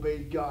just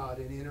obeyed God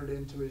and entered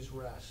into his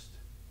rest.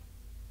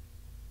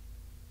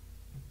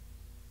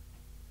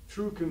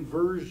 True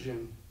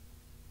conversion,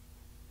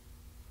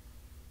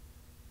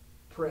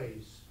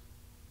 praise.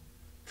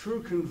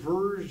 True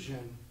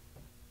conversion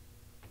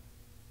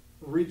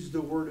reads the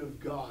Word of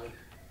God,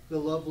 the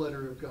love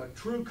letter of God.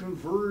 True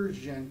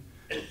conversion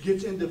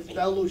gets into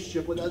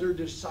fellowship with other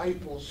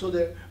disciples so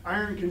that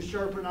iron can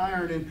sharpen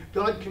iron and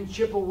God can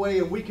chip away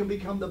and we can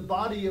become the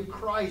body of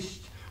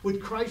Christ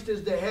with Christ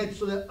as the head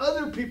so that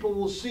other people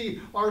will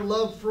see our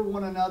love for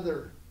one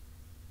another.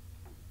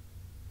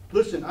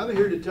 Listen, I'm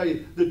here to tell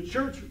you, the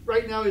church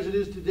right now as it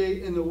is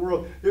today in the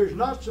world, there's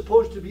not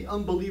supposed to be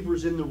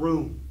unbelievers in the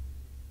room.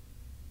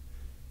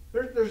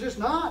 There's just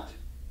not.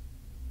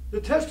 The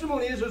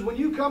testimony is when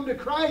you come to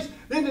Christ,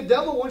 then the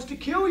devil wants to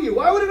kill you.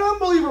 Why would an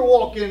unbeliever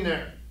walk in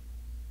there?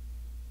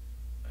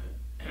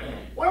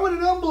 Why would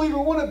an unbeliever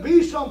want to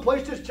be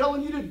someplace that's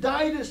telling you to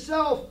die to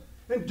self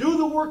and do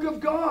the work of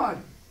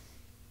God?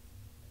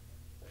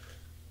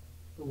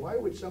 But why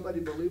would somebody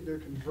believe they're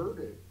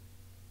converted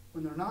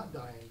when they're not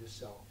dying to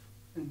self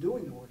and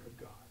doing the work of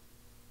God?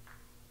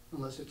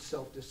 Unless it's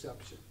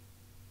self-deception.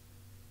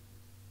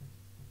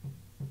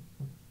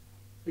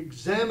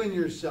 Examine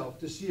yourself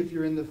to see if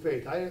you're in the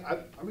faith.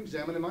 I'm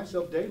examining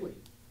myself daily.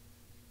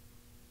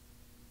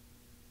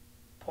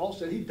 Paul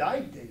said he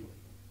died daily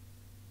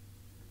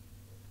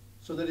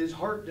so that his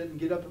heart didn't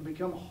get up and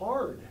become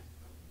hard.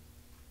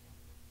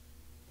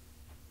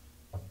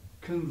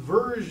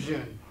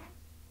 Conversion,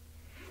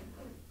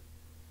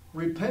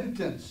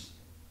 repentance,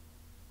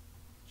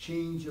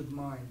 change of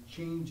mind,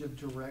 change of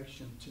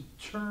direction, to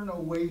turn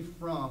away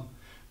from,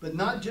 but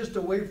not just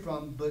away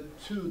from, but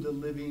to the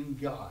living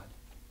God.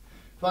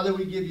 Father,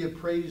 we give you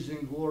praise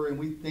and glory, and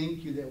we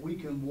thank you that we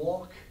can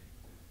walk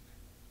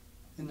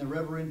in the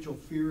reverential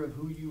fear of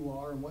who you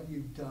are and what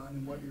you've done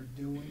and what you're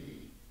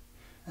doing.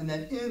 And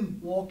that in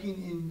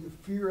walking in the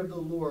fear of the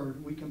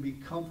Lord, we can be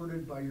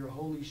comforted by your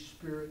Holy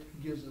Spirit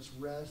who gives us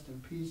rest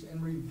and peace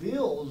and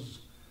reveals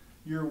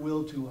your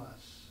will to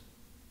us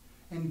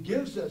and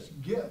gives us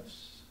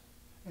gifts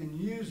and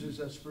uses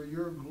us for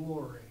your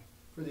glory,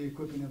 for the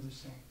equipping of the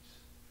saints.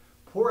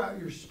 Pour out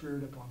your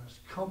Spirit upon us.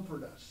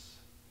 Comfort us.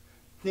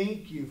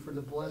 Thank you for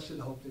the blessed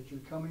hope that you're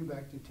coming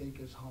back to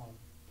take us home.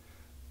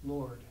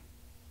 Lord,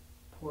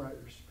 pour out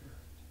your Spirit.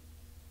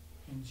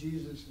 In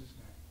Jesus'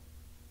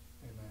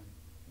 name, amen.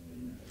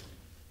 Amen.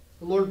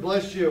 The Lord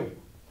bless you.